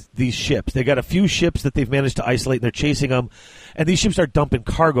ships. They got a few ships that they've managed to isolate, and they're chasing them. And these ships are dumping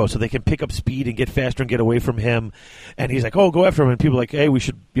cargo, so they can pick up speed and get faster and get away from him. And he's like, "Oh, go after him!" And people are like, "Hey, we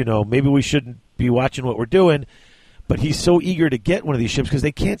should, maybe we shouldn't be watching what we're doing." But he's so eager to get one of these ships because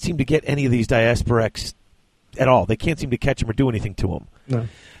they can't seem to get any of these Diasporex at all. They can't seem to catch him or do anything to him. No.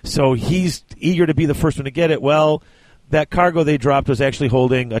 So he's eager to be the first one to get it. Well, that cargo they dropped was actually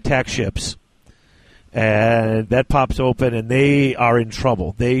holding attack ships. And that pops open, and they are in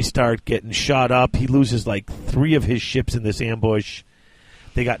trouble. They start getting shot up. He loses like 3 of his ships in this ambush.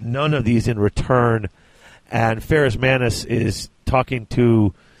 They got none of these in return. And Ferrus Manus is talking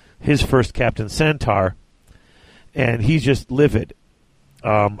to his first captain, Centaur, and he's just livid.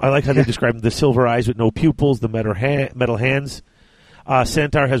 I like how they describe the silver eyes with no pupils, the metal hands.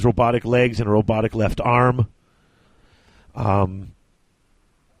 Centaur has robotic legs and a robotic left arm.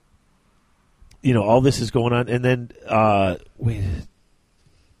 All this is going on, and then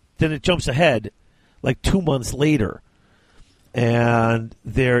then it jumps ahead, like 2 months later, and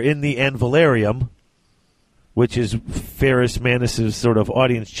they're in the Anvilarium, which is Ferrus Manus's sort of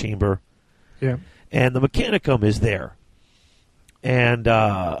audience chamber. Yeah. And the Mechanicum is there, and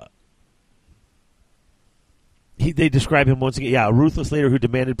they describe him once again. Yeah, a ruthless leader who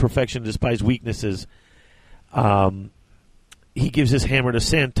demanded perfection and despised weaknesses. He gives his hammer to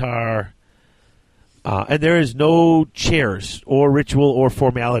Centaur. And there is no chairs or ritual or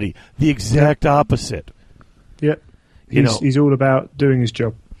formality. The exact opposite. Yep. He's all about doing his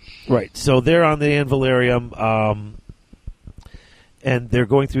job. Right. So they're on the Anvilarium, and they're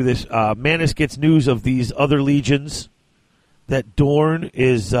going through this. Manus gets news of these other legions, that Dorn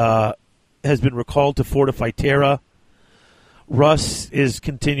has been recalled to fortify Terra. Russ is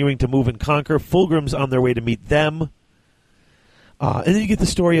continuing to move and conquer. Fulgrim's on their way to meet them. And then you get the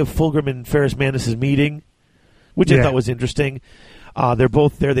story of Fulgrim and Ferrus Manus' meeting, which I thought was interesting. They're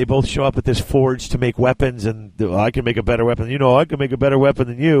both there. They both show up at this forge to make weapons, and I can make a better weapon. I can make a better weapon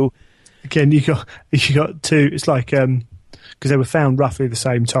than you. Again, you got two. It's like because they were found roughly the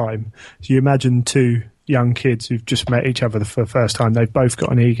same time. So you imagine 2 young kids who've just met each other for the first time. They've both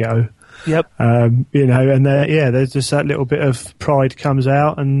got an ego. Yep. And there's just that little bit of pride comes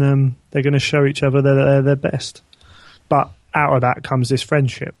out, and they're going to show each other they're their best. But out of that comes this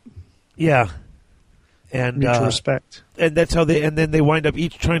friendship. Yeah. And mutual respect. And that's how and then they wind up they're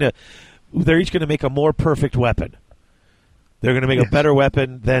each going to make a more perfect weapon. They're going to make a better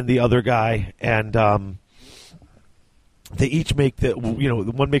weapon than the other guy, and they each make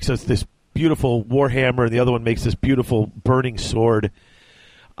one makes us this beautiful warhammer, and the other one makes this beautiful burning sword.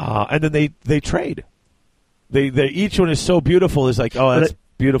 And then they trade. They each one is so beautiful. It's like, oh, that's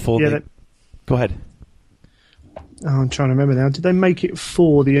beautiful. Yeah, go ahead. I'm trying to remember now. Did they make it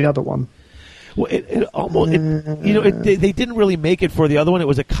for the other one? Well, they didn't really make it for the other one. It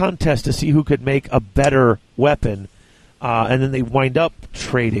was a contest to see who could make a better weapon, and then they wind up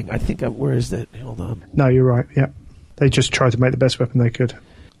trading. I think, where is that? Hold on. No, you're right. Yeah, they just tried to make the best weapon they could.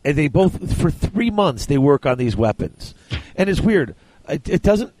 And they both, for 3 months, they work on these weapons. And it's weird. It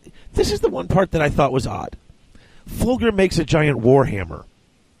doesn't... This is the one part that I thought was odd. Fulgrim makes a giant warhammer.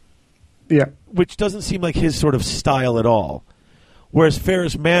 Yeah. Which doesn't seem like his sort of style at all. Whereas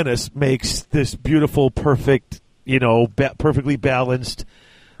Ferrus Manus makes this beautiful, perfect, perfectly balanced,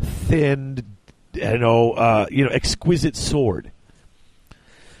 thin, exquisite sword.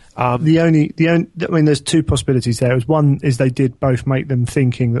 There's two possibilities there. One is they did both make them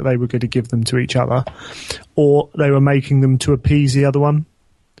thinking that they were going to give them to each other, or they were making them to appease the other one.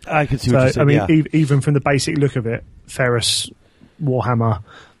 I can see what you're saying. Even from the basic look of it, Ferrus Warhammer,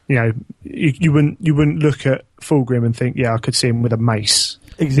 you wouldn't look at Fulgrim and think, I could see him with a mace.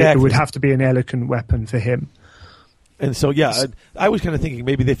 Exactly, it would have to be an elegant weapon for him. And so, I was kind of thinking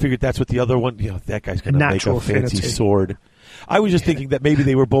maybe they figured that's what the other one. That guy's going to make a fancy sword. I was just thinking that maybe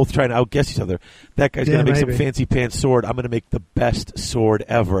they were both trying to outguess each other. That guy's going to make some fancy pants sword. I'm going to make the best sword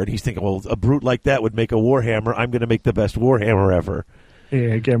ever. And he's thinking, well, a brute like that would make a warhammer. I'm going to make the best warhammer ever.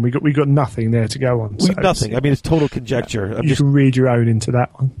 Yeah, again, we got nothing there to go on. Nothing. I mean, it's total conjecture. You can read your own into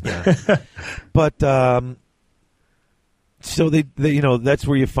that one. Yeah. But so they that's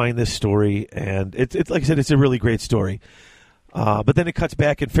where you find this story, and it's like I said, it's a really great story. But then it cuts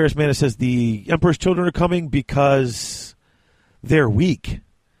back, and Ferrus Manus says the Emperor's children are coming because they're weak.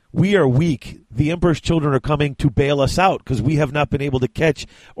 We are weak. The Emperor's children are coming to bail us out because we have not been able to catch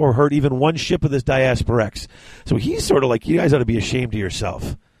or hurt even one ship of this Diasporex. So he's sort of like, you guys ought to be ashamed of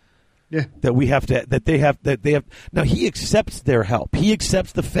yourself. Yeah. That they have. Now he accepts their help. He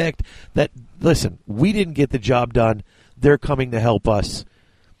accepts the fact that, listen, we didn't get the job done. They're coming to help us.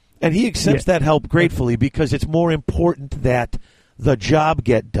 And he accepts that help gratefully because it's more important that the job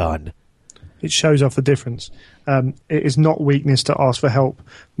get done. It shows off the difference. It is not weakness to ask for help,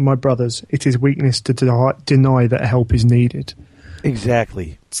 my brothers. It is weakness to deny that help is needed.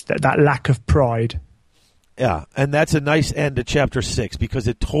 Exactly. It's that lack of pride. Yeah, and that's a nice end to Chapter 6 because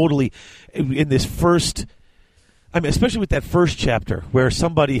it totally, in this first, especially with that first chapter where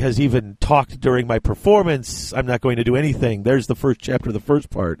somebody has even talked during my performance, I'm not going to do anything. There's the first chapter, the first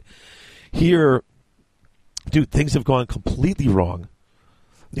part. Here, dude, things have gone completely wrong.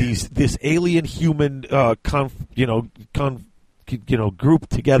 This alien human group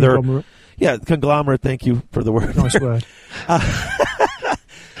together. Conglomerate. Yeah, conglomerate. Thank you for the word. Nice word.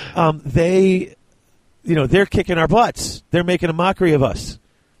 They're kicking our butts. They're making a mockery of us.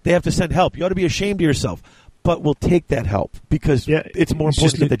 They have to send help. You ought to be ashamed of yourself. But we'll take that help because it's more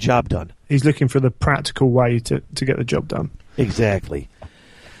important to get the job done. He's looking for the practical way to get the job done. Exactly.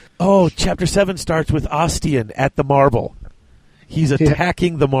 Oh, Chapter 7 starts with Ostian at the marble. He's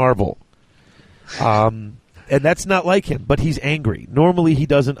attacking the marble. And that's not like him, but he's angry. Normally he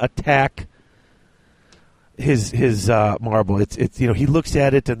doesn't attack his marble. It's he looks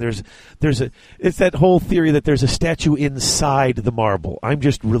at it and it's that whole theory that there's a statue inside the marble. I'm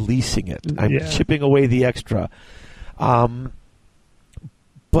just releasing it. I'm chipping away the extra. But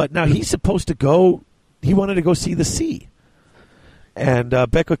now he's supposed to go. He wanted to go see the sea. And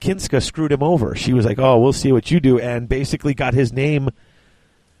Becca Kinska screwed him over. She was like, "Oh, we'll see what you do," and basically got his name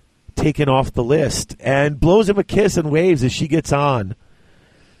taken off the list and blows him a kiss and waves as she gets on.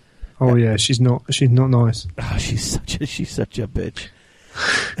 Oh yeah, she's not nice. Oh, she's such a bitch.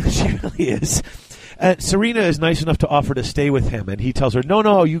 She really is. Serena is nice enough to offer to stay with him, and he tells her,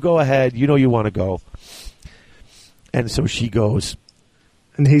 "No, you go ahead. You know you want to go." And so she goes,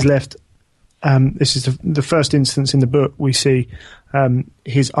 and he's left. This is the first instance in the book we see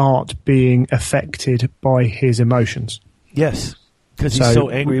his art being affected by his emotions. Yes, because he's so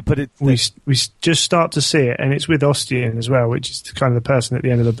angry. But we just start to see it, and it's with Ostian as well, which is kind of the person at the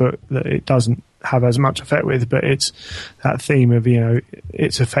end of the book that it doesn't have as much effect with. But it's that theme of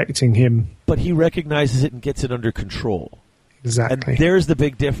it's affecting him. But he recognizes it and gets it under control. Exactly. And there's the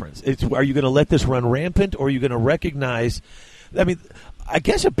big difference. Are you going to let this run rampant, or are you going to recognize? I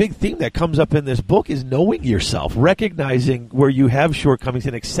guess a big theme that comes up in this book is knowing yourself, recognizing where you have shortcomings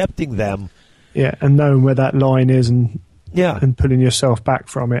and accepting them. Yeah, and knowing where that line is and pulling yourself back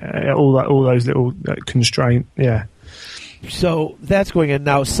from it. All those little constraint. Yeah. So that's going in.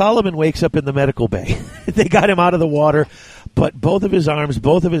 Now, Solomon wakes up in the medical bay. They got him out of the water, but both of his arms,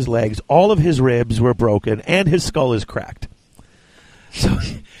 both of his legs, all of his ribs were broken, and his skull is cracked. So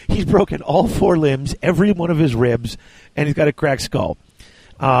he's broken all 4 limbs, every one of his ribs, and he's got a cracked skull.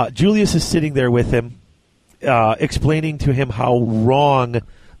 Julius is sitting there with him, explaining to him how wrong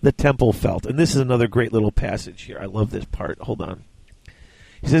the temple felt. And this is another great little passage here. I love this part. Hold on.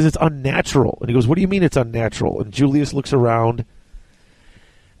 He says it's unnatural. And he goes, what do you mean it's unnatural? And Julius looks around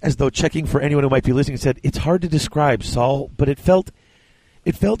as though checking for anyone who might be listening and said, it's hard to describe, Saul, but it felt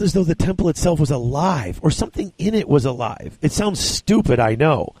as though the temple itself was alive or something in it was alive. It sounds stupid, I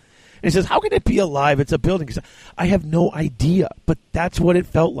know. And he says, how can it be alive? It's a building. He says, I have no idea, but that's what it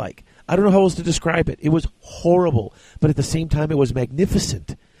felt like. I don't know how else to describe it. It was horrible, but at the same time, it was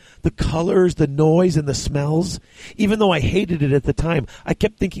magnificent. The colors, the noise, and the smells. Even though I hated it at the time, I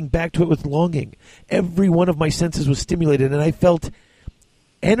kept thinking back to it with longing. Every one of my senses was stimulated, and I felt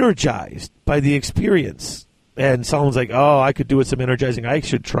energized by the experience. And Solomon's like, oh, I could do with some energizing. I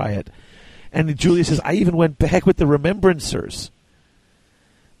should try it. And Julius says, I even went back with the Remembrancers.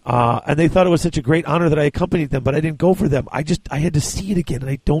 And they thought it was such a great honor that I accompanied them, but I didn't go for them. I had to see it again, and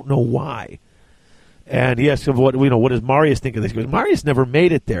I don't know why. And he asked him, what does Marius think of this? He goes, Marius never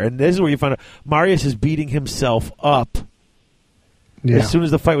made it there. And this is where you find out Marius is beating himself up. Yeah. As soon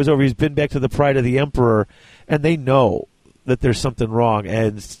as the fight was over, he's been back to the pride of the emperor, and they know that there's something wrong.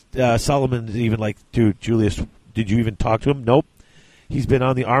 And Solomon's even like, dude, Julius, did you even talk to him? Nope. He's been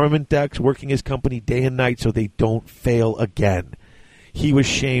on the armament decks working his company day and night so they don't fail again. He was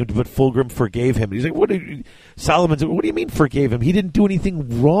shamed, but Fulgrim forgave him. He's like, Solomon said, what do you mean forgave him? He didn't do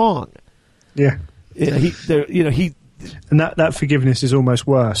anything wrong. Yeah. And that forgiveness is almost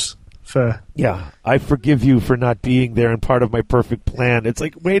worse. I forgive you for not being there and part of my perfect plan. It's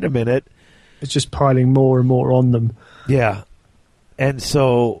like, wait a minute. It's just piling more and more on them. Yeah. And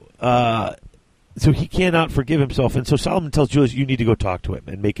so he cannot forgive himself. And so Solomon tells Julius, you need to go talk to him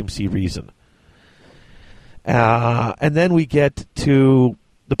and make him see reason. And then we get to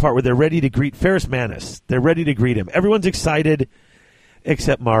the part where they're ready to greet Ferrus Manus. They're ready to greet him. Everyone's excited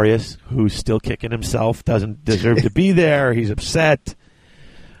except Marius, who's still kicking himself, doesn't deserve to be there. He's upset.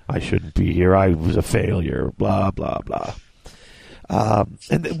 I shouldn't be here. I was a failure. Blah, blah, blah.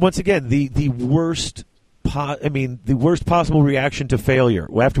 And once again, the worst possible reaction to failure.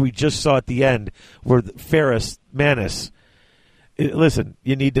 After we just saw at the end where Ferrus Manus, listen,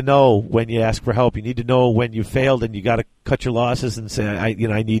 you need to know when you ask for help. You need to know when you failed, and you got to cut your losses and say, I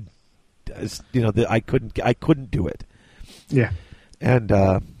couldn't do it. Yeah. And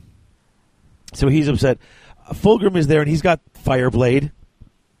so he's upset. Fulgrim is there, and he's got Fireblade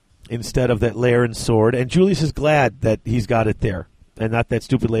instead of that Laeran sword. And Julius is glad that he's got it there and not that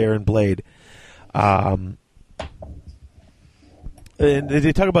stupid Laeran blade. And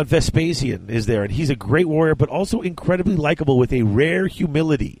they talk about Vespasian is there, and he's a great warrior, but also incredibly likable with a rare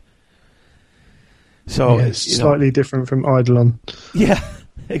humility. So it's slightly different from Eidolon. Yeah,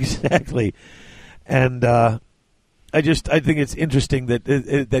 exactly. And I think it's interesting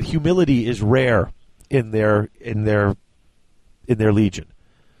that humility is rare in their legion.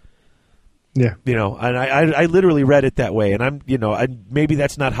 Yeah, and I literally read it that way, and maybe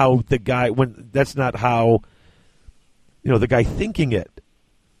that's not how the guy the guy thinking it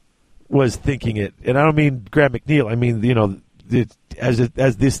was thinking it, and I don't mean Graham McNeil. I mean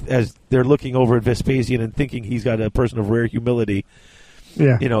as they're looking over at Vespasian and thinking he's got a person of rare humility.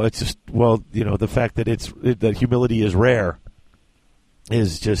 Yeah, it's just the fact that that humility is rare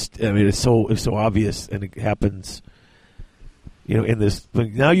is just it's so obvious, and it happens. In this,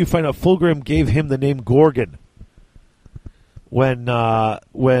 now you find out Fulgrim gave him the name Gorgon. When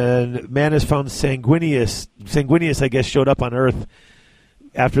Manus found Sanguinius, I guess, showed up on Earth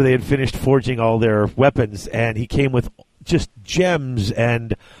after they had finished forging all their weapons, and he came with just gems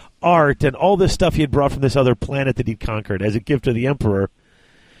and art and all this stuff he had brought from this other planet that he'd conquered as a gift to the Emperor.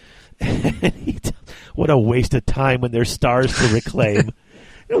 And what a waste of time when there's stars to reclaim.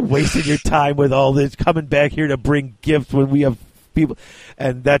 You're wasting your time with all this, coming back here to bring gifts when we have people.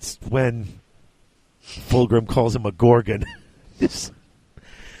 And that's when Fulgrim calls him a Gorgon. It's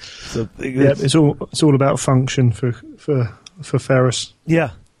all about function for Ferrus. Yeah.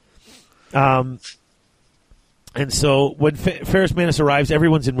 And so when Ferrus Manus arrives,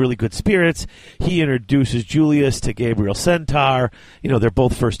 everyone's in really good spirits. He introduces Julius to Gabriel Centaur. They're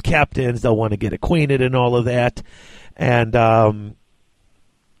both first captains. They'll want to get acquainted and all of that. And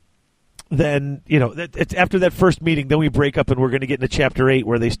then, it's after that first meeting, then we break up and we're going to get into Chapter 8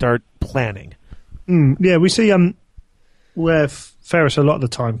 where they start planning. Yeah, we see where Ferrus a lot of the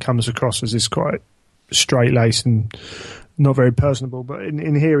time comes across as this quite straight-laced and not very personable. But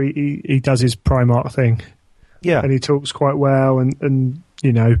in here, he does his Primarch thing. Yeah. And he talks quite well and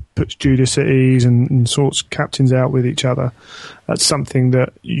puts Judas at ease and sorts captains out with each other. That's something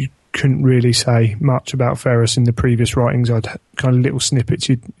that you couldn't really say much about Ferrus in the previous writings. I'd kind of little snippets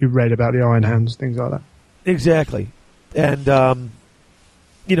you read about the Iron Hands, things like that. Exactly. And,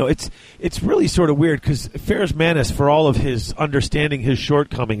 it's really sort of weird because Ferrus Manus, for all of his understanding his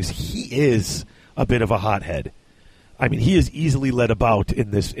shortcomings, he is a bit of a hothead. I mean, he is easily led about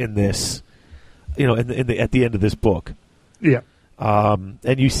in this, at the end of this book. Yeah.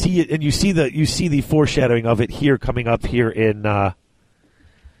 And you see it, and you see the foreshadowing of it here coming up here in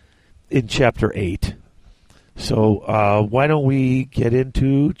chapter 8. So why don't we get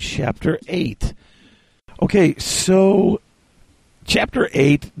into chapter 8? Okay, so chapter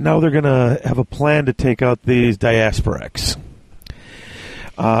 8. Now they're going to have a plan to take out these Diasporex,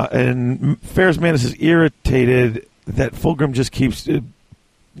 and Ferrus Manus is irritated that Fulgrim just keeps.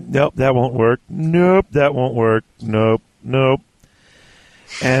 Nope, that won't work. Nope, that won't work. Nope.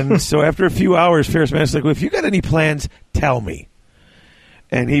 And so after a few hours, Ferrus Manus is like, well, if you got any plans, tell me.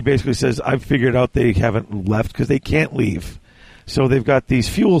 And he basically says, I've figured out they haven't left because they can't leave. So they've got these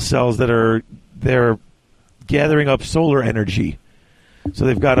fuel cells they're gathering up solar energy. So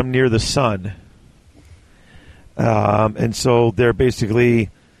they've got them near the sun. And so they're basically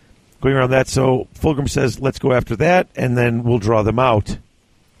going around that. So Fulgrim says, let's go after that, and then we'll draw them out.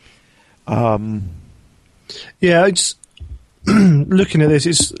 Yeah, it's looking at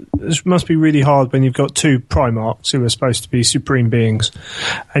this. It must be really hard when you've got two Primarchs who are supposed to be supreme beings,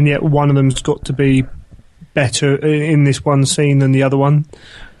 and yet one of them's got to be better in this one scene than the other one,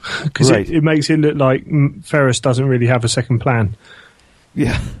 because right. it makes it look like Ferrus doesn't really have a second plan.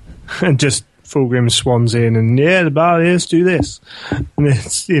 Yeah, and just Fulgrim swans in and let's do this, and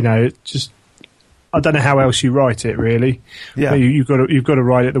it's it just. I don't know how else you write it, really. Yeah, you've got to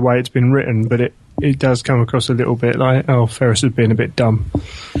write it the way it's been written, but it does come across a little bit like, Ferrus has been a bit dumb.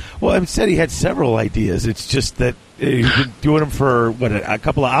 Well, I said he had several ideas. It's just that he's been doing them for a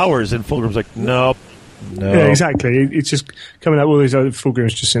couple of hours, and Fulgrim's like, nope. Yeah, exactly. It's just coming up with all these other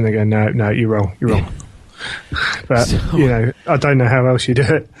Fulgrim's just sitting there going, no, you're wrong. But so, I don't know how else you do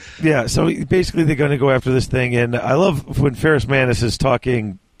it. Yeah, so basically they're going to go after this thing, and I love when Ferrus Manus is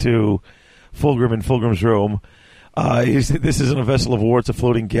talking to Fulgrim in Fulgrim's room. This isn't a vessel of war; it's a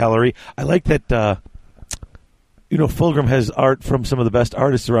floating gallery. I like that. Fulgrim has art from some of the best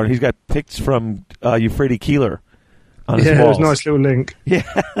artists around. He's got pics from Euphrates Keeler on his walls. Yeah, it was a nice little link. Yeah.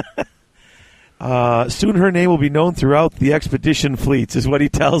 Soon her name will be known throughout the expedition fleets, is what he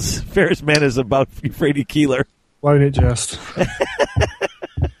tells Ferrus Manus about Euphrates Keeler. Won't it just?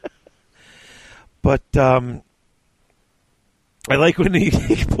 But I like when he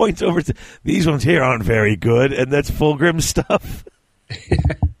points over to these ones here aren't very good, and that's Fulgrim stuff.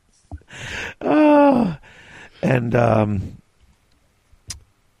 What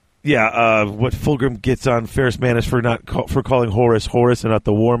Fulgrim gets on Ferrus Manus for calling Horus and not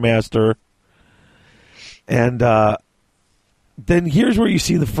the War Master. And then here's where you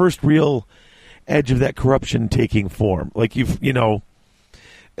see the first real edge of that corruption taking form. Like it's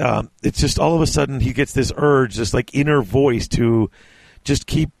just all of a sudden he gets this urge, this like inner voice to just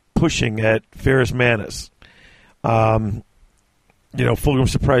keep pushing at Ferrus Manus. Fulgrim's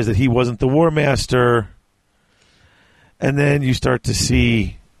surprised that he wasn't the War Master. And then you start to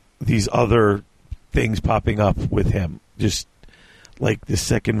see these other things popping up with him. Just like the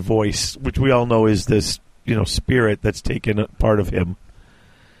second voice, which we all know is this, spirit that's taken a part of him.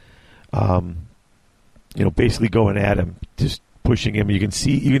 Basically going at him, just pushing him. You can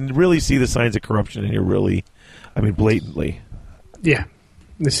really see the signs of corruption in here, really, blatantly. Yeah,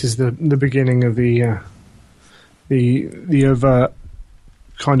 this is the beginning of the overt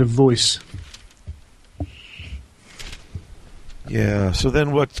kind of voice. Yeah. So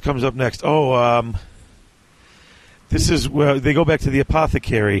then, what comes up next? This is where they go back to the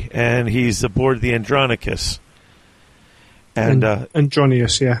apothecary, and he's aboard the Andronicus. And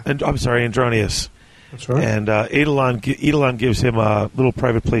Andronius, yeah. And I'm sorry, Andronius. That's right. And Eidolon gives him a little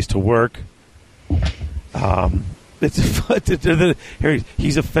private place to work. He's offended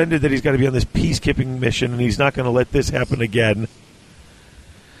that he's got to be on this peacekeeping mission, and he's not going to let this happen again.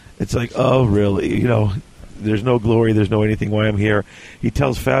 It's like, oh, really? There's no glory, there's no anything why I'm here. He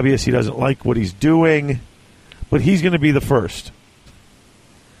tells Fabius he doesn't like what he's doing, but he's going to be the first.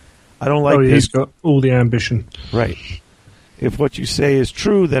 I don't like this. He's got all the ambition. Right. If what you say is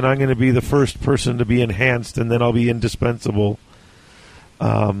true, then I'm going to be the first person to be enhanced, and then I'll be indispensable.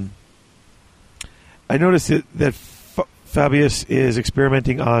 I noticed that Fabius is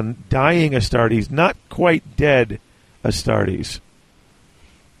experimenting on dying Astartes, not quite dead Astartes.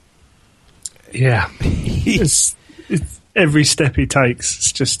 Yeah. It's every step he takes,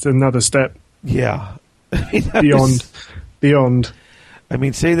 it's just another step. Yeah. Beyond.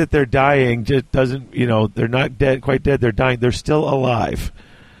 Say that they're dying just doesn't, they're not dead, quite dead, they're dying, they're still alive.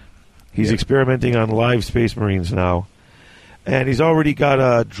 He's experimenting on live Space Marines now. And he's already got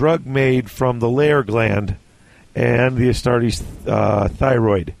a drug made from the Lair gland and the Astartes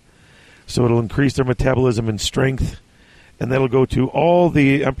thyroid. So it'll increase their metabolism and strength, and that'll go to all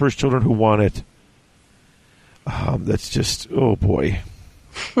the Emperor's children who want it. That's just, oh boy.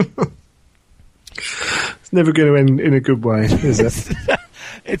 It's never going to end in a good way, is it?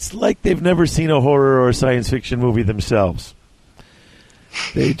 It's like they've never seen a horror or a science fiction movie themselves.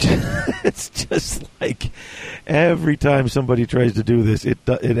 It's just like every time somebody tries to do this, it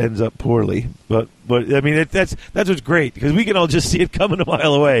ends up poorly. But I mean, that's what's great, because we can all just see it coming a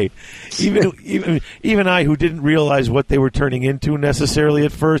mile away. Even I, who didn't realize what they were turning into necessarily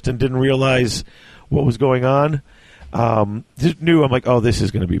at first, and didn't realize what was going on, just knew, I'm like, oh, this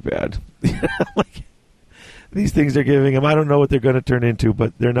is going to be bad. Like, these things they're giving him, I don't know what they're going to turn into,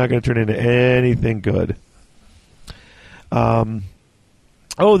 but they're not going to turn into anything good.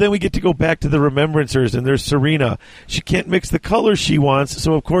 Oh, then we get to go back to the Remembrancers, and there's Serena. She can't mix the colors she wants,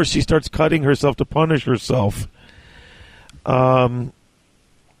 so of course she starts cutting herself to punish herself. Because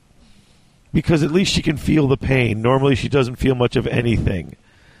at least she can feel the pain. Normally she doesn't feel much of anything.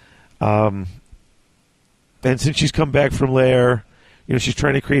 And since she's come back from Lair, she's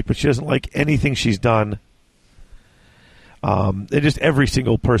trying to create, but she doesn't like anything she's done. And just every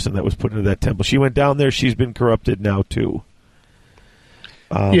single person that was put into that temple. She went down there, she's been corrupted now too.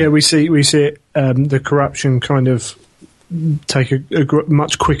 We see it, the corruption kind of take a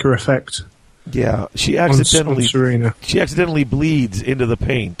much quicker effect. Yeah, she on Serena. She accidentally bleeds into the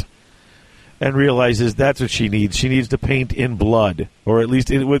paint and realizes that's what she needs. She needs to paint in blood, or at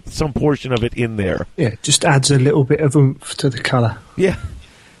least with some portion of it in there. Yeah, just adds a little bit of oomph to the colour. Yeah,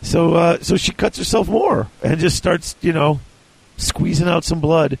 so she cuts herself more and just starts, squeezing out some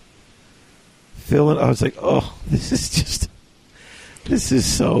blood. I was like, oh, this is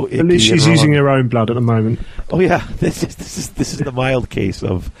so icky. At least she's using her own blood at the moment. Oh yeah, this is the mild case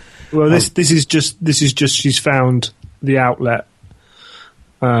of. Well, this is just she's found the outlet.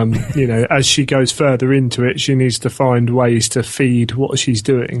 As she goes further into it, she needs to find ways to feed what she's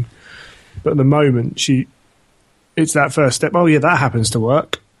doing. But at the moment, it's that first step. Oh yeah, that happens to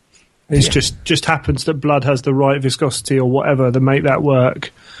work. It's just happens that blood has the right viscosity or whatever to make that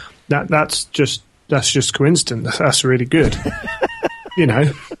work. That's just coincidence. That's really good. She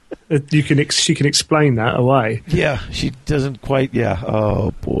can explain that away. Yeah, she doesn't quite. Yeah.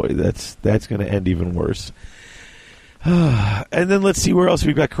 Oh boy, that's going to end even worse. And then let's see where else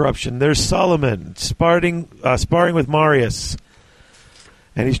we've got corruption. There's Solomon sparring with Marius,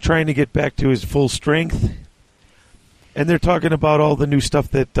 and he's trying to get back to his full strength. And they're talking about all the new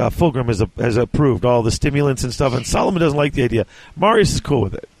stuff that Fulgrim has approved, all the stimulants and stuff. And Solomon doesn't like the idea. Marius is cool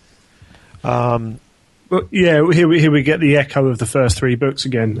with it. Well, yeah, here we get the echo of the first three books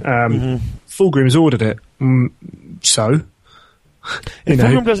again. Fulgrim's ordered it, so.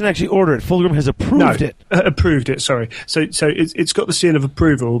 Fulgrim doesn't actually order it. Fulgrim has approved it. Approved it. Sorry. So it's got the seal of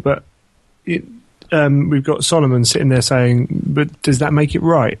approval, but we've got Solomon sitting there saying, "But does that make it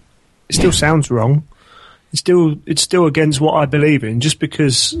right? It still sounds wrong. It's still against what I believe in. Just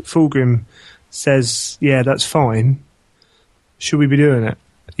because Fulgrim says, yeah, that's fine. Should we be doing it?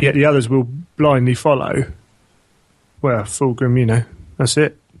 Yet the others will blindly follow. Well, Fulgrim, that's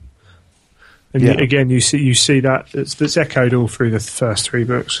it." And again, you see that that's echoed all through the first three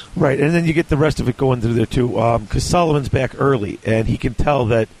books. Right, and then you get the rest of it going through there too, because Solomon's back early, and he can tell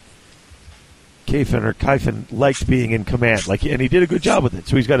that Kyphon liked being in command, and he did a good job with it.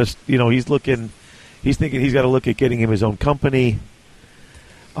 So he's got to, he's thinking he's got to look at getting him his own company.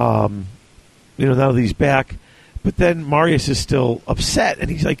 Now that he's back. But then Marius is still upset, and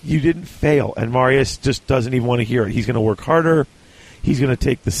he's like, you didn't fail. And Marius just doesn't even want to hear it. He's going to work harder. He's going to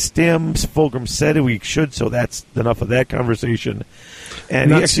take the stims. Fulgrim said we should, so that's enough of that conversation. And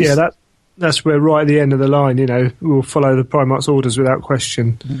that's where right at the end of the line, we'll follow the Primarch's orders without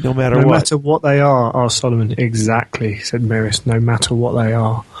question. No matter what. No matter what they are, Solomon. Exactly, said Marius, no matter what they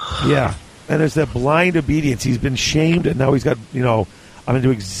are. Yeah, and there's that blind obedience. He's been shamed, and now he's got, I'm going to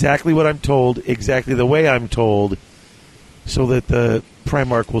do exactly what I'm told, exactly the way I'm told, so that the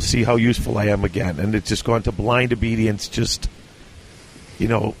Primarch will see how useful I am again. And it's just gone to blind obedience, just,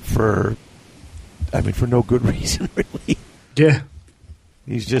 for no good reason, really. Yeah.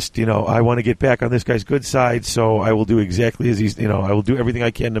 He's just, I want to get back on this guy's good side, so I will do exactly as he's, I will do everything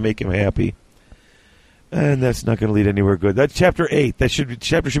I can to make him happy. And that's not going to lead anywhere good. That's chapter 8.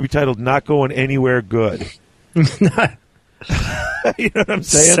 Chapter should be titled "Not Going Anywhere Good." No. You know what I'm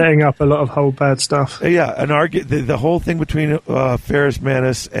saying? Setting up a lot of whole bad stuff. Yeah, the whole thing between Ferrus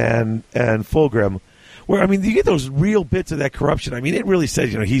Manus and Fulgrim, Where, I mean, you get those real bits of that corruption. I mean, it really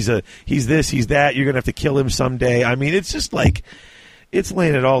says, he's this, he's that. You're going to have to kill him someday. I mean, it's just like, it's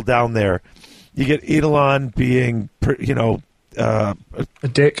laying it all down there. You get Eidolon being, A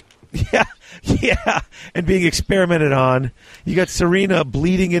dick. Yeah, and being experimented on. You got Serena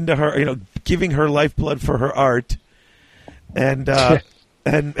bleeding into her, giving her lifeblood for her art, and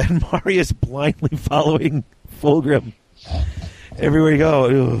Marius blindly following Fulgrim everywhere you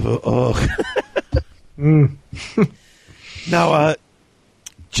go. Now,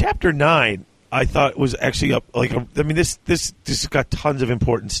 chapter 9, I thought was actually this got tons of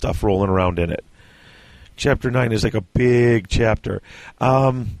important stuff rolling around in it. Chapter 9 is like a big chapter.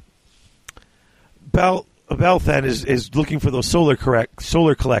 Balthan is looking for those solar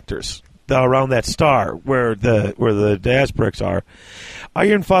collectors around that star where the diasporics are.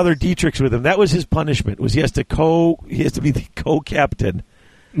 Iron Father Dietrich's with him. That was his punishment. Was he has to be the co-captain.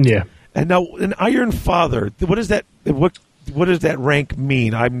 Yeah. And now an Iron Father. What does that rank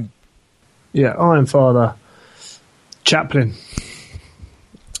mean? Iron Father, chaplain.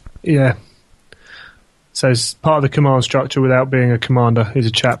 Yeah. So it's part of the command structure without being a commander. He's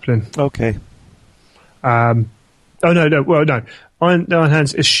a chaplain. Okay. No. Iron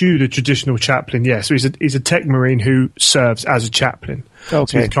Hand's eschewed a traditional chaplain. Yeah, so he's a tech marine who serves as a chaplain. Okay.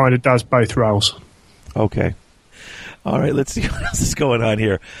 So he kind of does both roles. Okay. All right, let's see what else is going on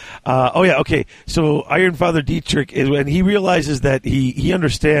here. Okay. So Iron Father Dietrich is when he realizes that he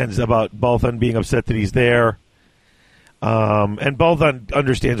understands about Balthan being upset that he's there. And Balthan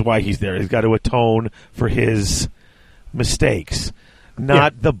understands why he's there. He's got to atone for his mistakes.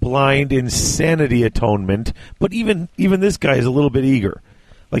 Not the blind insanity atonement, but even this guy is a little bit eager.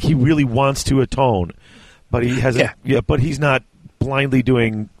 Like he really wants to atone, but he hasn't. But he's not blindly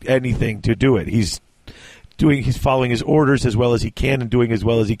doing anything to do it. He's following his orders as well as he can and doing as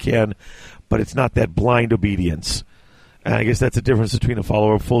well as he can, but it's not that blind obedience. And I guess that's the difference between a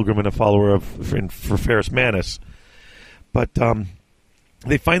follower of Fulgrim and a follower of for Ferrus Manus. But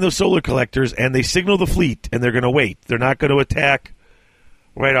they find those solar collectors and they signal the fleet, and they're going to wait. They're not going to attack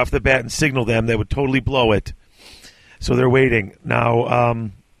right off the bat and signal them. They would totally blow it. So they're waiting. Now,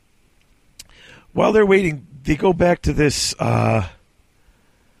 while they're waiting, they go back to this, back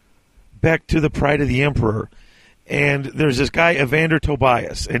to the Pride of the Emperor. And there's this guy, Evander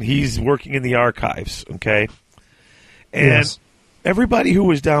Tobias, and he's working in the archives, okay? And everybody who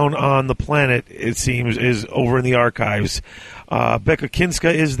was down on the planet, it seems, is over in the archives. Becca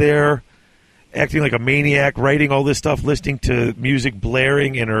Kinska is there, acting like a maniac, writing all this stuff, listening to music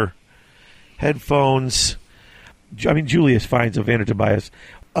blaring in her headphones. Julius finds Evander Tobias.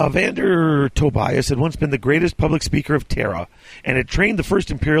 Evander Tobias had once been the greatest public speaker of Terra and had trained the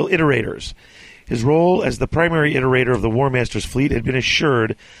first Imperial iterators. His role as the primary iterator of the War Master's fleet had been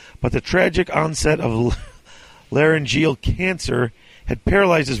assured, but the tragic onset of laryngeal cancer had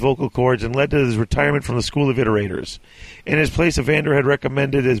paralyzed his vocal cords and led to his retirement from the School of Iterators. In his place, Evander had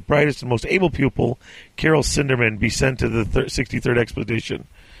recommended his brightest and most able pupil, Carol Cinderman, be sent to the 63rd Expedition.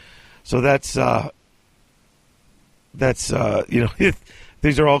 So that's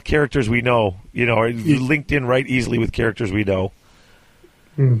these are all characters we know, linked in right easily with characters we know.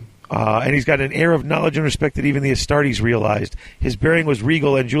 And he's got an air of knowledge and respect that even the Astartes realized. His bearing was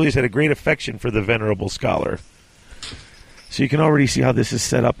regal, and Julius had a great affection for the venerable scholar. So you can already see how this is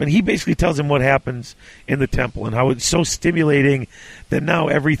set up. And he basically tells him what happens in the temple and how it's so stimulating that now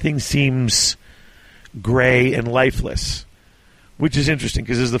everything seems gray and lifeless, which is interesting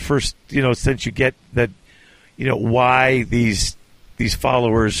because this is the first, sense you get that, why these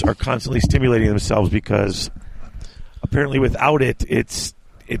followers are constantly stimulating themselves, because apparently without it,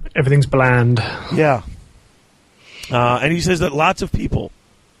 everything's bland. Yeah. And he says that lots of people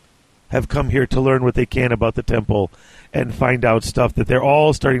have come here to learn what they can about the temple and find out stuff, that they're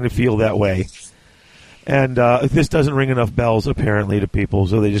all starting to feel that way. And this doesn't ring enough bells, apparently, to people,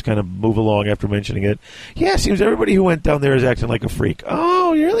 so they just kind of move along after mentioning it. Yeah, it seems everybody who went down there is acting like a freak.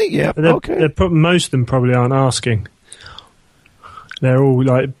 Oh, really? Yeah, okay. Most of them probably aren't asking. They're all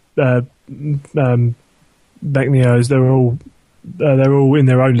like Becnios. They're all in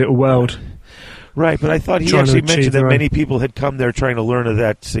their own little world. Right, but I thought he actually mentioned that many people had come there trying to learn of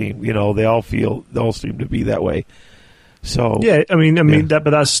that scene. They all seem to be that way. So yeah,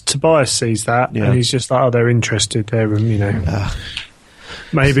 but that's Tobias sees that, and he's just like, they're interested there,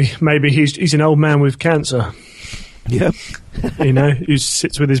 maybe he's an old man with cancer. Yep. Who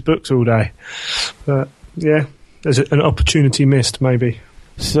sits with his books all day. But yeah, there's an opportunity missed, maybe.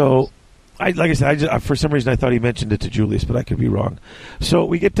 So, like I said, for some reason I thought he mentioned it to Julius, but I could be wrong. So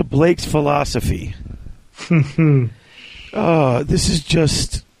we get to Blake's philosophy. This is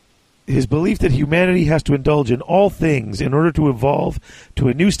just his belief that humanity has to indulge in all things in order to evolve to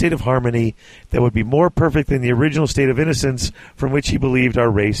a new state of harmony that would be more perfect than the original state of innocence from which he believed our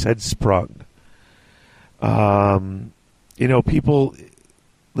race had sprung. People...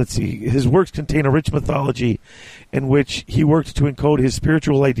 Let's see. His works contain a rich mythology in which he worked to encode his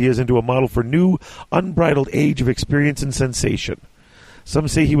spiritual ideas into a model for new, unbridled age of experience and sensation. Some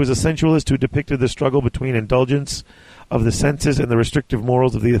say he was a sensualist who depicted the struggle between indulgence of the senses and the restrictive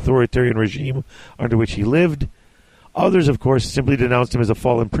morals of the authoritarian regime under which he lived. Others, of course, simply denounced him as a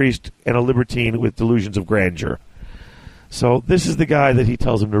fallen priest and a libertine with delusions of grandeur. So this is the guy that he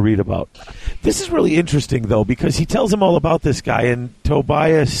tells him to read about. This is really interesting, though, because he tells him all about this guy, and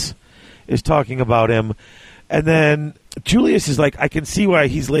Tobias is talking about him. And then Julius is like, I can see why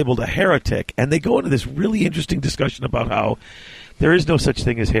he's labeled a heretic. And they go into this really interesting discussion about how there is no such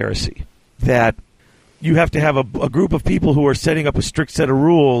thing as heresy. That you have to have a group of people who are setting up a strict set of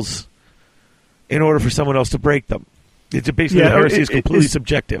rules in order for someone else to break them. It's basically heresy is completely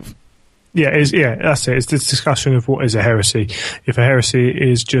subjective. That's it. It's this discussion of what is a heresy. If a heresy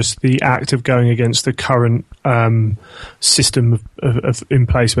is just the act of going against the current system of in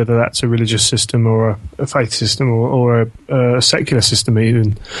place, whether that's a religious system or a faith system or a secular system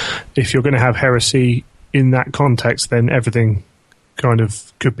even, if you're going to have heresy in that context, then everything kind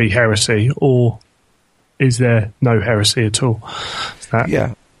of could be heresy, or is there no heresy at all?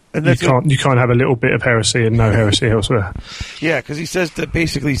 And you can't have a little bit of heresy and no heresy elsewhere. Yeah, because he says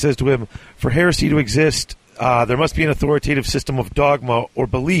to him, for heresy to exist, there must be an authoritative system of dogma or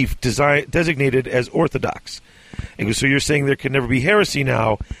belief designated as orthodox. And so you're saying there can never be heresy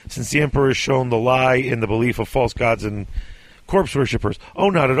now, since the emperor has shown the lie in the belief of false gods and corpse worshippers. Oh,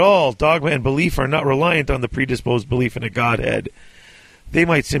 not at all. Dogma and belief are not reliant on the predisposed belief in a godhead. They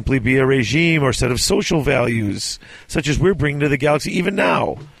might simply be a regime or set of social values, such as we're bringing to the galaxy even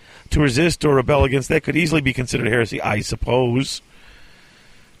now. To resist or rebel against that could easily be considered heresy, I suppose.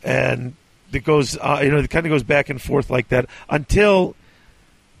 And it goes, it kind of goes back and forth like that until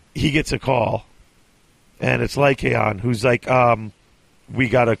he gets a call, and it's Lycaon who's like, "We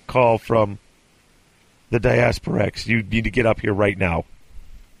got a call from the Diasporex. You need to get up here right now."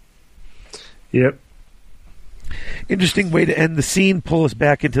 Yep. Interesting way to end the scene. Pull us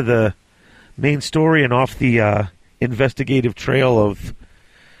back into the main story and off the investigative trail of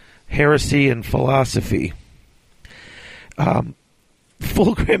heresy and philosophy.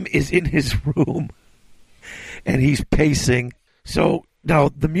 Fulgrim is in his room, and he's pacing. So now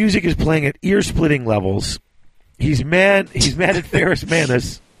the music is playing at ear-splitting levels. He's mad at Ferrus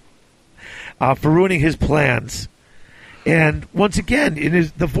Manus for ruining his plans. And once again,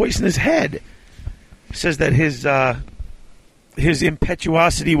 the voice in his head says that his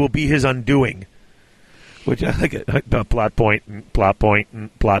impetuosity will be his undoing. Which I like it. Plot point.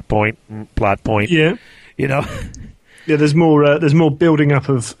 Yeah. Yeah, there's more building up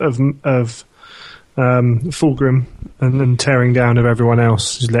of Fulgrim and tearing down of everyone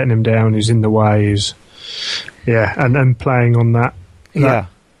else who's letting him down, who's in the way, and playing on that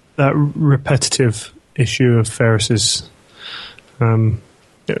repetitive issue of Ferris's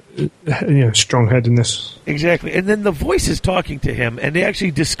strong-headedness. Exactly. And then the voice is talking to him, and it actually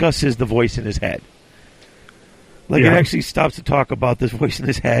discusses the voice in his head. It actually stops to talk about this voice in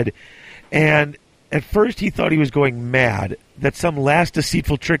his head. And at first he thought he was going mad, that some last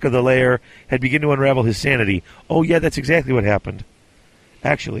deceitful trick of the lair had begun to unravel his sanity. Oh, yeah, that's exactly what happened,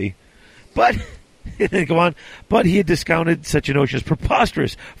 actually. But, go on, but he had discounted such a notion as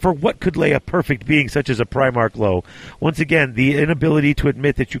preposterous, for what could lay a perfect being such as a Primarch low? Once again, the inability to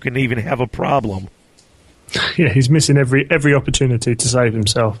admit that you can even have a problem. Yeah, he's missing every opportunity to save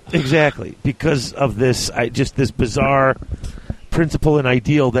himself. Exactly, because of this this bizarre principle and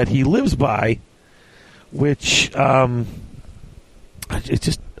ideal that he lives by, which it's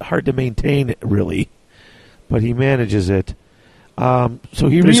just hard to maintain, really. But he manages it. So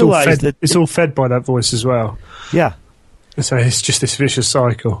he realized that it's all fed by that voice as well. Yeah. So it's just this vicious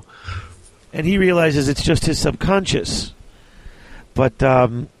cycle. And he realizes it's just his subconscious. But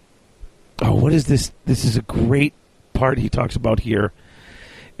what is this? This is a great part he talks about here.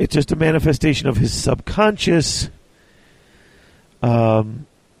 It's just a manifestation of his subconscious. And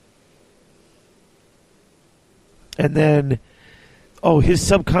then, his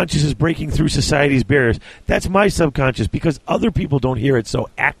subconscious is breaking through society's barriers. That's my subconscious, because other people don't hear it so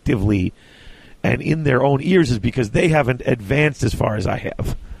actively and in their own ears is because they haven't advanced as far as I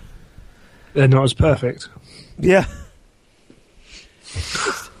have. They're not as perfect. Yeah.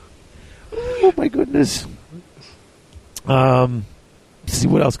 Oh, my goodness. Let's see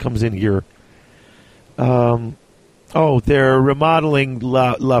what else comes in here. Oh, they're remodeling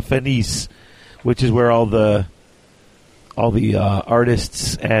La Fenice, which is where all the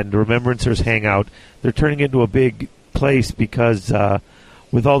artists and remembrancers hang out. They're turning it into a big place because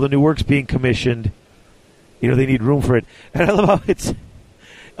with all the new works being commissioned, they need room for it. And I love how it's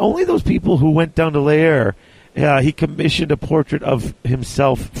only those people who went down to Lair. He commissioned a portrait of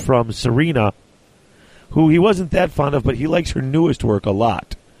himself from Serena, who he wasn't that fond of, but he likes her newest work a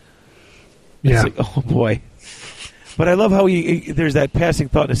lot. Yeah. It's like, oh, boy. But I love how there's that passing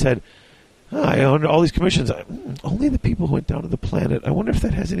thought in his head, all these commissions, only the people who went down to the planet. I wonder if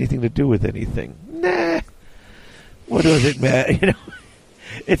that has anything to do with anything. Nah. What does it matter?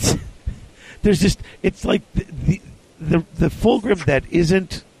 It's like the Fulgrim that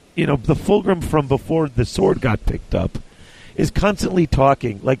isn't, the Fulgrim from before the sword got picked up is constantly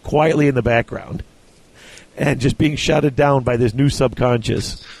talking, like quietly in the background, and just being shouted down by this new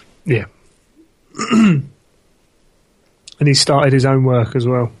subconscious. Yeah. And he started his own work as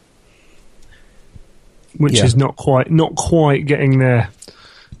well, which is not quite getting there.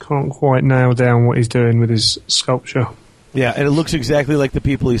 Can't quite nail down what he's doing with his sculpture. Yeah, and it looks exactly like the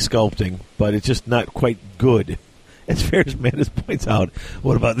people he's sculpting, but it's just not quite good. As Ferris Manus points out,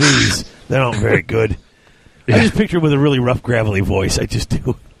 what about these? They're not very good. Yeah. I just picture him with a really rough, gravelly voice. I just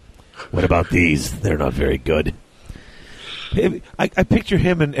do. What about these? They're not very good. I picture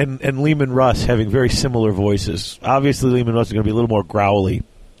him and Lehman Russ having very similar voices. Obviously, Lehman Russ is going to be a little more growly,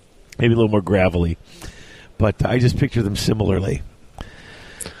 maybe a little more gravelly, but I just picture them similarly.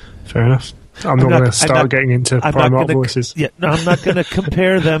 Fair enough. I'm not going to start getting into Primarch voices. Yeah, no, I'm not going to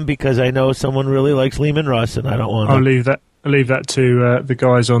compare them because I know someone really likes Lehman Russ, and I don't want to. I'll leave that to the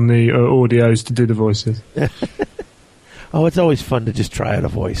guys on the audios to do the voices. Oh, it's always fun to just try out a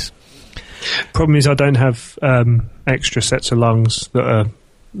voice. Problem is, I don't have extra sets of lungs that are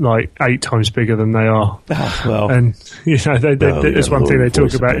like 8 times bigger than they are. Well, and that's one thing they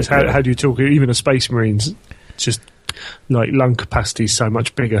talk about is how do you talk? Even a Space Marines, just like lung capacity is so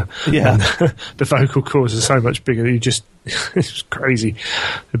much bigger. Yeah, and the vocal cords are so much bigger that it's crazy.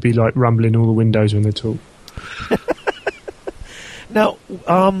 It'd be like rumbling all the windows when they talk. Now,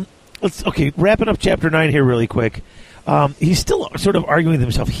 wrapping up chapter 9 here really quick. He's still sort of arguing with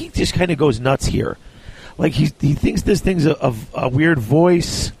himself. He just kind of goes nuts here. Like he thinks this thing's a weird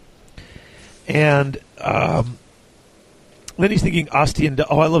voice, and then he's thinking Ostian.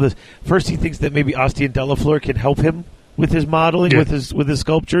 I love this. First, he thinks that maybe Ostian Delafleur can help him with his modeling, with his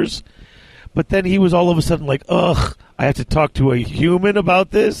sculptures. But then he was all of a sudden like, ugh, I have to talk to a human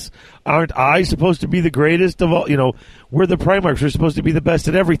about this? Aren't I supposed to be the greatest of all? We're the Primarchs. We're supposed to be the best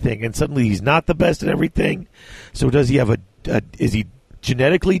at everything. And suddenly he's not the best at everything. So does he have is he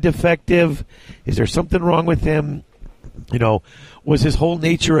genetically defective? Is there something wrong with him? Was his whole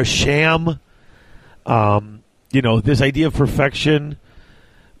nature a sham? This idea of perfection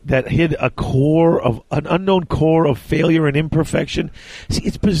that hid an unknown core of failure and imperfection. See,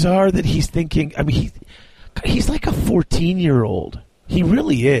 it's bizarre that he's thinking. I mean, he's like a 14-year-old. He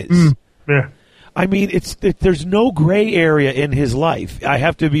really is. Yeah. I mean, there's no gray area in his life. I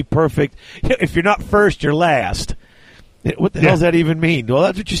have to be perfect. If you're not first, you're last. What the hell does that even mean? Well,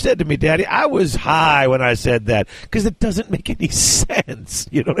 that's what you said to me, Daddy. I was high when I said that because it doesn't make any sense.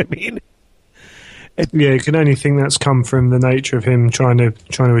 You know what I mean? You can only think that's come from the nature of him trying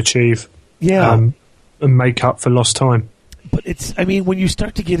to achieve, and make up for lost time. But when you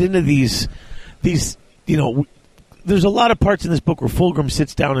start to get into these, there's a lot of parts in this book where Fulgrim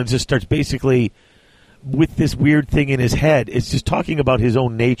sits down and just starts basically with this weird thing in his head. It's just talking about his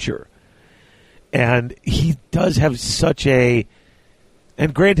own nature, and he does have such a.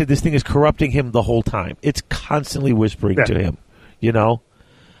 And granted, this thing is corrupting him the whole time. It's constantly whispering to him,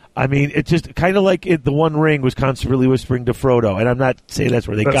 I mean, it's just kind of like the One Ring was constantly whispering to Frodo, and I'm not saying that's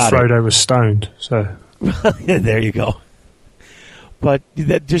where they got Frodo it. was stoned, so there you go. But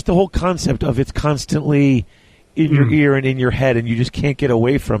just the whole concept of it's constantly in your ear and in your head, and you just can't get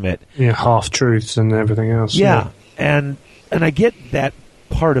away from it. Yeah, half truths and everything else. Yeah, and I get that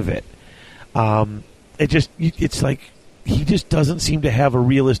part of it. It's like he just doesn't seem to have a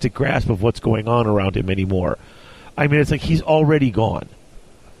realistic grasp of what's going on around him anymore. I mean, it's like he's already gone.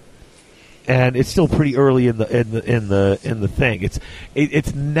 And it's still pretty early in the thing.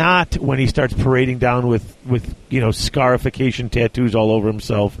 It's not when he starts parading down with scarification tattoos all over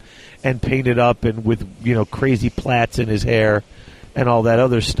himself and painted up and with crazy plaits in his hair and all that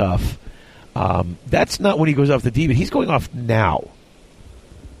other stuff. That's not when he goes off the deep end. He's going off now.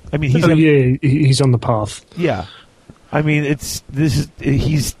 I mean, he's on the path. Yeah, I mean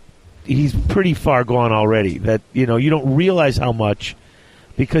he's pretty far gone already. That you don't realize how much.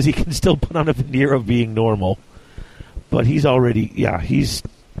 Because he can still put on a veneer of being normal. but he's already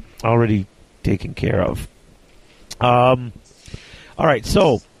taken care of. All right,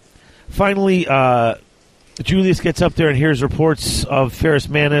 so finally, Julius gets up there and hears reports of Ferrus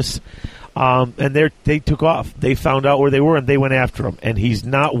Manus, and they took off. They found out where they were, and they went after him. And he's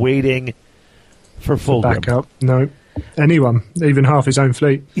not waiting for Fulgrim. Back up. No. Anyone. Even half his own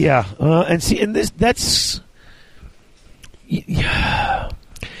fleet. Yeah. And that's... Yeah.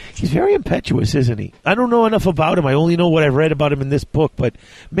 He's very impetuous, isn't he? I don't know enough about him. I only know what I've read about him in this book. But,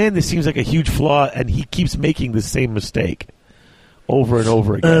 man, this seems like a huge flaw, and he keeps making the same mistake over and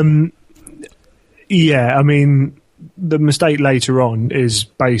over again. Yeah, I mean, the mistake later on is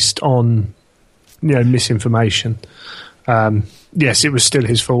based on, misinformation. Yes, it was still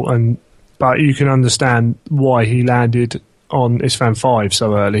his fault, but you can understand why he landed on Isfahan 5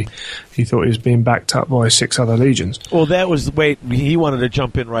 so early. He thought he was being backed up by 6 other legions. Well, that was the wait. He wanted to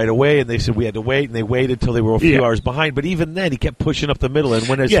jump in right away, and they said we had to wait, and they waited until they were a few hours behind. But even then, he kept pushing up the middle, and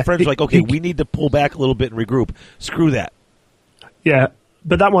when his friends were like, okay, we need to pull back a little bit and regroup. Screw that. Yeah.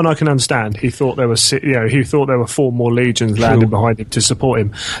 But that one I can understand. He thought there were, he thought there were 4 more legions landing behind him to support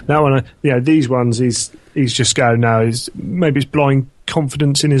him. That one, these ones, he's just going now. Maybe it's blind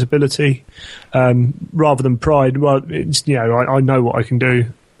confidence in his ability, rather than pride. Well, it's I know what I can do.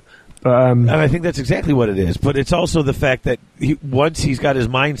 But and I think that's exactly what it is. But it's also the fact that once he's got his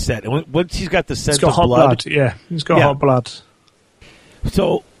mindset, and once he's got the sense of hot blood, he's got hot blood.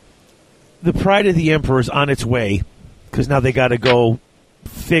 So the pride of the Emperor is on its way because now they got to go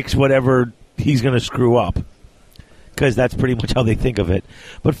fix whatever he's going to screw up, because that's pretty much how they think of it.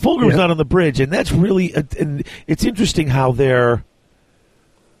 But Fulgrim's not on the bridge, and that's really and it's interesting how they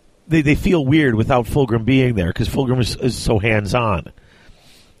feel weird without Fulgrim being there, because Fulgrim is so hands-on.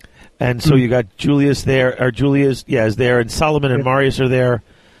 And so you got Julius there, or Julius is there, and Solomon and Marius are there.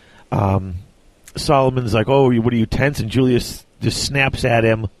 Solomon's like, oh, what are you, tense? And Julius just snaps at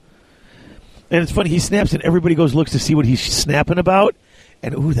him. And it's funny, he snaps and everybody looks to see what he's snapping about.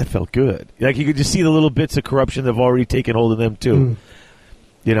 And, ooh, that felt good. Like, you could just see the little bits of corruption that have already taken hold of them, too.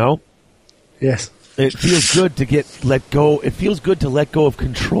 Yes. It feels good to let go. It feels good to let go of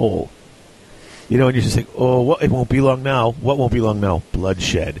control. And you're just like, oh, it won't be long now. What won't be long now?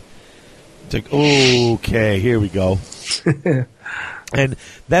 Bloodshed. It's like, okay, here we go. And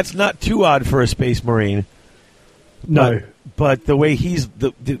that's not too odd for a Space Marine. No. But the way he's,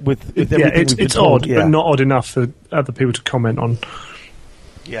 with everything it's odd, but not odd enough for other people to comment on.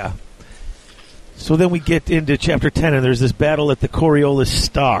 Yeah. So then we get into Chapter 10, and there's this battle at the Coriolis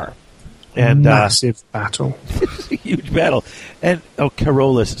Star. And massive battle. It's a huge battle. And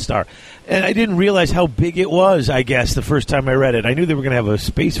Coriolis Star. And I didn't realize how big it was, I guess, the first time I read it. I knew they were going to have a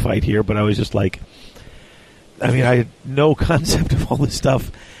space fight here, but I was just like, I had no concept of all this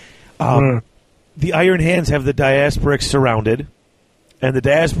stuff. The Iron Hands have the Diasporics surrounded, and the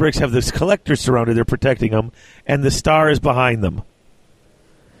Diasporics have the Collectors surrounded. They're protecting them, and the Star is behind them.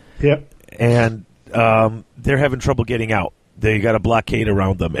 Yep. And they're having trouble getting out. They got a blockade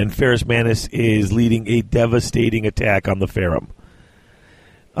around them, and Ferrus Manus is leading a devastating attack on the Ferrum.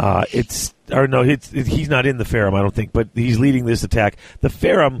 He's not in the Ferrum, I don't think, but he's leading this attack. The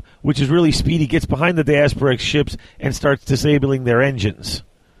Ferrum, which is really speedy, gets behind the Diasporic ships and starts disabling their engines,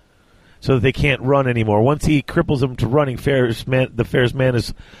 so that they can't run anymore. Once he cripples them to running, the Ferrus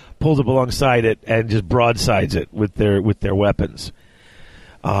Manus pulls up alongside it and just broadsides it with their weapons.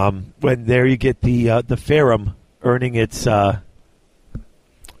 When there you get the Ferrum earning its honor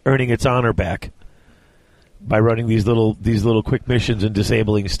back by running these little quick missions and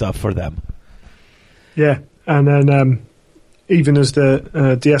disabling stuff for them. Yeah, and then even as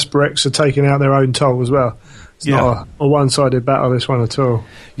the Diasporics are taking out their own toll as well. It's not a one-sided battle, this one at all.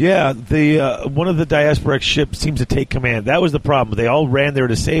 Yeah, one of the Diasporic ships seems to take command. That was the problem. They all ran there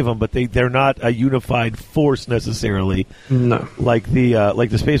to save them, but they're not a unified force necessarily. No, like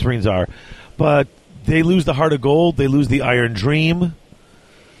the Space Marines are. But they lose the Heart of Gold. They lose the Iron Dream.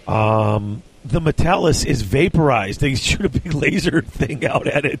 The Metallus is vaporized. They shoot a big laser thing out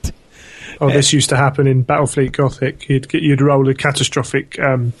at it. This used to happen in Battlefleet Gothic. You'd roll a catastrophic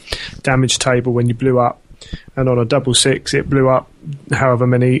damage table when you blew up. And on a 6/6, it blew up however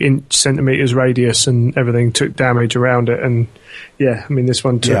many centimetres radius, and everything took damage around it. And this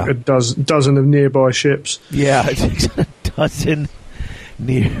one took a dozen of nearby ships. Yeah, it takes a dozen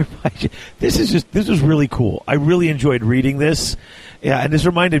nearby ships. This was really cool. I really enjoyed reading this. Yeah, and this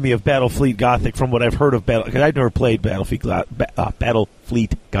reminded me of Battlefleet Gothic from what I've heard of because I'd never played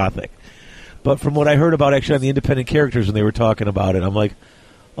Battlefleet Gothic. But from what I heard about actually on the independent characters when they were talking about it, I'm like,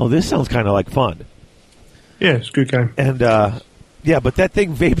 oh, this sounds kind of like fun. Yeah, it's a good game. And Yeah, but that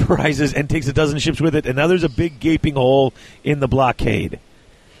thing vaporizes and takes a dozen ships with it, and now there's a big gaping hole in the blockade.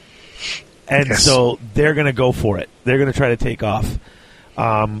 And so they're going to go for it. They're going to try to take off.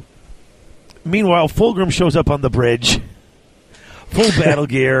 Meanwhile, Fulgrim shows up on the bridge, full battle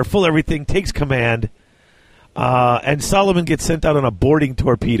gear, full everything, takes command, and Solomon gets sent out on a boarding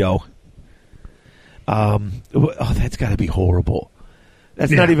torpedo. That's got to be horrible.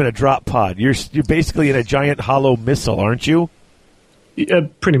 That's not even a drop pod. You're basically in a giant hollow missile, aren't you?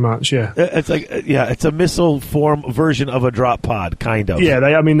 Pretty much, yeah. It's like it's a missile form version of a drop pod, kind of. Yeah,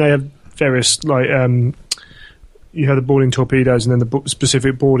 they have various you have the boarding torpedoes and then the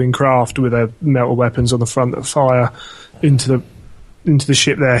specific boarding craft with their metal weapons on the front that fire into the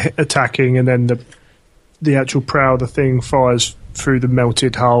ship they're attacking, and then the actual prow of the thing fires through the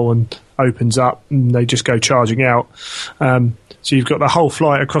melted hull and opens up, and they just go charging out. So you've got the whole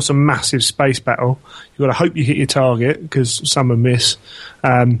flight across a massive space battle. You've got to hope you hit your target because some will miss.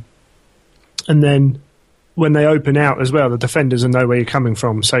 And then when they open out as well, the defenders will know where you're coming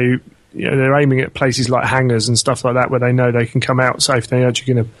from. So they're aiming at places like hangars and stuff like that where they know they can come out safe. They're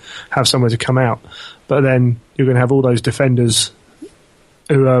actually going to have somewhere to come out. But then you're going to have all those defenders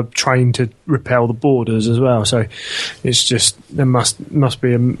who are trained to repel the boarders as well. So it's just there must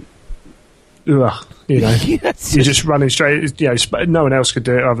be a... you're just running straight. No one else could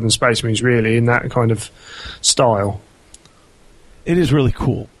do it other than Space Marines, really, in that kind of style. It is really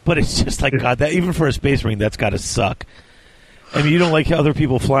cool, but it's just like, God, that even for a Space Marine, that's got to suck. I mean, you don't like other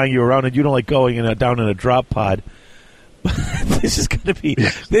people flying you around, and you don't like going down in a drop pod. This is going to be...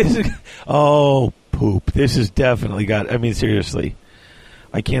 poop. This has definitely got... I mean, seriously.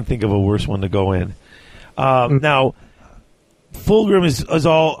 I can't think of a worse one to go in. Now... Fulgrim is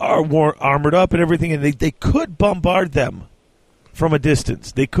all armored up and everything, and they could bombard them from a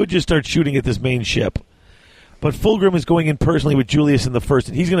distance. They could just start shooting at this main ship. But Fulgrim is going in personally with Julius in the first,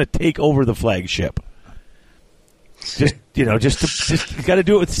 and he's going to take over the flagship. Just you got to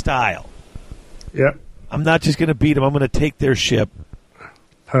do it with style. Yeah. I'm not just going to beat them. I'm going to take their ship.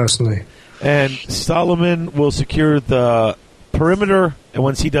 Personally. And Solomon will secure the perimeter, and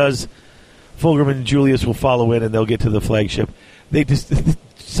once he does... Fulgrim and Julius will follow in, and they'll get to the flagship.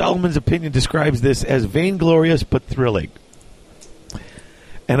 Solomon's opinion describes this as vainglorious but thrilling.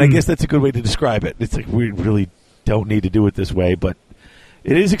 And I guess that's a good way to describe it. It's like we really don't need to do it this way, but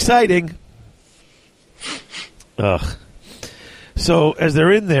it is exciting. Ugh. So as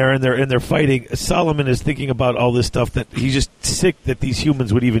they're in there and they're fighting, Solomon is thinking about all this stuff that he's just sick that these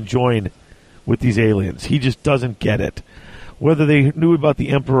humans would even join with these aliens. He just doesn't get it. Whether they knew about the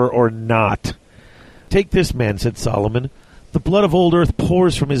Emperor or not. Take this man, said Solomon. The blood of old Earth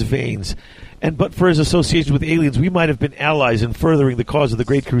pours from his veins, and but for his association with aliens, we might have been allies in furthering the cause of the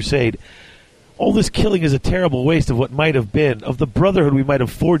Great Crusade. All this killing is a terrible waste of what might have been, of the brotherhood we might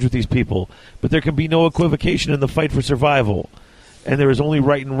have forged with these people, but there can be no equivocation in the fight for survival, and there is only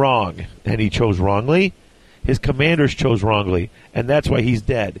right and wrong. And he chose wrongly? His commanders chose wrongly, and that's why he's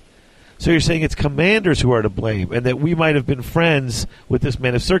dead. So you're saying it's commanders who are to blame, and that we might have been friends with this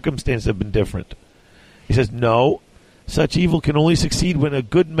man if circumstances have been different. He says, no, such evil can only succeed when a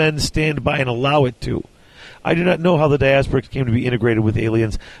good men stand by and allow it to. I do not know how the diasporics came to be integrated with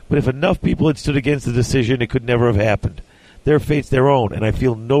aliens, but if enough people had stood against the decision, it could never have happened. Their fate's their own, and I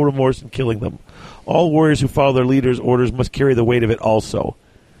feel no remorse in killing them. All warriors who follow their leaders' orders must carry the weight of it also.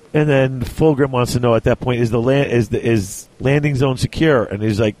 And then Fulgrim wants to know at that point, is landing zone secure? And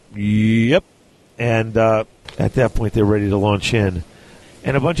he's like, yep. And at that point, they're ready to launch in.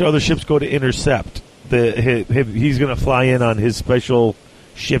 And a bunch of other ships go to intercept. He's going to fly in on his special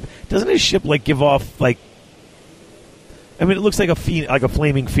ship. Doesn't his ship give off I mean, it looks like a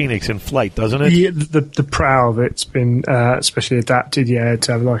flaming phoenix in flight, doesn't it? Yeah, the prow of it's been especially adapted,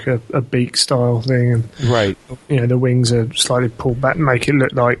 to have a beak style thing, and right. The wings are slightly pulled back and make it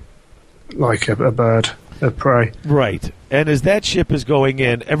look like a bird of prey. Right. And as that ship is going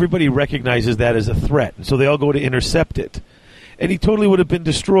in, everybody recognizes that as a threat, and so they all go to intercept it. And he totally would have been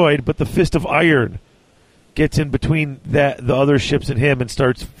destroyed, but the Fist of Iron gets in between the other ships and him and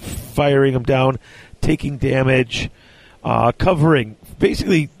starts firing him down, taking damage. Covering,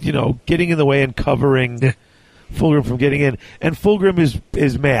 basically, getting in the way and covering Fulgrim from getting in. And Fulgrim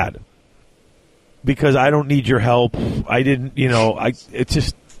is mad because I don't need your help. I didn't, it's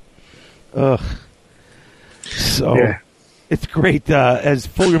just, ugh. So it's great as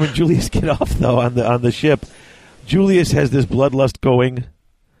Fulgrim and Julius get off though on the ship. Julius has this bloodlust going,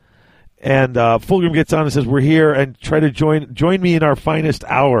 and Fulgrim gets on and says, "We're here and try to join me in our finest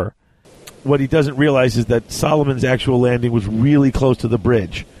hour." What he doesn't realize is that Solomon's actual landing was really close to the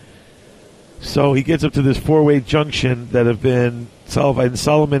bridge. So he gets up to this four-way junction that have been solved, and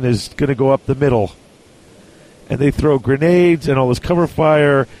Solomon is going to go up the middle. And they throw grenades and all this cover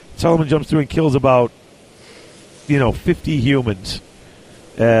fire. Solomon jumps through and kills about, 50 humans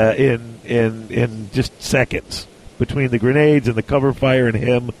in just seconds between the grenades and the cover fire and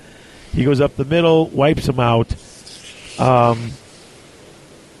him. He goes up the middle, wipes them out.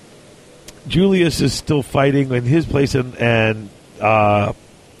 Julius is still fighting in his place, and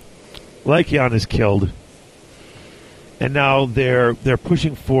Lycaon is killed. And now they're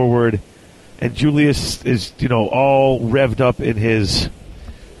pushing forward, and Julius is, all revved up in his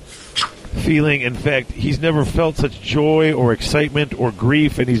feeling. In fact, he's never felt such joy or excitement or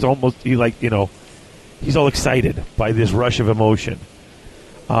grief, and he's all excited by this rush of emotion.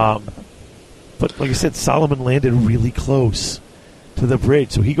 But like I said, Solomon landed really close to the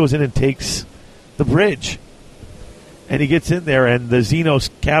bridge, so he goes in and takes the bridge. And he gets in there, and the Xenos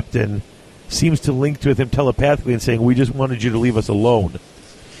captain seems to link with him telepathically and saying, "We just wanted you to leave us alone."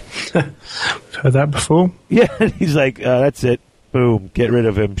 Heard that before. Yeah, and he's like, "That's it. Boom, get rid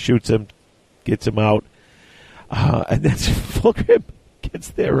of him." Shoots him, gets him out. And then Fulgrim gets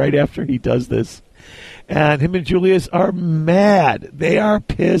there right after he does this. And him and Julius are mad. They are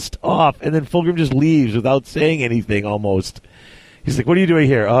pissed off. And then Fulgrim just leaves without saying anything almost. He's like, "What are you doing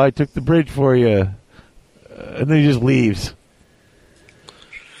here?" "Oh, I took the bridge for you." And then he just leaves.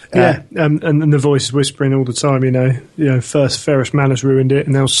 Yeah, and the voice is whispering all the time, first Ferrus Malus ruined it,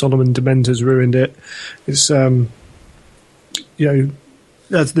 and now Solomon Dementor's ruined it. It's, this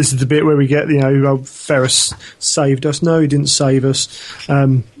is the bit where we get, Ferrus saved us. No, he didn't save us.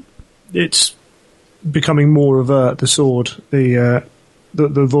 It's becoming more overt, the sword. The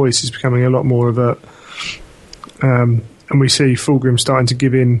voice is becoming a lot more overt. And we see Fulgrim starting to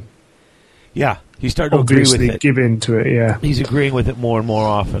give in. Yeah, he's starting to agree with it. Give in to it, yeah. He's agreeing with it more and more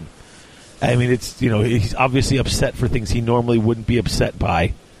often. I mean, it's, he's obviously upset for things he normally wouldn't be upset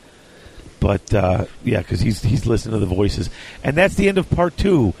by. But, because he's listening to the voices. And that's the end of part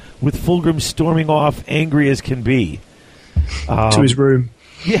 2, with Fulgrim storming off, angry as can be. To his room.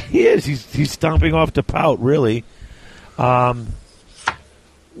 Yeah, he is. He's stomping off to pout, really.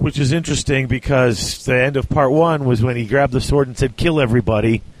 Which is interesting because the end of part 1 was when he grabbed the sword and said, "Kill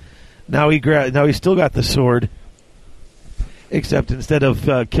everybody." Now he's still got the sword, except instead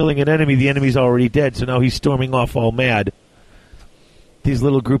of killing an enemy, the enemy's already dead. So now he's storming off all mad. These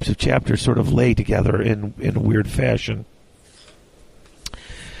little groups of chapters sort of lay together in a weird fashion.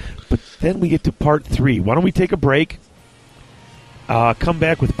 But then we get to part 3. Why don't we take a break? Come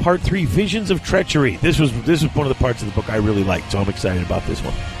back with part 3, Visions of Treachery. This was one of the parts of the book I really liked, so I'm excited about this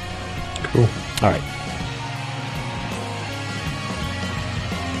one. Cool. All right.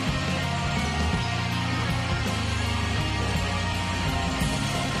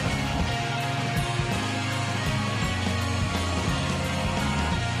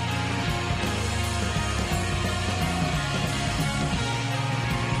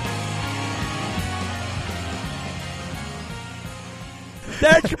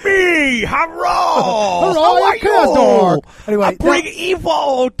 That's me! Hurrah! How are you? Anyway, I bring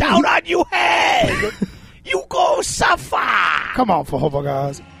evil down on your head! You go suffer! Come on, for hope,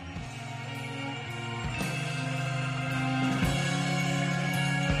 guys.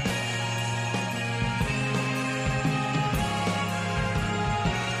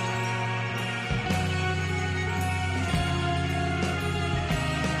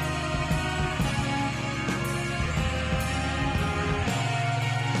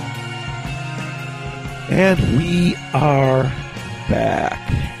 And we are back.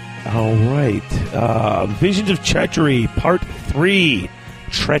 All right. Visions of Treachery, Part 3.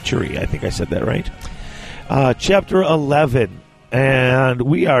 Treachery. I think I said that right. Chapter 11. And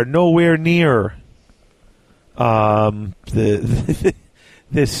we are nowhere near this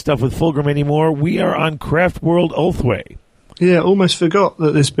stuff with Fulgrim anymore. We are on Craft World Ulthwé. Yeah, almost forgot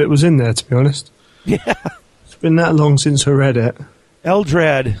that this bit was in there, to be honest. Yeah. It's been that long since I read it.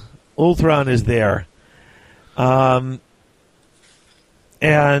 Eldrad Ulthron is there. And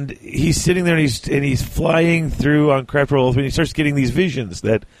he's sitting there and he's flying through on Craft World Ulthwé, and he starts getting these visions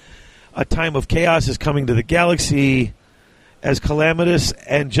that a time of chaos is coming to the galaxy as calamitous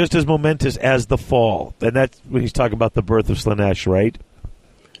and just as momentous as the fall. And that's when he's talking about the birth of Slaanesh, right?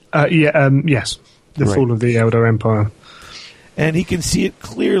 Yes. The fall of the Eldar Empire. And he can see it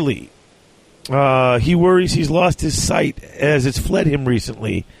clearly. He worries he's lost his sight as it's fled him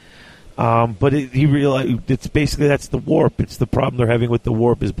recently. But he realized it's basically that's the warp. It's the problem they're having with the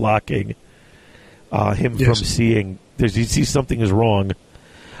warp is blocking him from seeing. He sees something is wrong.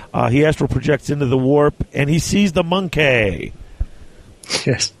 He astral projects into the warp, and he sees the monkey.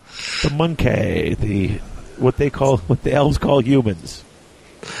 Yes. The monkey, what the elves call humans.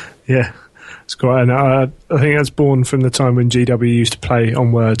 Yeah. It's great. And I think that's born from the time when GW used to play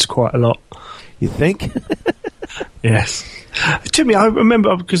on words quite a lot. You think? Yes. Jimmy, I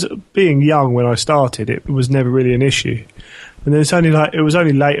remember, because being young when I started, it was never really an issue. And then it was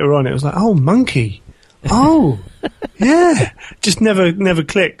only later on, it was like, oh, monkey. Oh, yeah. Just never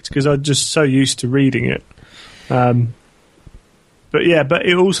clicked, because I'm just so used to reading it. But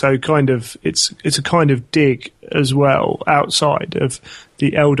it also kind of, it's a kind of dig as well, outside of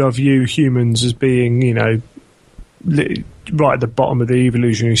the Eldar view humans as being, right at the bottom of the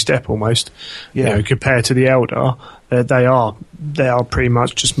evolutionary step almost. Yeah. Compared to the Eldar, they are pretty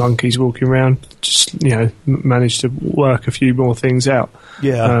much just monkeys walking around, just, managed to work a few more things out.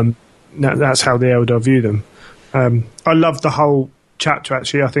 Yeah. That's how the Eldar view them. I love the whole chapter,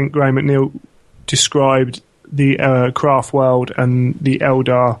 actually. I think Graham McNeil described the craft world and the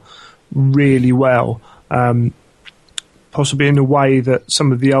Eldar really well, possibly in a way that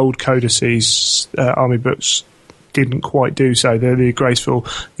some of the old codices army books didn't quite do so. They're the graceful,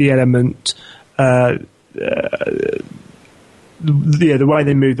 the element, the way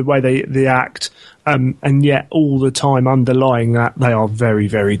they move, the way they act, and yet all the time underlying that, they are very,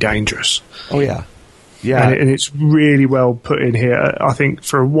 very dangerous. Oh, yeah. Yeah. And it's really well put in here. I think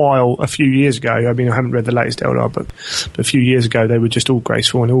for a while, a few years ago, I mean, I haven't read the latest Eldar book, but a few years ago, they were just all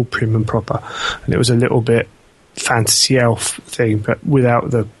graceful and all prim and proper. And it was a little bit fantasy elf thing, but without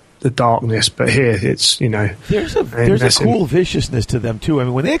the darkness. But here, it's, There's a cool viciousness to them, too. I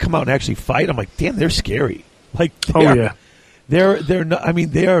mean, when they come out and actually fight, I'm like, damn, they're scary. Like, yeah. They're not, I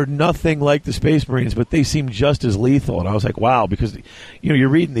mean, they are nothing like the Space Marines, but they seem just as lethal. And I was like, wow, because you're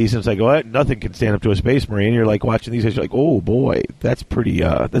reading these and it's like, what? Nothing can stand up to a Space Marine. You're like watching these, and you're like, oh boy, that's pretty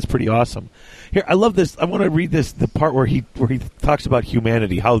awesome. Here, I love this. I want to read the part where he talks about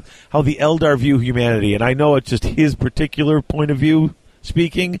humanity, how the Eldar view humanity, and I know it's just his particular point of view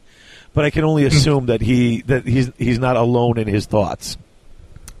speaking, but I can only assume that he's not alone in his thoughts.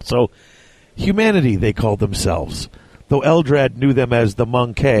 So, humanity, they called themselves. Though Eldrad knew them as the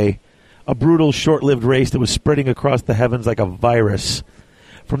Monkey, a brutal, short-lived race that was spreading across the heavens like a virus.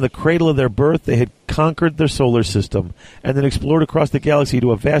 From the cradle of their birth, they had conquered their solar system, and then explored across the galaxy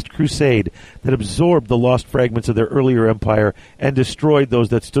to a vast crusade that absorbed the lost fragments of their earlier empire and destroyed those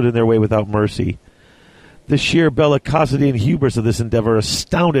that stood in their way without mercy. The sheer bellicosity and hubris of this endeavor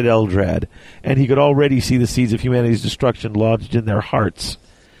astounded Eldrad, and he could already see the seeds of humanity's destruction lodged in their hearts.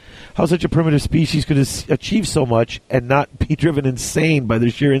 How such a primitive species could achieve so much and not be driven insane by their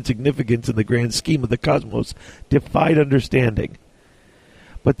sheer insignificance in the grand scheme of the cosmos defied understanding.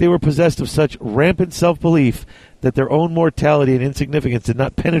 But they were possessed of such rampant self-belief that their own mortality and insignificance did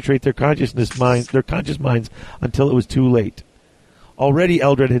not penetrate their conscious minds until it was too late. Already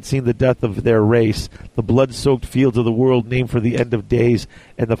Eldrad had seen the death of their race, the blood-soaked fields of the world named for the end of days,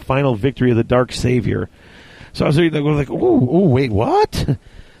 and the final victory of the Dark Savior. So I was like, ooh, wait, what?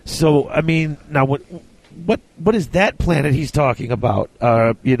 So, I mean, now what is that planet he's talking about?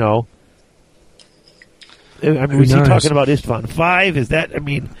 I mean, was he talking about Istvan 5? Is that, I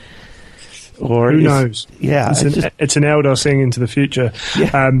mean, or who knows? Yeah, it's an Eldar seeing into the future.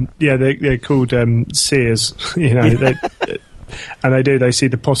 Yeah, they're called seers. And they see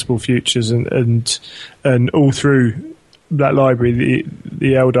the possible futures, and all through that library,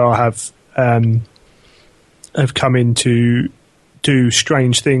 the Eldar have come in to do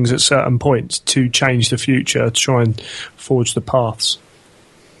strange things at certain points to change the future, to try and forge the paths.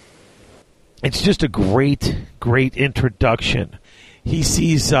 It's just a great, great introduction. He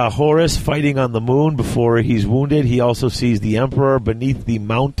sees Horus fighting on the moon before he's wounded. He also sees the Emperor beneath the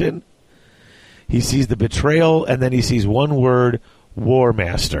mountain. He sees the betrayal, and then he sees one word, War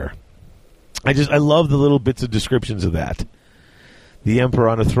Master. I love the little bits of descriptions of that. The Emperor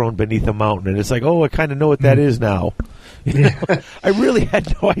on a throne beneath a mountain. And it's like, oh, I kind of know what that is now. I really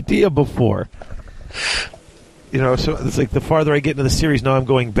had no idea before. So it's like the farther I get into the series, now I'm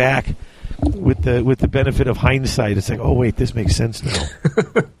going back with the benefit of hindsight. It's like, oh, wait, this makes sense now.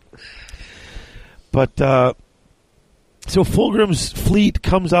 But, so Fulgrim's fleet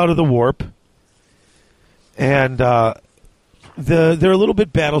comes out of the warp, and they're a little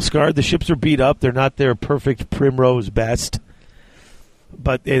bit battle-scarred. The ships are beat up. They're not their perfect Primrose best.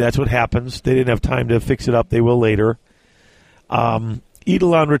 But hey, that's what happens. They didn't have time to fix it up. They will later.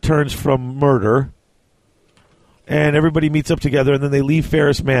 Eidolon returns from murder, and everybody meets up together, and then they leave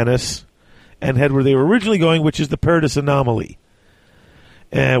Ferrus Manus and head where they were originally going, which is the Paradis Anomaly,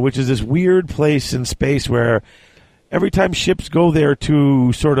 which is this weird place in space where every time ships go there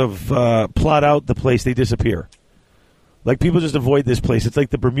to sort of plot out the place, they disappear. Like, people just avoid this place. It's like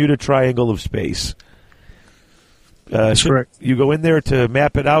the Bermuda Triangle of space. That's correct. You go in there to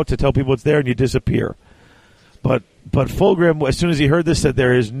map it out, to tell people it's there, and you disappear. But Fulgrim, as soon as he heard this, said,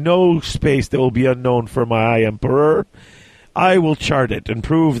 there is no space that will be unknown for my Emperor. I will chart it and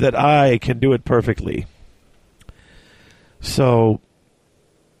prove that I can do it perfectly. So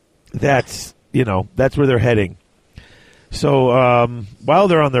that's where they're heading. So while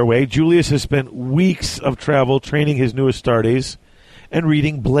they're on their way, Julius has spent weeks of travel training his new Astartes and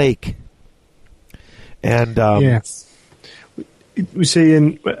reading Blake. And we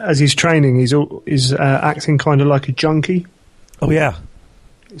see as he's training, he's acting kind of like a junkie. Oh yeah,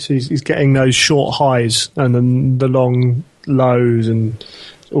 so he's getting those short highs and then the long lows, and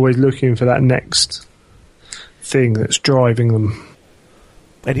always looking for that next thing that's driving them.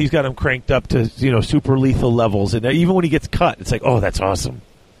 And he's got him cranked up to super lethal levels, and even when he gets cut, it's like, oh, that's awesome.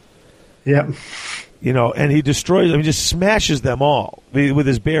 Yep. And he destroys them, he just smashes them all with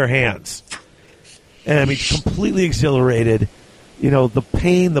his bare hands. And I mean, completely exhilarated. The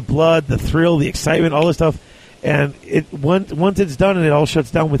pain, the blood, the thrill, the excitement, all this stuff. And once it's done, and it all shuts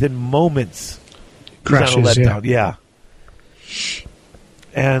down within moments. Crashes, yeah.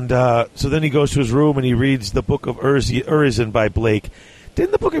 And so then he goes to his room and he reads the Book of Urizen by Blake.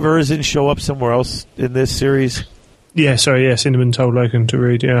 Didn't the Book of Urizen show up somewhere else in this series? Yeah, Cinnamon told Logan to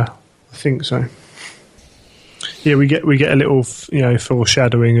read. Yeah, I think so. Yeah, we get a little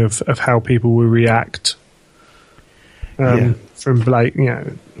foreshadowing of how people will react from Blake.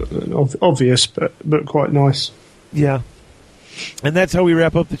 Obvious, but quite nice. Yeah, and that's how we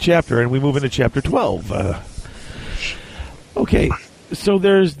wrap up the chapter, and we move into chapter 12. Okay, so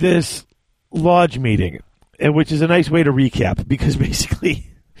there's this lodge meeting, which is a nice way to recap, because basically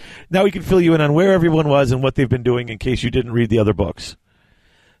now we can fill you in on where everyone was and what they've been doing in case you didn't read the other books.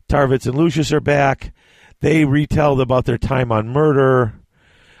 Tarvitz and Lucius are back. They retell about their time on Murder.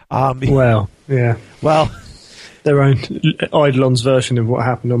 Well, their own Eidolon's version of what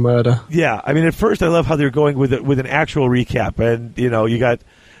happened on Murder. Yeah, I mean, at first I love how they're going with an actual recap, and you got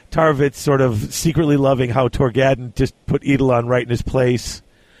Tarvitz sort of secretly loving how Torgadon just put Eidolon right in his place,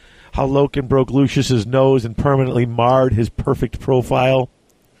 how Loken broke Lucius's nose and permanently marred his perfect profile.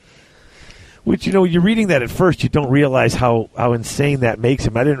 Which, you're reading that at first, you don't realize how insane that makes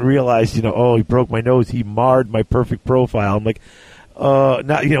him. I didn't realize, he broke my nose, he marred my perfect profile. I'm like,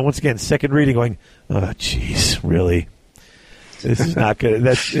 not, once again, second reading, going, oh, jeez, really? This is not good.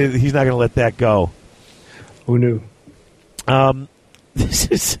 He's not going to let that go. Who knew?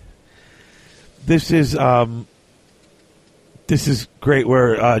 This is great,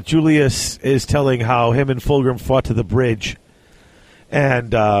 where Julius is telling how him and Fulgrim fought to the bridge,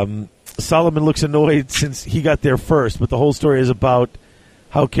 and Solomon looks annoyed since he got there first, but the whole story is about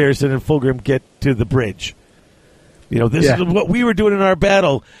how Kerrison and Fulgrim get to the bridge. This is what we were doing in our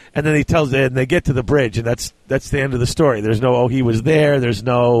battle, and then and they get to the bridge, and that's the end of the story. There's no, he was there. There's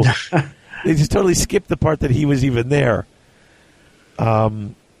no, they just totally skipped the part that he was even there.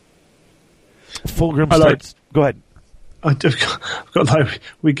 Fulgrim starts. Go ahead.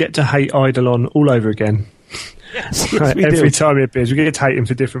 We get to hate Eidolon all over again. Yes, every time he appears, we get to hate him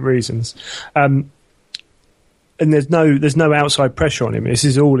for different reasons, and there's no outside pressure on him. This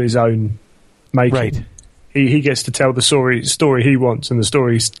is all his own making. Right. He gets to tell the story he wants, and the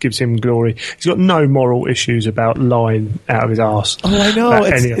story gives him glory. He's got no moral issues about lying out of his arse. Oh, I know.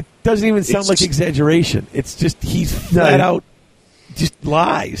 It doesn't even sound like exaggeration. It's just he's flat out just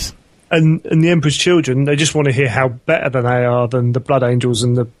lies. And the Emperor's children, they just want to hear how better than they are than the Blood Angels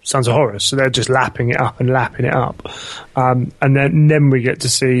and the Sons of Horus. So they're just lapping it up. And then we get to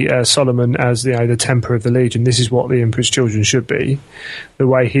see Solomon as the temper of the Legion. This is what the Emperor's children should be. The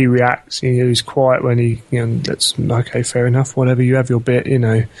way he reacts, he's quiet when he, that's okay, fair enough, whatever, you have your bit,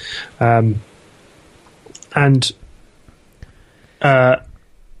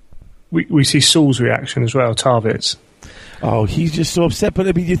 we see Saul's reaction as well, Tarvitz. Oh, he's just so upset. But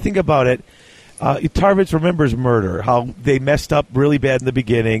I mean, you think about it. Tarvitz remembers Murder, how they messed up really bad in the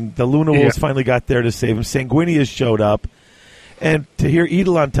beginning. The Luna Wolves finally got there to save him. Sanguinius showed up. And to hear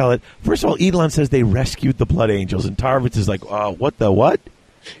Eidolon tell it, first of all, Eidolon says they rescued the Blood Angels. And Tarvitz is like, what the what?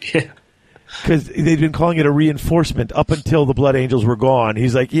 Yeah. Because they'd been calling it a reinforcement up until the Blood Angels were gone.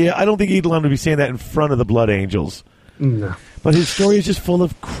 He's like, I don't think Eidolon would be saying that in front of the Blood Angels. No. But his story is just full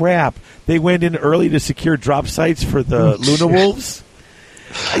of crap. They went in early to secure drop sites for the Luna Wolves.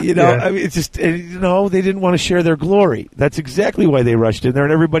 I mean, it's just, they didn't want to share their glory. That's exactly why they rushed in there,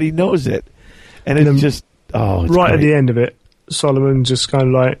 and everybody knows it. And it's just, it's right great. At the end of it, Solomon just kind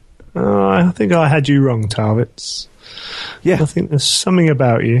of like, I think I had you wrong, Tarvitz. Yeah. I think there's something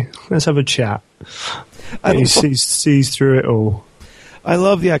about you. Let's have a chat. He sees through it all. I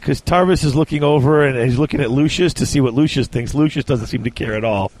love, because Tarvis is looking over and he's looking at Lucius to see what Lucius thinks. Lucius doesn't seem to care at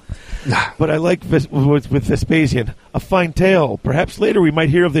all. But I like with Vespasian, a fine tale. Perhaps later we might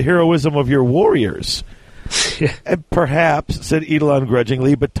hear of the heroism of your warriors. Yeah. And perhaps, said Eidolon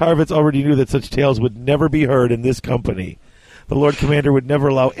grudgingly, but Tarvis already knew that such tales would never be heard in this company. The Lord Commander would never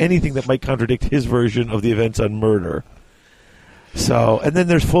allow anything that might contradict his version of the events on murder. So, and then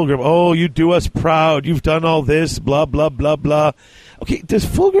there's Fulgrim. Oh, you do us proud. You've done all this, blah, blah, blah, blah. Okay, does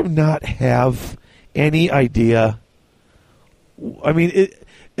Fulgrim not have any idea? I mean,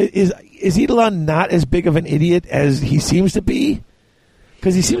 is Eidolon not as big of an idiot as he seems to be?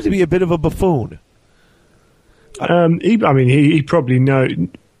 Because he seems to be a bit of a buffoon. He probably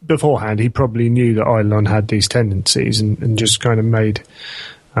beforehand. He probably knew that Eidolon had these tendencies and just kind of made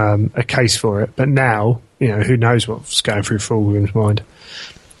a case for it. But now, who knows what's going through Fulgrim's mind?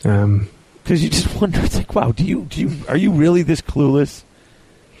 Because you just wonder, it's like, wow, are you really this clueless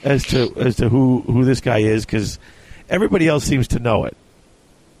as to who this guy is? Because everybody else seems to know it.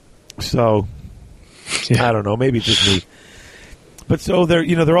 So I don't know, maybe it's just me. But so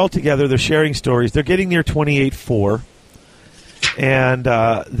they're all together. They're sharing stories. They're getting near 28-4, and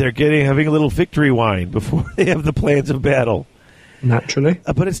they're having a little victory wine before they have the plans of battle. Naturally,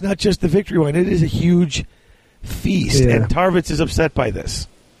 but it's not just the victory wine; it is a huge feast, and Tarvis is upset by this.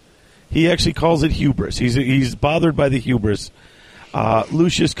 He actually calls it hubris. He's bothered by the hubris.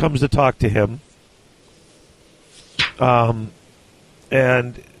 Lucius comes to talk to him,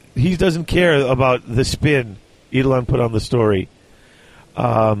 and he doesn't care about the spin Eidolon put on the story.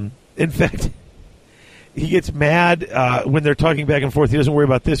 In fact, he gets mad when they're talking back and forth. He doesn't worry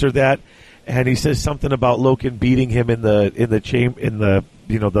about this or that, and he says something about Loken beating him in the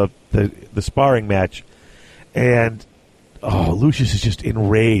sparring match, and Lucius is just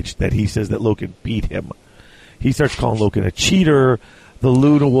enraged that he says that Loken beat him. He starts calling Loken a cheater. The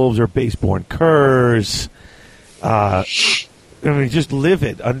Luna Wolves are base-born curs. Just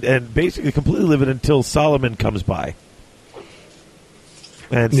livid and basically completely livid until Solomon comes by.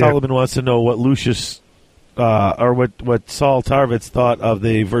 And Solomon wants to know what Lucius, or what Saul Tarvis thought of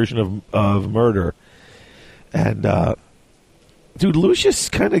the version of murder. And, dude, Lucius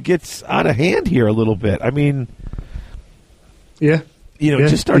kind of gets out of hand here a little bit. I mean,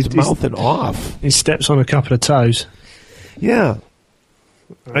 just starts mouthing off. He steps on a couple of toes. Yeah.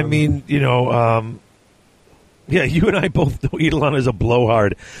 I mean, you and I both know Eidolon is a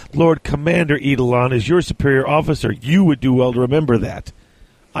blowhard. Lord Commander Eidolon is your superior officer. You would do well to remember that.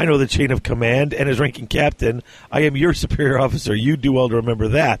 I know the chain of command, and as ranking captain, I am your superior officer. You do well to remember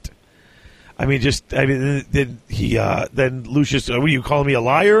that. Then Lucius, were you calling me a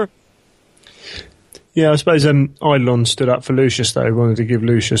liar? Yeah, I suppose Eidolon stood up for Lucius, though. He wanted to give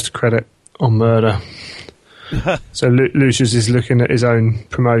Lucius credit on murder. So Lucius is looking at his own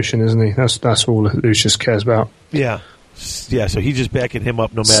promotion, isn't he? That's all Lucius cares about. Yeah. So he's just backing him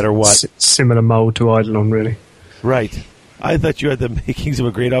up no matter what. Similar mould to Eidolon, really. Right. I thought you had the makings of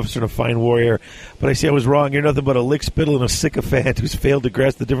a great officer and a fine warrior, but I see I was wrong. You're nothing but a lick spittle and a sycophant who's failed to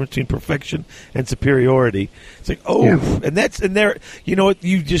grasp the difference between perfection and superiority. It's like, and there. You know what?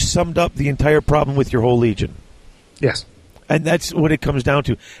 You just summed up the entire problem with your whole legion. Yes. And that's what it comes down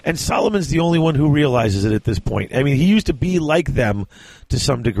to. And Solomon's the only one who realizes it at this point. I mean, he used to be like them to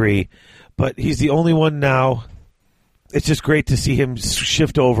some degree, but he's the only one now. It's just great to see him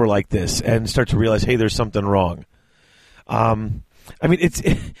shift over like this and start to realize, hey, there's something wrong.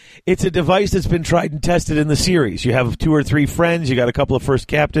 It's a device that's been tried and tested in the series. You have 2 or 3 friends. You got a couple of first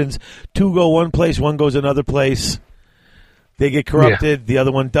captains. 2 go one place, 1 goes another place. They get corrupted. The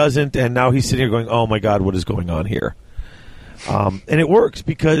other one doesn't. And now he's sitting here going, oh, my God, what is going on here? And it works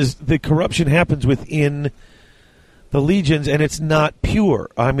because the corruption happens within the legions, and it's not pure.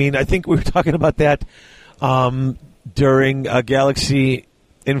 I mean, I think we were talking about that during Galaxy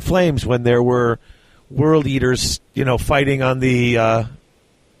in Flames when there were world eaters, fighting on the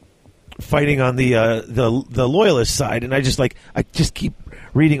loyalist side, and I just keep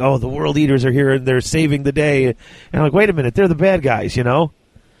reading. Oh, the world eaters are here and they're saving the day, and I'm like, wait a minute, they're the bad guys, And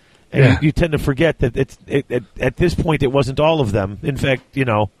you tend to forget that at this point it wasn't all of them. In fact,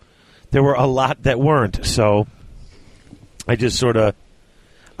 there were a lot that weren't. So I just sort of,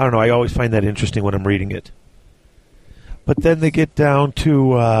 I don't know. I always find that interesting when I'm reading it. But then they get down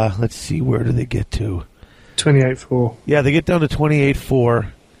to, let's see, where do they get to? 28-4. Yeah, they get down to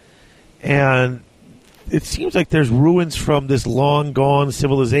 28-4. And it seems like there's ruins from this long-gone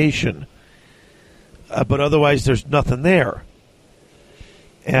civilization. But otherwise there's nothing there.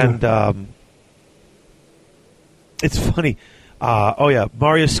 And it's funny.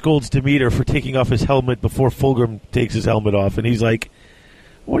 Marius scolds Demeter for taking off his helmet before Fulgrim takes his helmet off, and he's like,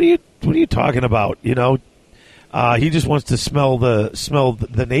 "What are you talking about?" You know, he just wants to smell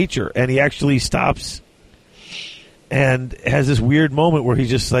the nature, and he actually stops and has this weird moment where he's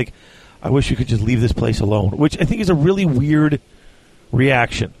just like, "I wish you could just leave this place alone," which I think is a really weird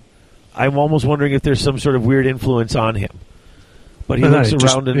reaction. I'm almost wondering if there's some sort of weird influence on him. But he looks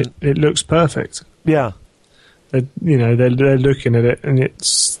around and it looks perfect. yeah. They're looking at it, and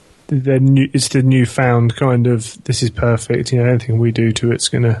it's the newfound kind of, this is perfect. You know, anything we do to it's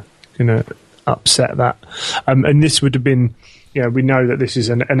gonna upset that. And this would have been, we know that this is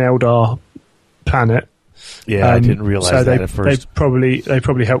an Eldar planet. Yeah, I didn't realize that at first. They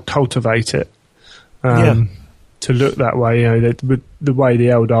probably helped cultivate it to look that way. You know, the way the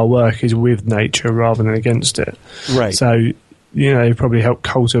Eldar work is with nature rather than against it. Right. So, they probably helped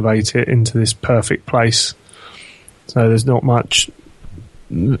cultivate it into this perfect place. So there's not much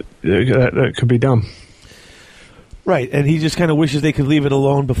that could be done. Right, and he just kind of wishes they could leave it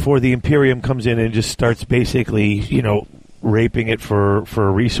alone before the Imperium comes in and just starts basically, raping it for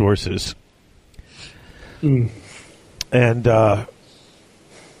resources. Mm. And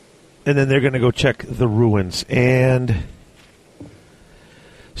then they're going to go check the ruins. And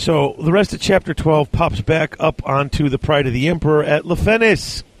so the rest of Chapter 12 pops back up onto the Pride of the Emperor at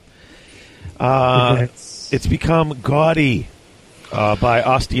Lefenis. It's become gaudy by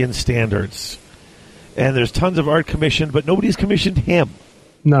Ostian standards. And there's tons of art commissioned, but nobody's commissioned him.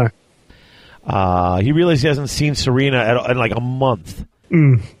 No. He realized he hasn't seen Serena in like a month.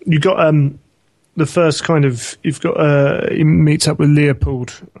 Mm. You got the first kind of, he meets up with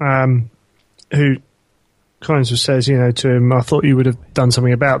Leopold, who kind of says, to him, I thought you would have done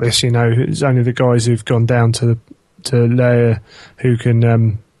something about this. It's only the guys who've gone down to Leia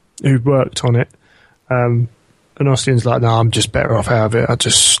who worked on it. And Ostian's like, no, I'm just better off out of it. I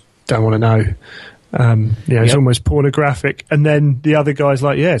just don't want to know. It's almost pornographic. And then the other guy's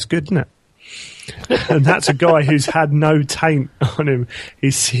like, yeah, it's good, isn't it? And that's a guy who's had no taint on him.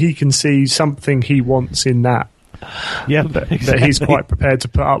 He can see something he wants in that. Yeah, that he's quite prepared to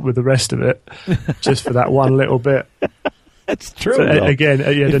put up with the rest of it just for that one little bit. That's true. So, again,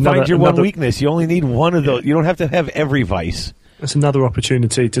 find your one weakness. You only need one of those. You don't have to have every vice. That's another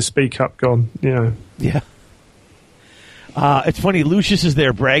opportunity to speak up, Yeah. It's funny, Lucius is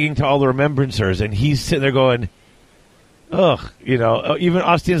there bragging to all the remembrancers, and he's sitting there going, ugh, even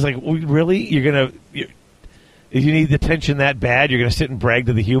Ostian's like, really? If you need the tension that bad, you're going to sit and brag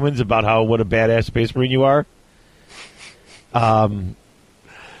to the humans about what a badass Space Marine you are?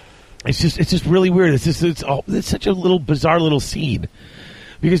 It's just really weird. It's such a little bizarre little scene.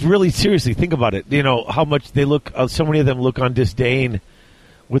 Because really, seriously, think about it. How much they look, so many of them look on disdain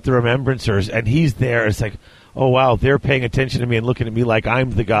with the remembrancers, and he's there. It's like, oh, wow, they're paying attention to me and looking at me like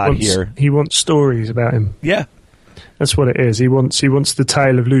I'm the god here. He wants stories about him. Yeah. That's what it is. He wants the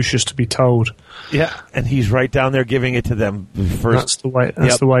tale of Lucius to be told. Yeah, and he's right down there giving it to them first. That's the way.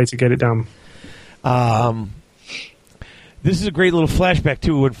 That's the way to get it done. This is a great little flashback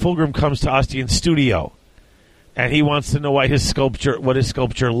too when Fulgrim comes to Ostian's studio, and he wants to know what his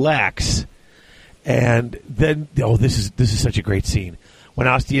sculpture lacks. And then, this is such a great scene when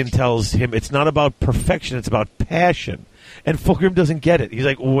Ostian tells him it's not about perfection, it's about passion. And Fulgrim doesn't get it. He's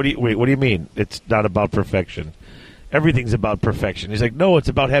like, what do you mean? It's not about perfection. Everything's about perfection. He's like, no, it's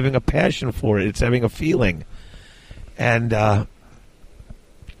about having a passion for it. It's having a feeling. And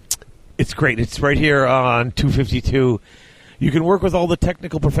it's great. It's right here on 252. You can work with all the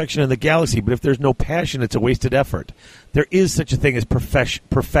technical perfection in the galaxy, but if there's no passion, it's a wasted effort. There is such a thing as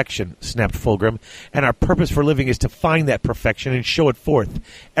perfection, snapped Fulgrim, and our purpose for living is to find that perfection and show it forth.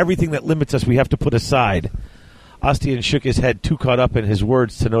 Everything that limits us, we have to put aside. Ostian shook his head, too caught up in his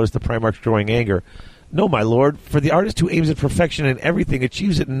words to notice the Primarch's growing anger. No, my lord, for the artist who aims at perfection in everything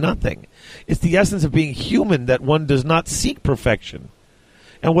achieves it in nothing. It's the essence of being human that one does not seek perfection.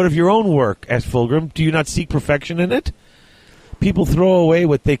 And what of your own work? Asked Fulgrim. Do you not seek perfection in it? People throw away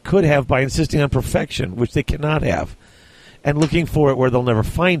what they could have by insisting on perfection, which they cannot have, and looking for it where they'll never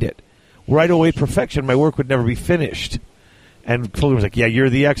find it. Were I to await perfection, my work would never be finished. And Fulgrim's like, yeah, you're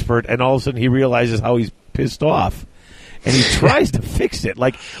the expert. And all of a sudden he realizes how he's pissed off. And he tries to fix it.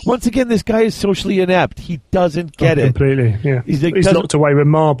 Like, once again, this guy is socially inept. He doesn't get it. Completely, yeah. He's locked away with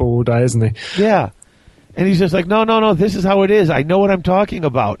marble all day, isn't he? Yeah. And he's just like, no, this is how it is. I know what I'm talking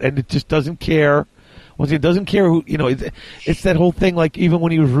about. And it just doesn't care. Once again, doesn't care who, it's that whole thing, like, even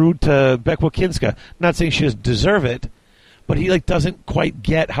when he was rude to Bekwa Kinska, not saying she doesn't deserve it, but he, doesn't quite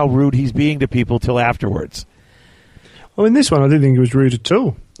get how rude he's being to people till afterwards. Well, in this one, I didn't think he was rude at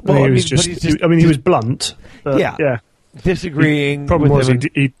all. Well, he was he was blunt. But yeah. disagreeing. Problem with was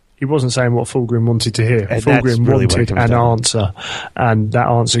him. he wasn't saying what Fulgrim wanted to hear. And that's Fulgrim really what it wanted comes an down answer, and that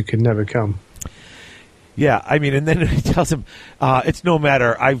answer could never come. Yeah, I mean, and then he tells him, it's no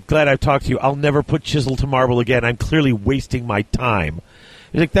matter. I'm glad I've talked to you. I'll never put chisel to marble again. I'm clearly wasting my time.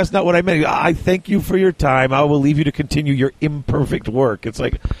 He's like, that's not what I meant. I thank you for your time. I will leave you to continue your imperfect work. It's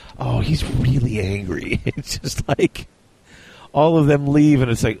like, oh, he's really angry. It's just like all of them leave, and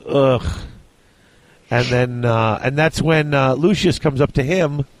it's like, ugh. And then, and that's when Lucius comes up to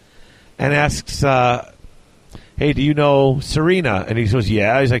him and asks, hey, do you know Serena? And he goes,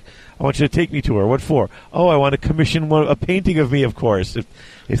 yeah. He's like, I want you to take me to her. What for? Oh, I want to commission a painting of me, of course. If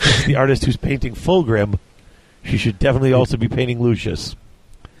this is the artist who's painting Fulgrim, she should definitely also be painting Lucius.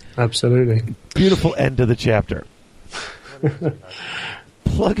 Absolutely. Beautiful end to the chapter.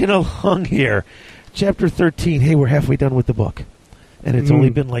 Plugging along here. Chapter 13. Hey, we're halfway done with the book. And it's only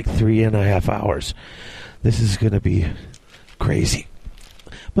been like 3.5 hours. This is going to be crazy.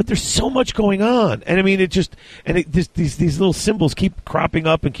 But there's so much going on. And I mean, these little symbols keep cropping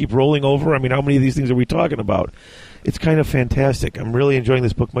up and keep rolling over. I mean, how many of these things are we talking about? It's kind of fantastic. I'm really enjoying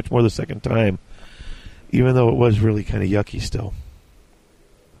this book much more the second time, even though it was really kind of yucky still.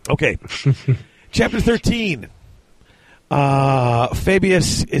 Okay. Chapter 13.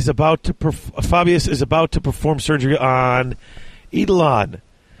 Fabius is about to perform surgery on Eidolon.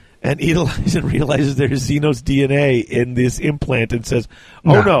 And Eidolon realizes there's Xenos DNA in this implant and says,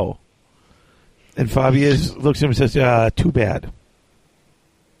 oh, no. And Fabius looks at him and says, too bad.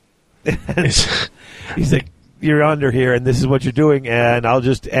 He's like, you're under here, and this is what you're doing, and I'll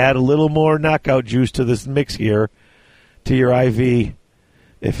just add a little more knockout juice to this mix here, to your IV,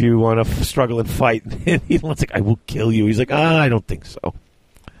 if you want to struggle and fight. And Eidolon's like, I will kill you. He's like, I don't think so.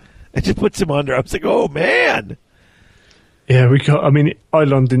 It just puts him under. I was like, oh, man. Yeah,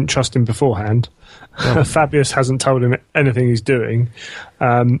 Eidolon didn't trust him beforehand. No. Fabius hasn't told him anything he's doing.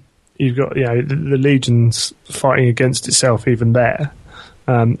 You've got, the Legion's fighting against itself even there.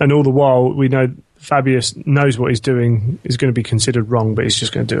 And all the while, we know Fabius knows what he's doing is going to be considered wrong, but he's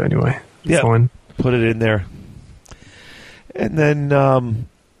just going to do it anyway. Yeah, fine. Put it in there. And then, now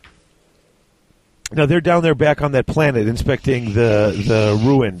they're down there back on that planet inspecting the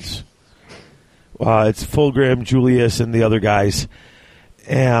ruins. It's Fulgrim, Julius, and the other guys.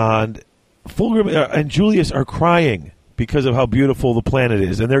 And Fulgrim and Julius are crying because of how beautiful the planet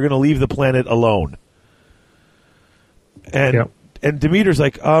is, and they're going to leave the planet alone. And Demeter's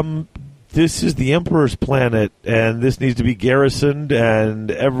like, this is the Emperor's planet, and this needs to be garrisoned,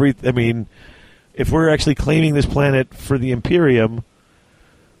 and if we're actually claiming this planet for the Imperium,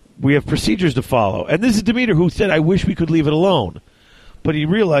 we have procedures to follow. And this is Demeter, who said, I wish we could leave it alone. But he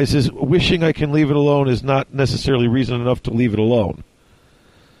realizes wishing I can leave it alone is not necessarily reason enough to leave it alone.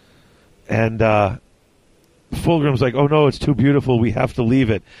 And Fulgrim's like, oh no, it's too beautiful, we have to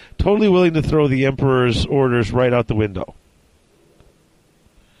leave it. Totally willing to throw the Emperor's orders right out the window.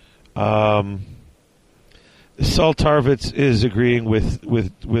 Saul Tarvitz is agreeing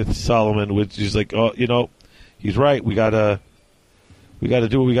with Solomon, which is like, oh, he's right, we gotta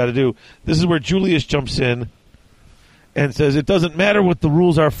do what we gotta do. This is where Julius jumps in and says, it doesn't matter what the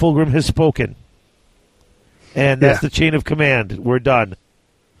rules are, Fulgrim has spoken. And that's the chain of command. We're done.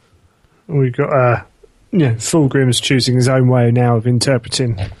 We've got, Fulgrim is choosing his own way now of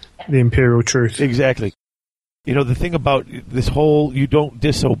interpreting the Imperial truth. Exactly. The thing about this whole you don't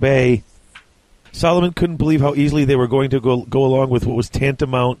disobey, Solomon couldn't believe how easily they were going to go along with what was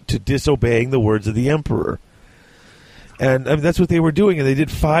tantamount to disobeying the words of the Emperor. And that's what they were doing, and they did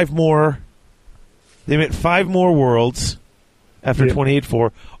 5 more... They made 5 more worlds after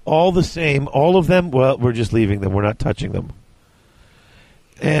 28-4. All the same. All of them, well, we're just leaving them. We're not touching them.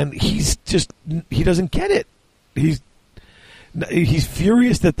 And he doesn't get it. He's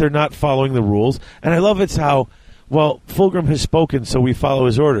furious that they're not following the rules. And I love it's how, Fulgrim has spoken, so we follow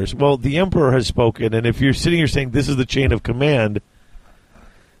his orders. Well, the Emperor has spoken, and if you're sitting here saying this is the chain of command,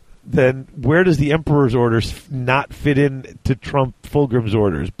 then where does the Emperor's orders not fit in to trump Fulgrim's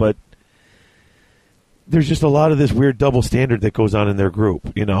orders? But there's just a lot of this weird double standard that goes on in their group.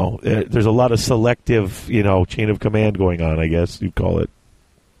 There's a lot of selective, chain of command going on, I guess you'd call it.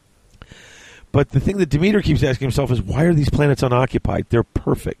 But the thing that Demeter keeps asking himself is, why are these planets unoccupied? They're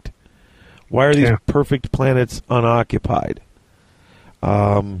perfect. Why are these perfect planets unoccupied?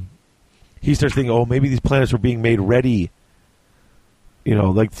 He starts thinking, maybe these planets were being made ready.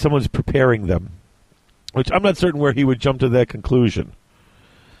 Like someone's preparing them. Which I'm not certain where he would jump to that conclusion.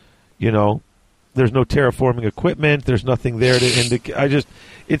 There's no terraforming equipment. There's nothing there to indicate.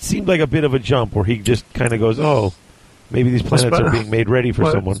 It seemed like a bit of a jump where he just kind of goes, maybe these planets are being made ready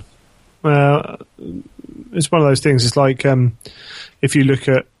for someone. Well, it's one of those things. It's like if you look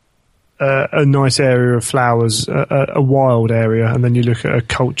at a nice area of flowers, a wild area, and then you look at a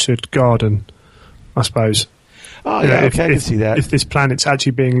cultured garden, I suppose. Oh, yeah, okay, I can see that. If this planet's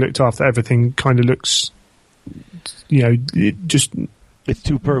actually being looked after, everything kind of looks, just... It's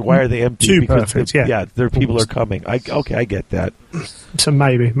too perfect. Why are they empty? Too because perfect, their people are coming. I get that. So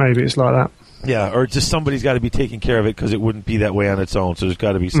maybe it's like that. Yeah, or just somebody's got to be taking care of it because it wouldn't be that way on its own. So there's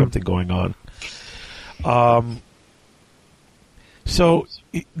got to be something going on. So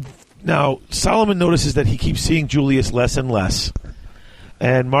now Solomon notices that he keeps seeing Julius less and less,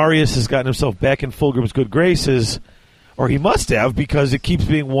 and Marius has gotten himself back in Fulgrim's good graces, or he must have, because it keeps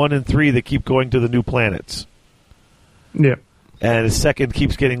being 1 and 3 that keep going to the new planets. Yeah. And his second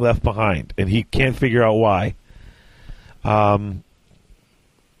keeps getting left behind, and he can't figure out why.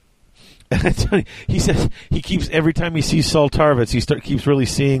 He says he keeps, every time he sees Saul Tarvitz, he keeps really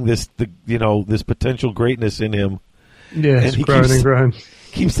seeing this potential greatness in him. Yeah, and it's he growing and growing.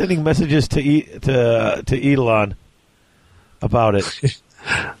 Keeps sending messages to Eidolon about it,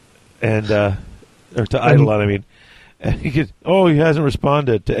 and or to Eidolon, I mean. And he hasn't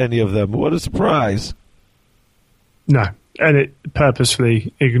responded to any of them. What a surprise! No. And it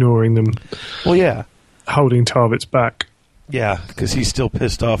purposefully ignoring them. Well, yeah. Holding Tarvitz back. Yeah, because he's still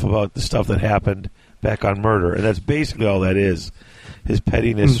pissed off about the stuff that happened back on Murder. And that's basically all that is. His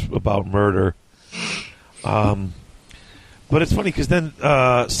pettiness about Murder. But it's funny because then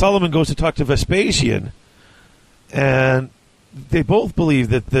Solomon goes to talk to Vespasian. And they both believe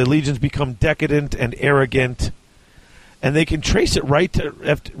that the legions become decadent and arrogant. And they can trace it right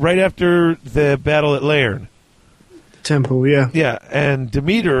after the battle at Lairn. Temple, yeah. Yeah, and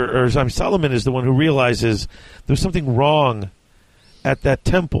Solomon is the one who realizes there's something wrong at that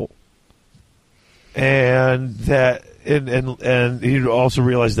temple. And that and he also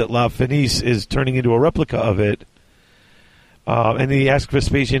realized that La Fenice is turning into a replica of it. And he asked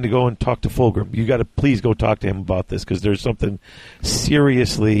Vespasian to go and talk to Fulgrim. You got to please go talk to him about this because there's something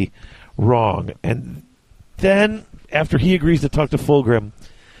seriously wrong. And then after he agrees to talk to Fulgrim,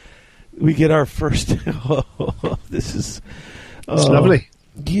 we get our first... this is... It's lovely.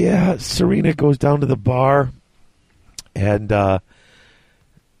 Yeah, Serena goes down to the bar, and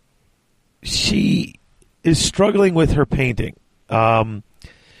she is struggling with her painting.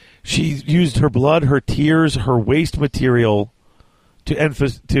 She used her blood, her tears, her waste material to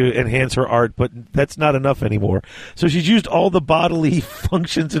enhance her art, but that's not enough anymore. So she's used all the bodily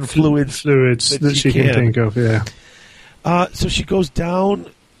functions and fluids that she can think of, yeah. So she goes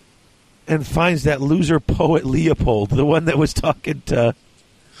down and finds that loser poet Leopold, the one that was talking to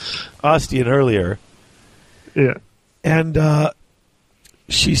Ostian earlier. Yeah. And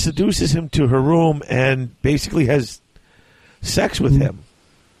she seduces him to her room and basically has sex with him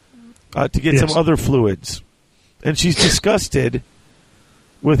to get some other fluids. And she's disgusted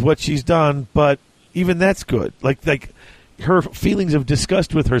with what she's done, but even that's good. Like her feelings of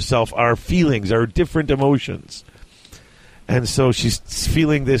disgust with herself are different emotions. And so she's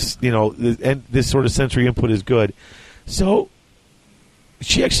feeling this, and this sort of sensory input is good. So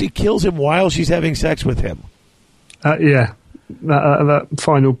she actually kills him while she's having sex with him. Yeah, that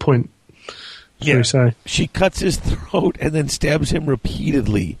final point. Shall we say? She cuts his throat and then stabs him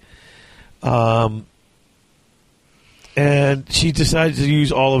repeatedly. And she decides to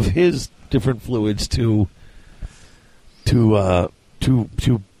use all of his different fluids to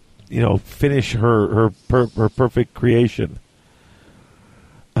finish her perfect creation.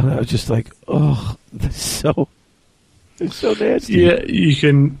 And I was just like, oh, it's so nasty. Yeah, you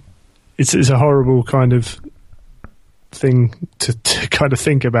can. It's a horrible kind of thing to kind of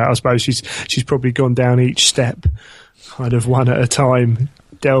think about. I suppose she's probably gone down each step, kind of one at a time,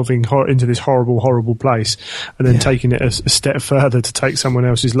 delving into this horrible place, and then taking it a step further to take someone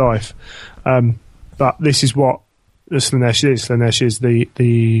else's life. But this is what the Slaanesh is. Slaanesh is the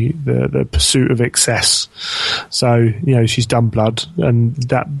pursuit of excess. So she's done blood, and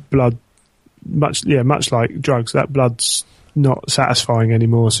that blood, much like drugs, that blood's not satisfying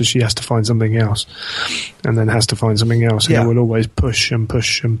anymore. So she has to find something else, and then has to find something else, and it will always push and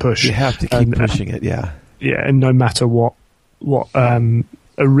push and push. You have to keep pushing it, yeah. Yeah, and no matter what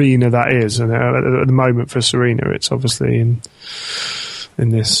arena that is, and at the moment for Serena, it's obviously in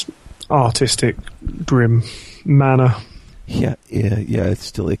this artistic, grim manner. Yeah, it's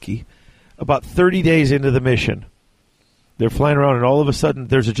still icky. About 30 days into the mission, they're flying around, and all of a sudden,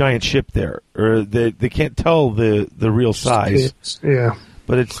 there's a giant ship there. Or they can't tell the real size.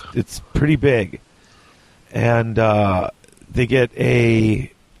 But it's pretty big. And they get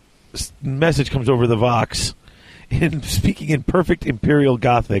a message comes over the Vox, speaking in perfect Imperial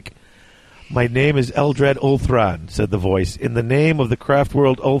Gothic. My name is Eldred Ulthran, said the voice. In the name of the craft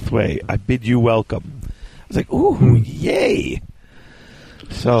world Ulthway, I bid you welcome. I was like, ooh, yay.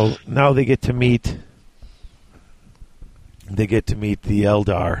 So now they get to meet the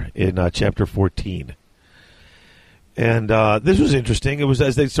Eldar in chapter 14. And this was interesting. It was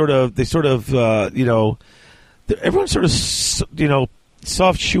as they sort of everyone's sort of,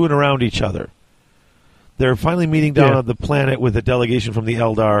 soft shoeing around each other. They're finally meeting down on the planet with a delegation from the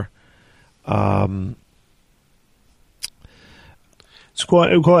Eldar. It's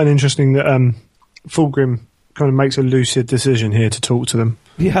quite an interesting that Fulgrim kind of makes a lucid decision here to talk to them.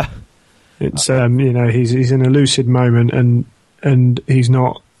 Yeah, it's he's in a lucid moment and he's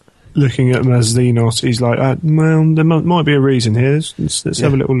not looking at them as Xenos. He's like, well, there might be a reason here. Let's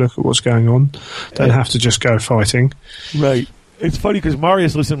have a little look at what's going on. Don't have to just go fighting. Right. It's funny because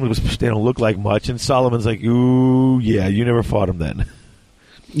Marius they don't look like much, and Solomon's like, ooh, yeah, you never fought him then.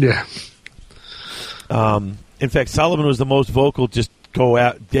 Yeah. In fact, Solomon was the most vocal. Just go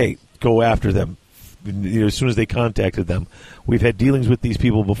after them. As soon as they contacted them, we've had dealings with these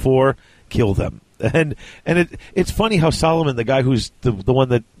people before. Kill them. And it's funny how Solomon, the guy who's the one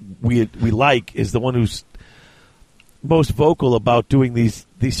that we like, is the one who's most vocal about doing these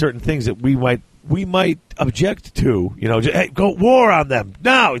certain things that we might object to. Hey, go war on them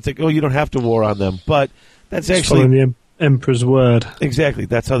now. It's like, oh, you don't have to war on them, but that's actually following the Emperor's word. Exactly.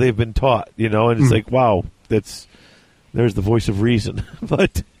 That's how they've been taught. And it's like, wow, there's the voice of reason,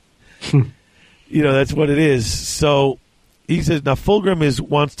 but that's what it is. So. He says, now Fulgrim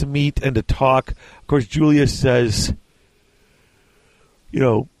wants to meet and to talk. Of course, Julius says,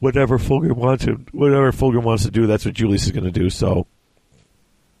 whatever Fulgrim wants to do, that's what Julius is going to do. So,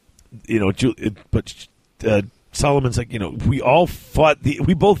 but Solomon's like, we both fought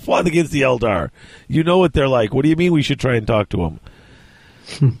against the Eldar. You know what they're like. What do you mean we should try and talk to them?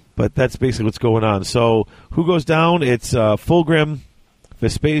 But that's basically what's going on. So, who goes down? It's Fulgrim,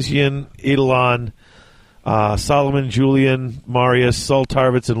 Vespasian, Eidolon, Solomon, Julian, Marius,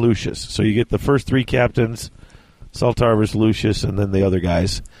 Saltarvitz, and Lucius. So you get the first three captains, Saltarvitz, Lucius, and then the other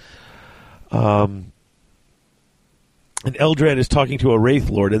guys. And Eldred is talking to a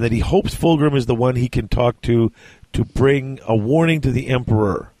Wraith Lord, and that he hopes Fulgrim is the one he can talk to bring a warning to the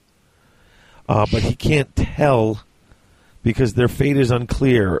Emperor. But he can't tell because their fate is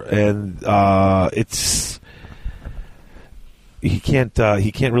unclear, and he can't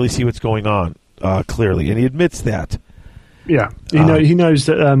really see what's going on. Clearly, and he admits that. Yeah, he knows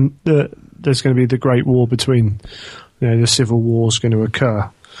that there's going to be the Great War between, the Civil War is going to occur,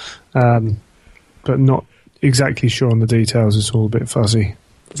 but not exactly sure on the details. It's all a bit fuzzy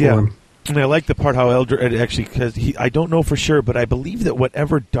for him. And I like the part how Eldred actually, because I don't know for sure, but I believe that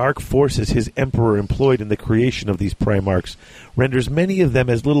whatever dark forces his Emperor employed in the creation of these Primarchs renders many of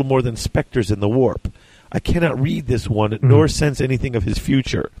them as little more than specters in the warp. I cannot read this one, nor sense anything of his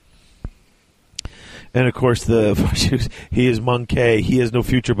future. And, of course, he is Monkey. He has no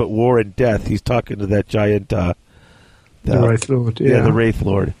future but war and death. He's talking to that giant... the Wraith Lord. Yeah, the Wraith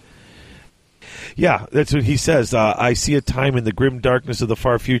Lord. Yeah, that's what he says. I see a time in the grim darkness of the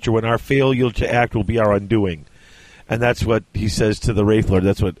far future when our failure to act will be our undoing. And that's what he says to the Wraith Lord.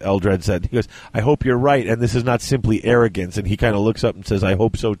 That's what Eldred said. He goes, I hope you're right, and this is not simply arrogance. And he kind of looks up and says, I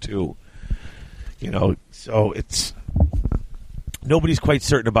hope so, too. So it's... Nobody's quite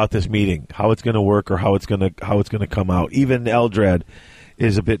certain about this meeting, how it's going to work or how it's going to come out. Even Eldred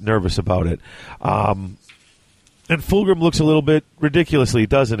is a bit nervous about it. And Fulgrim looks a little bit ridiculously,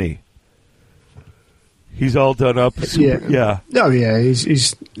 doesn't he? He's all done up. Yeah. Oh yeah.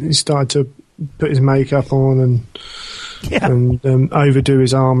 He's started to put his makeup on and overdo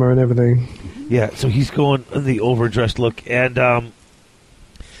his armor and everything. Yeah. So he's going the overdressed look, and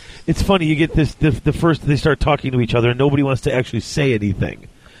it's funny, you get this, the first they start talking to each other and nobody wants to actually say anything.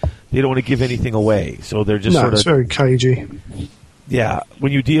 They don't want to give anything away. So they're just it's very cagey. Yeah.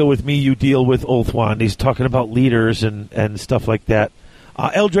 When you deal with me, you deal with Ulthwan. He's talking about leaders and stuff like that.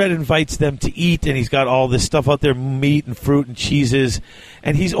 Eldred invites them to eat, and he's got all this stuff out there, meat and fruit and cheeses,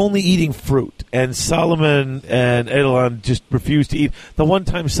 and he's only eating fruit. And Solomon and Eidolon just refuse to eat. The one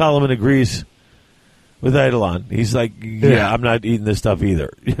time Solomon agrees with Eidolon, he's like, yeah, I'm not eating this stuff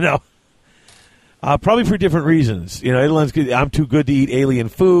either, probably for different reasons. Eidolon's good, I'm too good to eat alien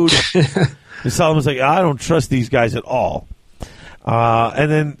food. And Solomon's like, I don't trust these guys at all. And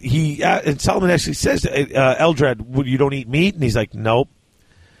then and Solomon actually says to Eldred, you don't eat meat? And he's like, nope.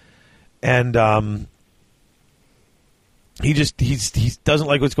 And he doesn't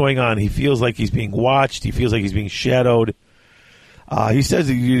like what's going on. He feels like he's being watched. He feels like he's being shadowed. He says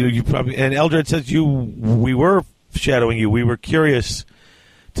you probably, and Eldred says we were shadowing you. We were curious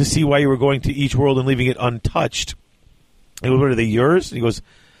to see why you were going to each world and leaving it untouched. And what are they, yours? And he goes,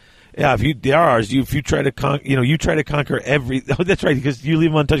 yeah, they're ours. If you try to you try to conquer every. Oh, that's right, because you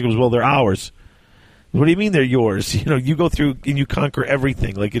leave them untouched. He goes, well, they're ours. What do you mean they're yours? You go through and you conquer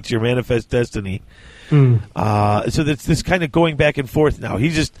everything like it's your manifest destiny. So that's this kind of going back and forth now.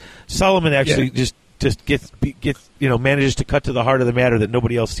 Solomon actually just gets manages to cut to the heart of the matter that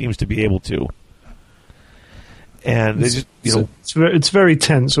nobody else seems to be able to. And they just it's very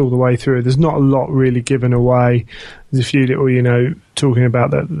tense all the way through. There's not a lot really given away. There's a few little talking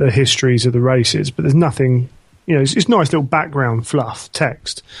about the histories of the races, but there's nothing. It's nice little background fluff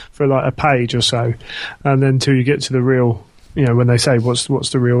text for like a page or so, and then till you get to the real, when they say what's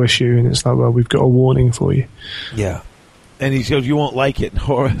the real issue, and it's like, well, we've got a warning for you. Yeah, and he goes, you won't like it.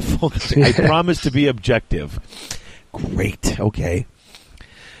 I promise to be objective. Great, okay,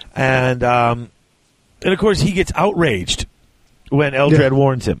 and of course he gets outraged when Eldrad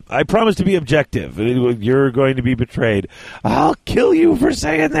warns him. I promise to be objective. You're going to be betrayed. I'll kill you for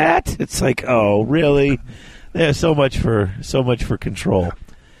saying that. It's like, oh, really? Yeah, so much for control.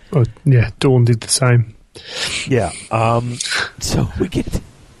 Oh, yeah, Dawn did the same. Yeah. So we get.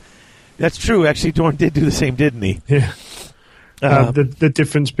 That's true. Actually, Dawn did do the same, didn't he? Yeah. The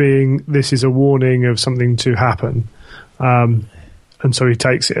difference being, this is a warning of something to happen, and so he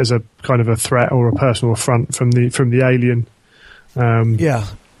takes it as a kind of a threat or a personal affront from the alien. Yeah.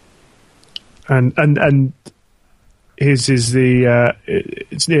 And his is the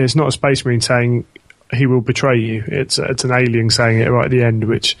it's not a Space Marine saying he will betray you. It's an alien saying it right at the end,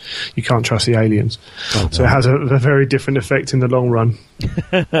 which you can't trust the aliens. Oh, so it has a very different effect in the long run.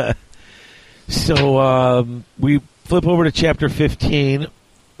 So we flip over to chapter 15.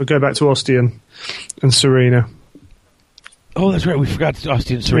 We'll go back to Ostian and Serena. Oh, that's right. We forgot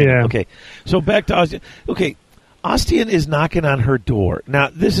Ostian and Serena. Yeah. Okay. So back to Ostian. Okay. Ostian is knocking on her door. Now,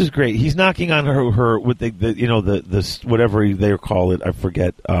 this is great. He's knocking on her with the whatever they call it. I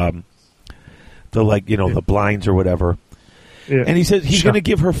forget. The blinds or whatever. Yeah. And he says he's going to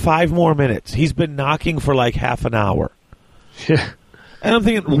give her 5 more minutes. He's been knocking for like half an hour. Yeah. And I'm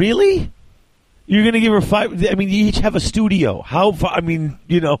thinking, really? You're going to give her 5? I mean, you each have a studio. How far? I mean,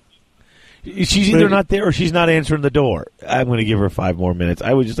 she's either not there or she's not answering the door. I'm going to give her 5 more minutes.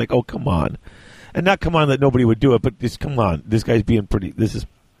 I was just like, oh, come on. And not come on that nobody would do it, but just come on. This guy's being pretty. This is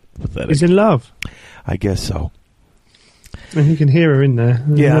pathetic. He's in love. I guess so. And he can hear her in there.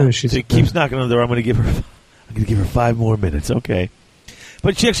 Yeah. So he keeps knocking on the door. I'm going to give her 5 more minutes. Okay.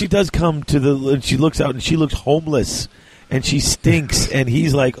 But she actually does come to and she looks out and she looks homeless and she stinks and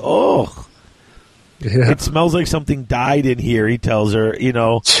he's like, oh, it smells like something died in here. He tells her, He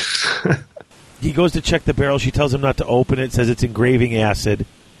goes to check the barrel. She tells him not to open it. Says it's engraving acid.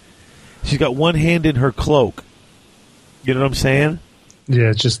 She's got one hand in her cloak. You know what I'm saying?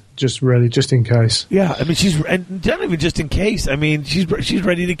 Yeah, just ready, just in case. Yeah, I mean, and not even just in case. I mean, she's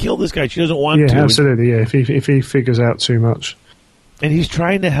ready to kill this guy. She doesn't want to. Yeah, absolutely. Yeah, if he figures out too much, and he's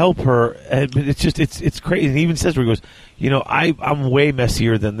trying to help her, but it's crazy. And he even says, "Where he goes, I'm way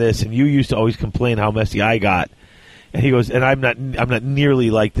messier than this, and you used to always complain how messy I got." And he goes, "And I'm not nearly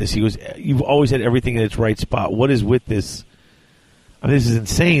like this." He goes, "You've always had everything in its right spot. What is with this? I mean, this is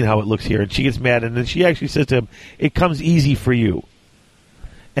insane how it looks here." And she gets mad, and then she actually says to him, "It comes easy for you."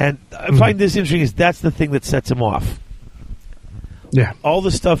 And I find this interesting is that's the thing that sets him off. Yeah. All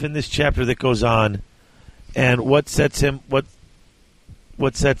the stuff in this chapter that goes on, and what sets him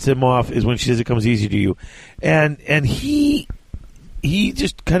off is when she says it comes easy to you. And he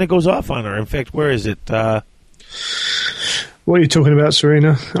just kind of goes off on her. In fact, where is it? What are you talking about,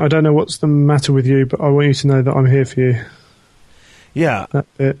 Serena? I don't know what's the matter with you, but I want you to know that I'm here for you. Yeah. That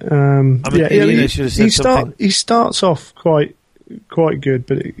bit. I should have said something. He starts off quite good,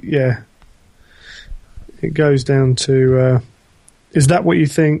 but it goes down to is that what you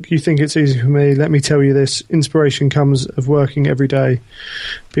think? You think it's easy for me? Let me tell you this. Inspiration comes of working every day.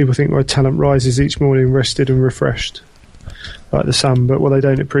 People think my talent rises each morning rested and refreshed like the sun, but what they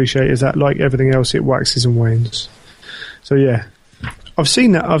don't appreciate is that like everything else it waxes and wanes. So yeah, I've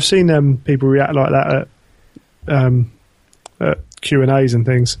seen that. I've seen people react like that at Q&As and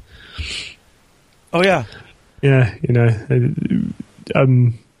things. Oh yeah. Yeah, in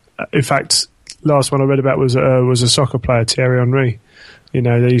fact, last one I read about was a soccer player, Thierry Henry.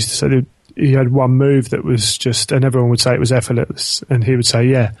 They used to say that he had one move that was just, and everyone would say it was effortless, and he would say,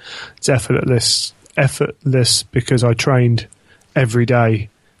 "Yeah, it's effortless because I trained every day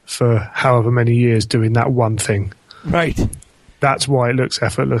for however many years doing that one thing." Right. That's why it looks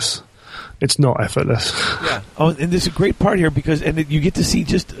effortless. It's not effortless. Yeah. Oh, and there's a great part here because you get to see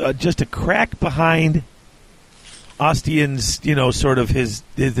just a crack behind Ostian's, sort of his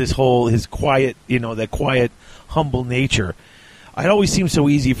quiet, that quiet, humble nature. It always seems so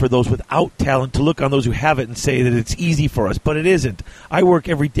easy for those without talent to look on those who have it and say that it's easy for us, but it isn't. I work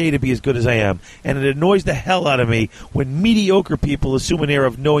every day to be as good as I am, and it annoys the hell out of me when mediocre people assume an air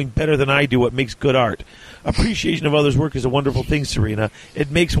of knowing better than I do what makes good art. Appreciation of others' work is a wonderful thing, Serena.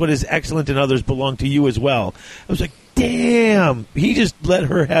 It makes what is excellent in others belong to you as well. I was like, damn, he just let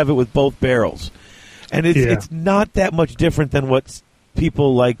her have it with both barrels. And it's not that much different than what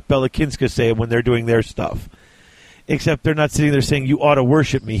people like Bella Kinska say when they're doing their stuff. Except they're not sitting there saying, you ought to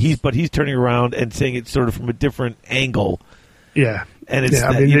worship me. He's turning around and saying it sort of from a different angle. Yeah. And it's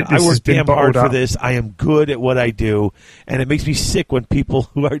I work damn hard for this. I am good at what I do. And it makes me sick when people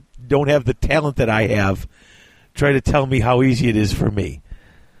who don't have the talent that I have try to tell me how easy it is for me.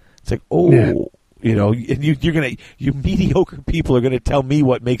 It's like, and you mediocre people are going to tell me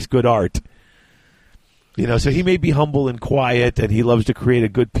what makes good art. So he may be humble and quiet, and he loves to create a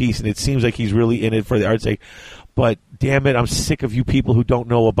good piece, and it seems like he's really in it for the art's sake. But damn it, I'm sick of you people who don't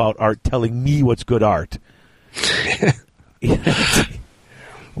know about art telling me what's good art. I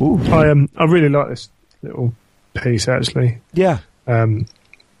really like this little piece, actually. Yeah.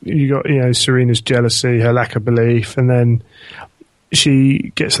 You got Serena's jealousy, her lack of belief, and then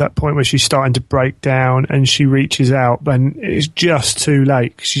she gets to that point where she's starting to break down, and she reaches out, and it's just too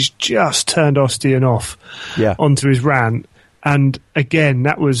late. She's just turned Ostian off onto his rant, and again,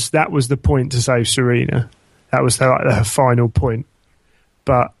 that was the point to save Serena. That was her final point,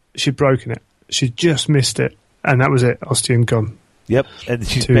 but she'd broken it. She'd just missed it, and that was it. Ostian gone. Yep, and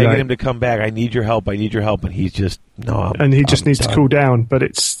she's begging him to come back. I need your help. I need your help, and he's just no. And he just needs to cool down, but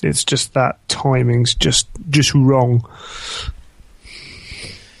it's just that timing's just wrong.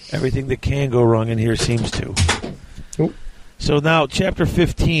 Everything that can go wrong in here seems to. Oh. So now, Chapter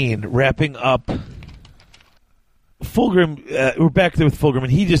 15, wrapping up. Fulgrim, we're back there with Fulgrim,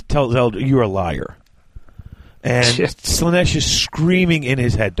 and he just tells Elder, you're a liar. And Slaanesh is screaming in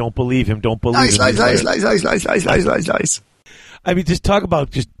his head, don't believe him, don't believe him. Lies. I mean, just talk about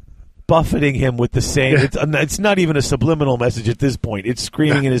just buffeting him with the same. Yeah. It's not even a subliminal message at this point. It's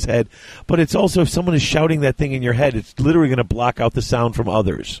screaming in his head. But it's also, if someone is shouting that thing in your head, it's literally going to block out the sound from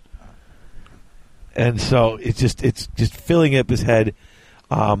others. And so it's just filling up his head.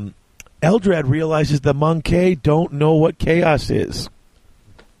 Eldrad realizes the Monkey don't know what chaos is.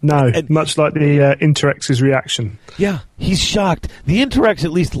 No, much like the Interex's reaction. Yeah, he's shocked. The Interex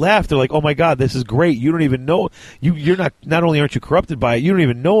at least laughed. They're like, "Oh my God, this is great! You don't even know. You're not only aren't you corrupted by it, you don't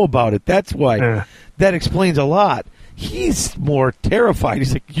even know about it. That's why. Yeah. That explains a lot." He's more terrified.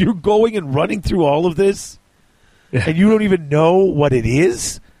 He's like, "You're going and running through all of this, and you don't even know what it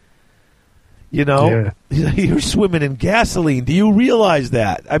is. You're swimming in gasoline. Do you realize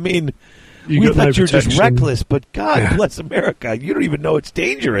that? I mean." We thought you were just reckless, but God bless America. You don't even know it's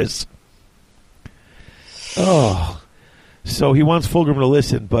dangerous. Oh. So he wants Fulgrim to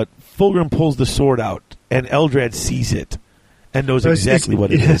listen, but Fulgrim pulls the sword out, and Eldrad sees it and knows exactly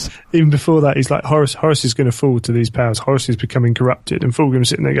what it is. Even before that, he's like, Horus is going to fall to these powers. Horus is becoming corrupted. And Fulgrim's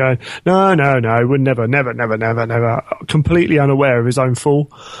sitting there going, no, would never. Completely unaware of his own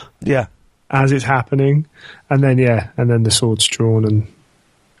fall. Yeah. As it's happening. And then the sword's drawn and...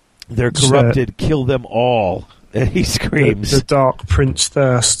 They're corrupted. Kill them all. And he screams. The Dark Prince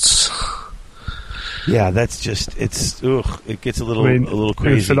thirsts. Yeah, that's just it gets a little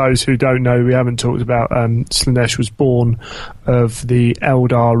crazy. For those who don't know, we haven't talked about Slaanesh was born of the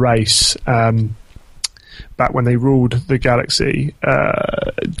Eldar race back when they ruled the galaxy,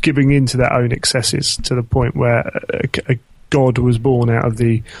 giving into their own excesses to the point where a god was born out of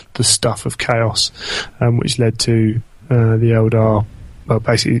the stuff of chaos, which led to the Eldar. Well,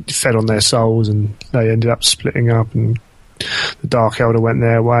 basically fed on their souls, and they ended up splitting up, and the Dark Elder went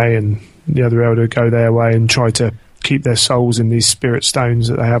their way, and the other Elder go their way and try to keep their souls in these spirit stones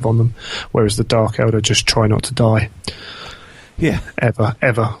that they have on them, whereas the Dark Elder just try not to die. Yeah. Ever.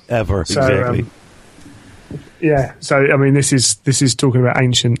 So, exactly. So I mean, this is talking about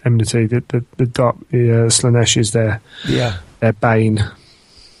ancient enmity. The Slaanesh is their bane.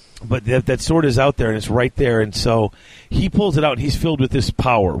 But that sword is out there, and it's right there, and so he pulls it out, and he's filled with this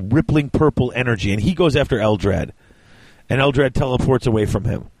power, rippling purple energy, and he goes after Eldrad, and Eldrad teleports away from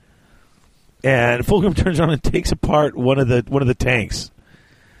him. And Fulgrim turns around and takes apart one of the tanks,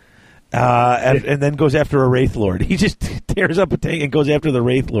 and then goes after a Wraith Lord. He just tears up a tank and goes after the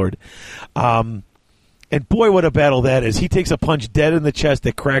Wraith Lord. And boy, what a battle that is. He takes a punch dead in the chest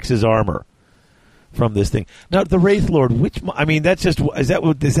that cracks his armor. From this thing now, the Wraith Lord. That's just is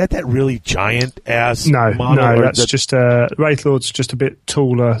that really giant ass? No, that's just Wraith Lord's just a bit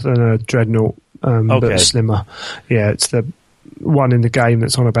taller than a Dreadnought, Okay. but slimmer. Yeah, it's the one in the game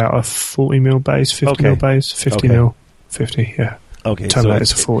that's on about a 40mm base, 50mm base, 50mm, 50, yeah. Okay,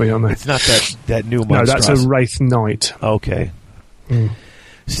 Terminator's a 40, aren't they? It's not that new No, monstrous. that's a Wraith Knight. Okay. Mm.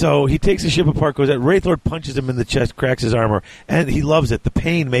 So he takes the ship apart, goes out. Wraithlord punches him in the chest, cracks his armor, and he loves it. The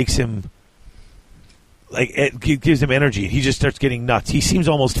pain makes him, like, it gives him energy. He just starts getting nuts. He seems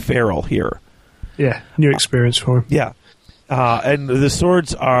almost feral here. Yeah, new experience for him. Yeah. And the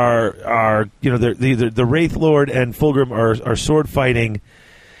swords are the Wraith Lord and Fulgrim are sword fighting,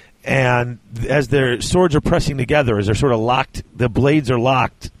 and as their swords are pressing together, as they're sort of locked, the blades are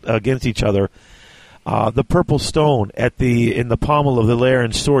locked against each other. The purple stone in the pommel of the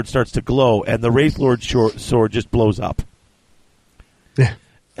Laren sword starts to glow, and the Wraith Lord's sword just blows up. Yeah.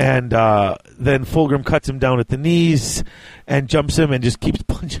 And then Fulgrim cuts him down at the knees and jumps him and just keeps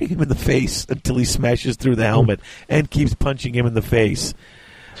punching him in the face until he smashes through the helmet and keeps punching him in the face.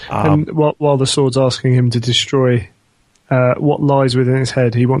 And while the sword's asking him to destroy what lies within his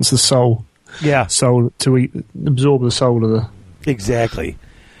head, he wants the soul. Yeah. Soul to absorb the soul of the... Exactly.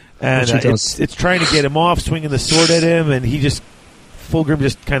 And Which he does. it's trying to get him off, swinging the sword at him, and Fulgrim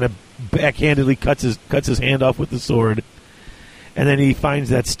just kind of backhandedly cuts his hand off with the sword. And then he finds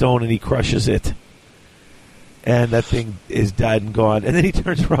that stone and he crushes it. And that thing is dead and gone. And then he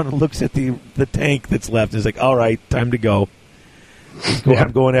turns around and looks at the tank that's left and is like, all right, time to go.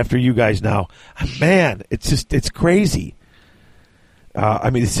 I'm going after you guys now. Man, it's crazy. I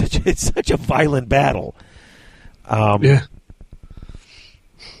mean, it's such a violent battle. Yeah.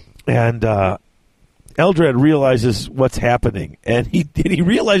 And Eldrad realizes what's happening. And he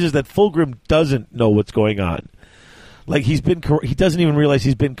realizes that Fulgrim doesn't know what's going on. Like, he doesn't even realize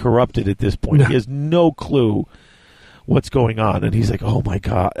he's been corrupted at this point. No. He has no clue what's going on, and he's like, "Oh my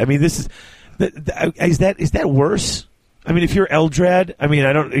god!" I mean, is that worse? I mean, if you're Eldrad, I mean,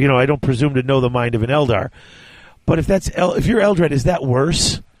 I don't presume to know the mind of an Eldar, but if you're Eldrad, is that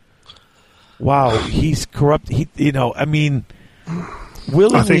worse? Wow, he's corrupt.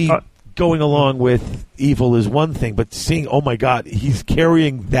 Willingly going along with evil is one thing, but seeing, oh my god, he's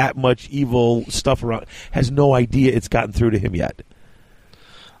carrying that much evil stuff around, has no idea it's gotten through to him yet.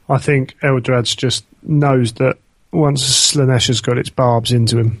 I think Eldrad just knows that once Slaanesh has got its barbs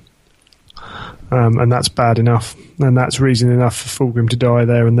into him, and that's bad enough, and that's reason enough for Fulgrim to die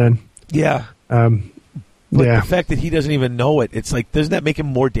there and then. Yeah. But the fact that he doesn't even know it, it's like, doesn't that make him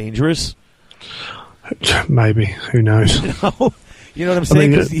more dangerous? Maybe. Who knows? You know what I'm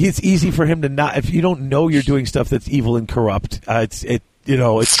saying? 'Cause it's easy for him to not. If you don't know you're doing stuff that's evil and corrupt, it's.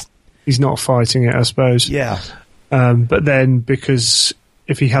 He's not fighting it, I suppose. Yeah. But then, because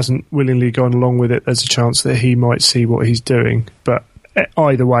if he hasn't willingly gone along with it, there's a chance that he might see what he's doing. But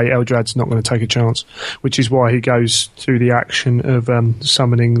either way, Eldrad's not going to take a chance, which is why he goes through the action of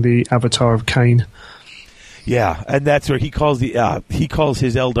summoning the Avatar of Cain. Yeah, and that's where he calls his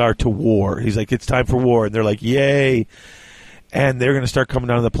Eldar to war. He's like, it's time for war, and they're like, yay. And they're going to start coming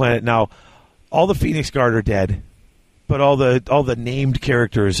down to the planet. Now, all the Phoenix Guard are dead, but all the named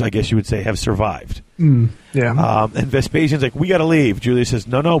characters, I guess you would say, have survived. Yeah. And Vespasian's like, we got to leave. Julius says,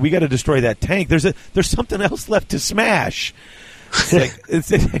 no, we got to destroy that tank. There's something else left to smash. It's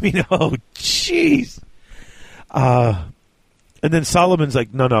like, oh, jeez. And then Solomon's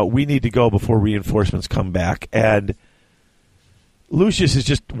like, no, we need to go before reinforcements come back. And Lucius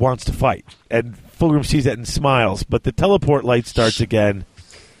just wants to fight. And Fulgrim sees that and smiles. But the teleport light starts again.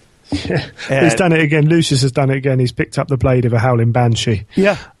 Yeah. He's done it again. Lucius has done it again. He's picked up the blade of a howling banshee.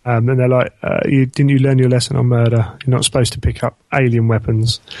 Yeah. And they're like, didn't you learn your lesson on murder? You're not supposed to pick up alien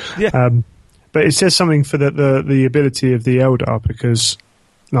weapons. Yeah. But it says something for the ability of the Eldar, because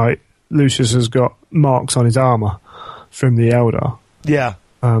like Lucius has got marks on his armor from the Eldar. Yeah.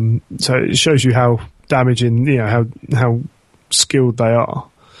 So it shows you how damaging, how skilled they are.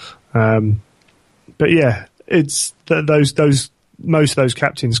 But yeah, it's those most of those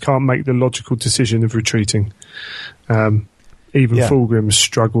captains can't make the logical decision of retreating. Even Fulgrim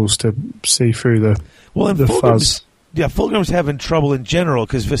struggles to see through the fuzz. Yeah, Fulgrim's having trouble in general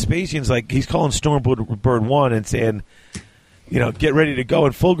because Vespasian's like, he's calling Stormbird 1 and saying, get ready to go.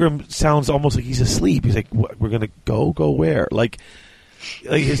 And Fulgrim sounds almost like he's asleep. He's like, what, we're going to go where? Like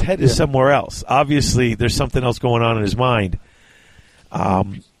his head is somewhere else. Obviously, there's something else going on in his mind.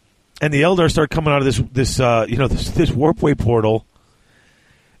 And the Eldar start coming out of this warpway portal.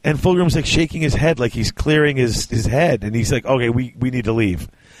 And Fulgrim's like shaking his head like he's clearing his head. And he's like, okay, we need to leave.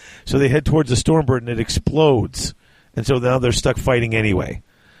 So they head towards the Stormbird and it explodes. And so now they're stuck fighting anyway.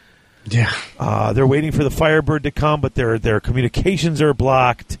 Yeah. They're waiting for the Firebird to come, but their communications are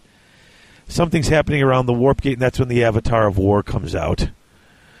blocked. Something's happening around the warp gate, and that's when the Avatar of War comes out.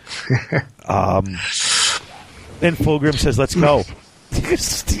 And Fulgrim says, let's go.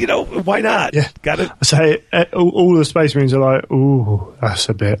 You know, why not? Yeah. Got it. So all the Space Marines are like, ooh, that's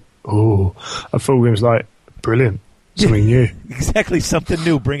a bit, ooh. And Fulgrim's like, brilliant. Something new. Exactly, something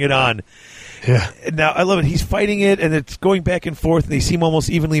new. Bring it on. Yeah. Now, I love it. He's fighting it, and it's going back and forth, and they seem almost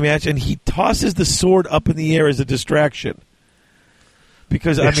evenly matched, and he tosses the sword up in the air as a distraction.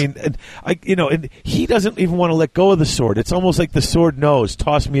 Because, Yes. I mean, and he doesn't even want to let go of the sword. It's almost like the sword knows,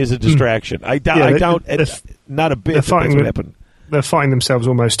 toss me as a distraction. I doubt not a bit that that's what happened. They're fighting themselves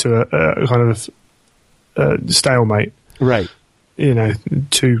almost to a kind of stalemate. Right. You know,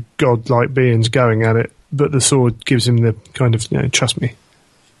 two godlike beings going at it, but the sword gives him the kind of, trust me.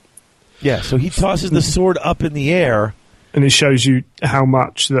 Yeah, so he tosses the sword up in the air. And it shows you how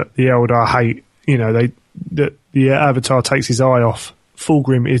much that the Eldar hate, that the Avatar takes his eye off.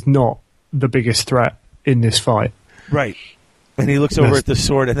 Fulgrim is not the biggest threat in this fight. Right. And he looks over at the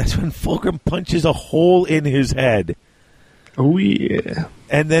sword, and that's when Fulgrim punches a hole in his head. Oh, yeah.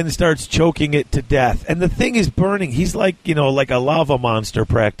 And then starts choking it to death. And the thing is burning. He's like, like a lava monster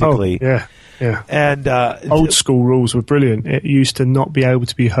practically. Oh, yeah, yeah. And old school rules were brilliant. It used to not be able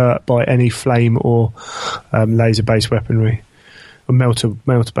to be hurt by any flame or laser-based weaponry. Or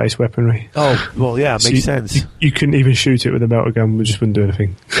melter-based weaponry. Oh, well, yeah, makes sense. You couldn't even shoot it with a melter gun. We just wouldn't do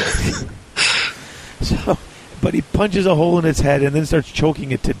anything. But he punches a hole in its head and then starts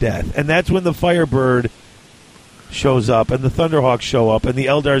choking it to death. And that's when the Firebird shows up and the Thunderhawks show up and the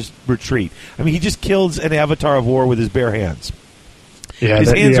Eldars retreat. I mean, he just kills an Avatar of War with his bare hands. Yeah,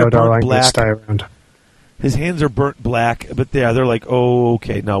 his hands are Eldar burnt black. Stay around. His hands are burnt black, but they're like, oh,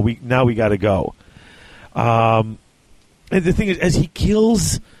 okay, now we got to go. And the thing is, as he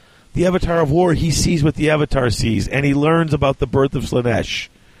kills the Avatar of War, he sees what the Avatar sees, and he learns about the birth of Slaanesh.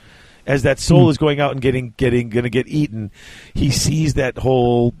 As that soul is going out and going to get eaten, he sees that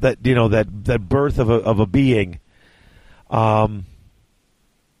whole that birth of a being. And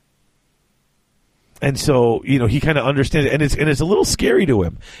so, he kind of understands it, and it's a little scary to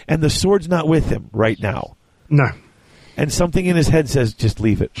him. And the sword's not with him right now. No. And something in his head says, just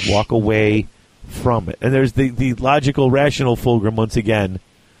leave it. Walk away from it. And there's the logical, rational Fulgrim once again.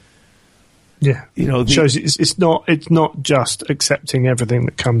 Yeah. Shows it's not just accepting everything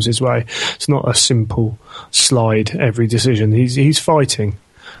that comes his way. It's not a simple slide every decision. He's fighting.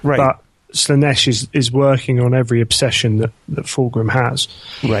 Right. But Slaanesh is working on every obsession that Fulgrim has.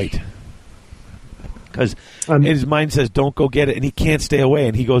 Right. Because his mind says, don't go get it, and he can't stay away,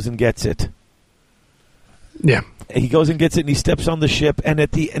 and he goes and gets it. Yeah. He goes and gets it, and he steps on the ship, and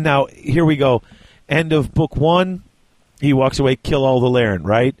now, here we go. End of book 1, he walks away, kill all the Laren,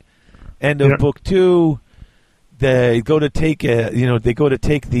 right? End of book 2, they go to take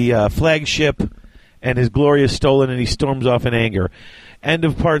the flagship, and his glory is stolen, and he storms off in anger. End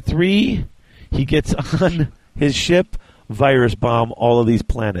of part 3, he gets on his ship, virus bomb all of these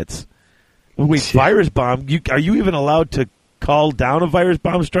planets. Wait, virus bomb? Are you even allowed to call down a virus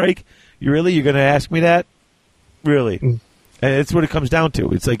bomb strike? You're going to ask me that? Really? And it's what it comes down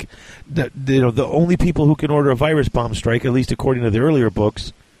to. It's like the only people who can order a virus bomb strike, at least according to the earlier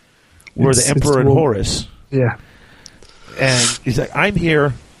books, were the Emperor and Horus. Yeah. And he's like, I'm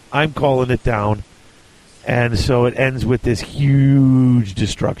here. I'm calling it down. And so it ends with this huge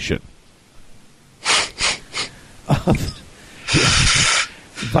destruction.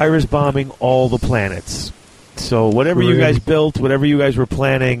 Virus bombing all the planets. So whatever you guys built, whatever you guys were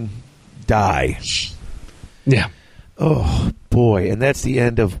planning, die. Yeah. Oh, boy. And that's the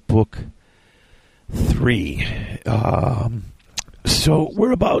end of book 3. So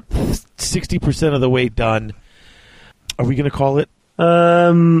we're about 60% of the way done. Are we going to call it?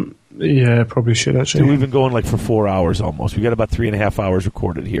 Yeah, probably should, actually. We've been going for 4 hours almost. We got about 3.5 hours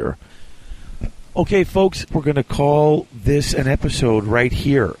recorded here. Okay, folks, we're going to call this an episode right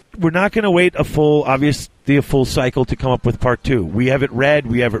here. We're not going to wait a full cycle to come up with part 2. We have it read.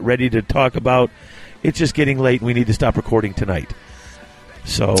 We have it ready to talk about. It's just getting late, and we need to stop recording tonight.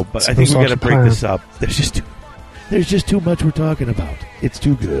 So, but I think we're going to break this up. There's just too much we're talking about. It's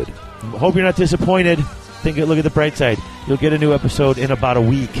too good. Hope you're not disappointed. Look at the bright side. You'll get a new episode in about a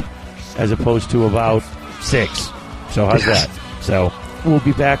week, as opposed to about 6. So how's that? So we'll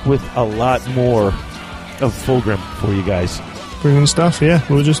be back with a lot more of Fulgrim for you guys. Brilliant stuff. Yeah,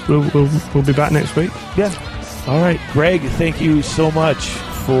 we'll be back next week. Yeah. All right, Greg. Thank you so much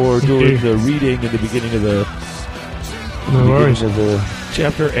for doing the reading in the beginning of the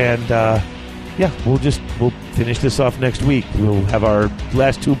chapter, and we'll finish this off next week. We'll have our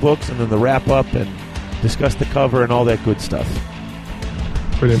last 2 books, and then the wrap up, and discuss the cover and all that good stuff.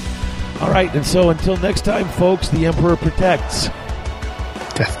 Brilliant. All right, and so until next time, folks, the Emperor protects.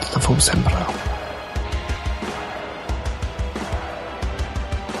 Death to the false emperor.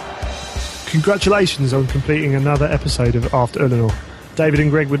 Congratulations on completing another episode of After Eleanor. David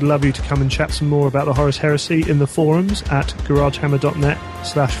and Greg would love you to come and chat some more about the Horus Heresy in the forums at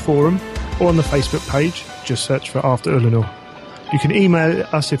garagehammer.net/forum or on the Facebook page. Just search for After Eleanor. You can email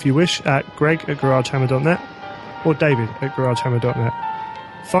us if you wish at greg@garagehammer.net or david@garagehammer.net.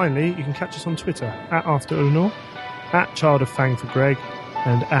 Finally, you can catch us on Twitter at After Eleanor, at Child of Fang for Greg,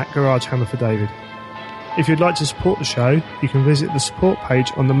 and at Garagehammer for David. If you'd like to support the show, you can visit the support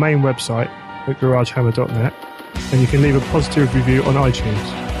page on the main website at garagehammer.net, and you can leave a positive review on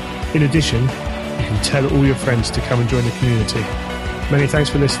iTunes. In addition, you can tell all your friends to come and join the community. Many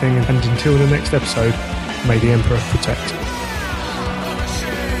thanks for listening, and until the next episode, may the Emperor protect.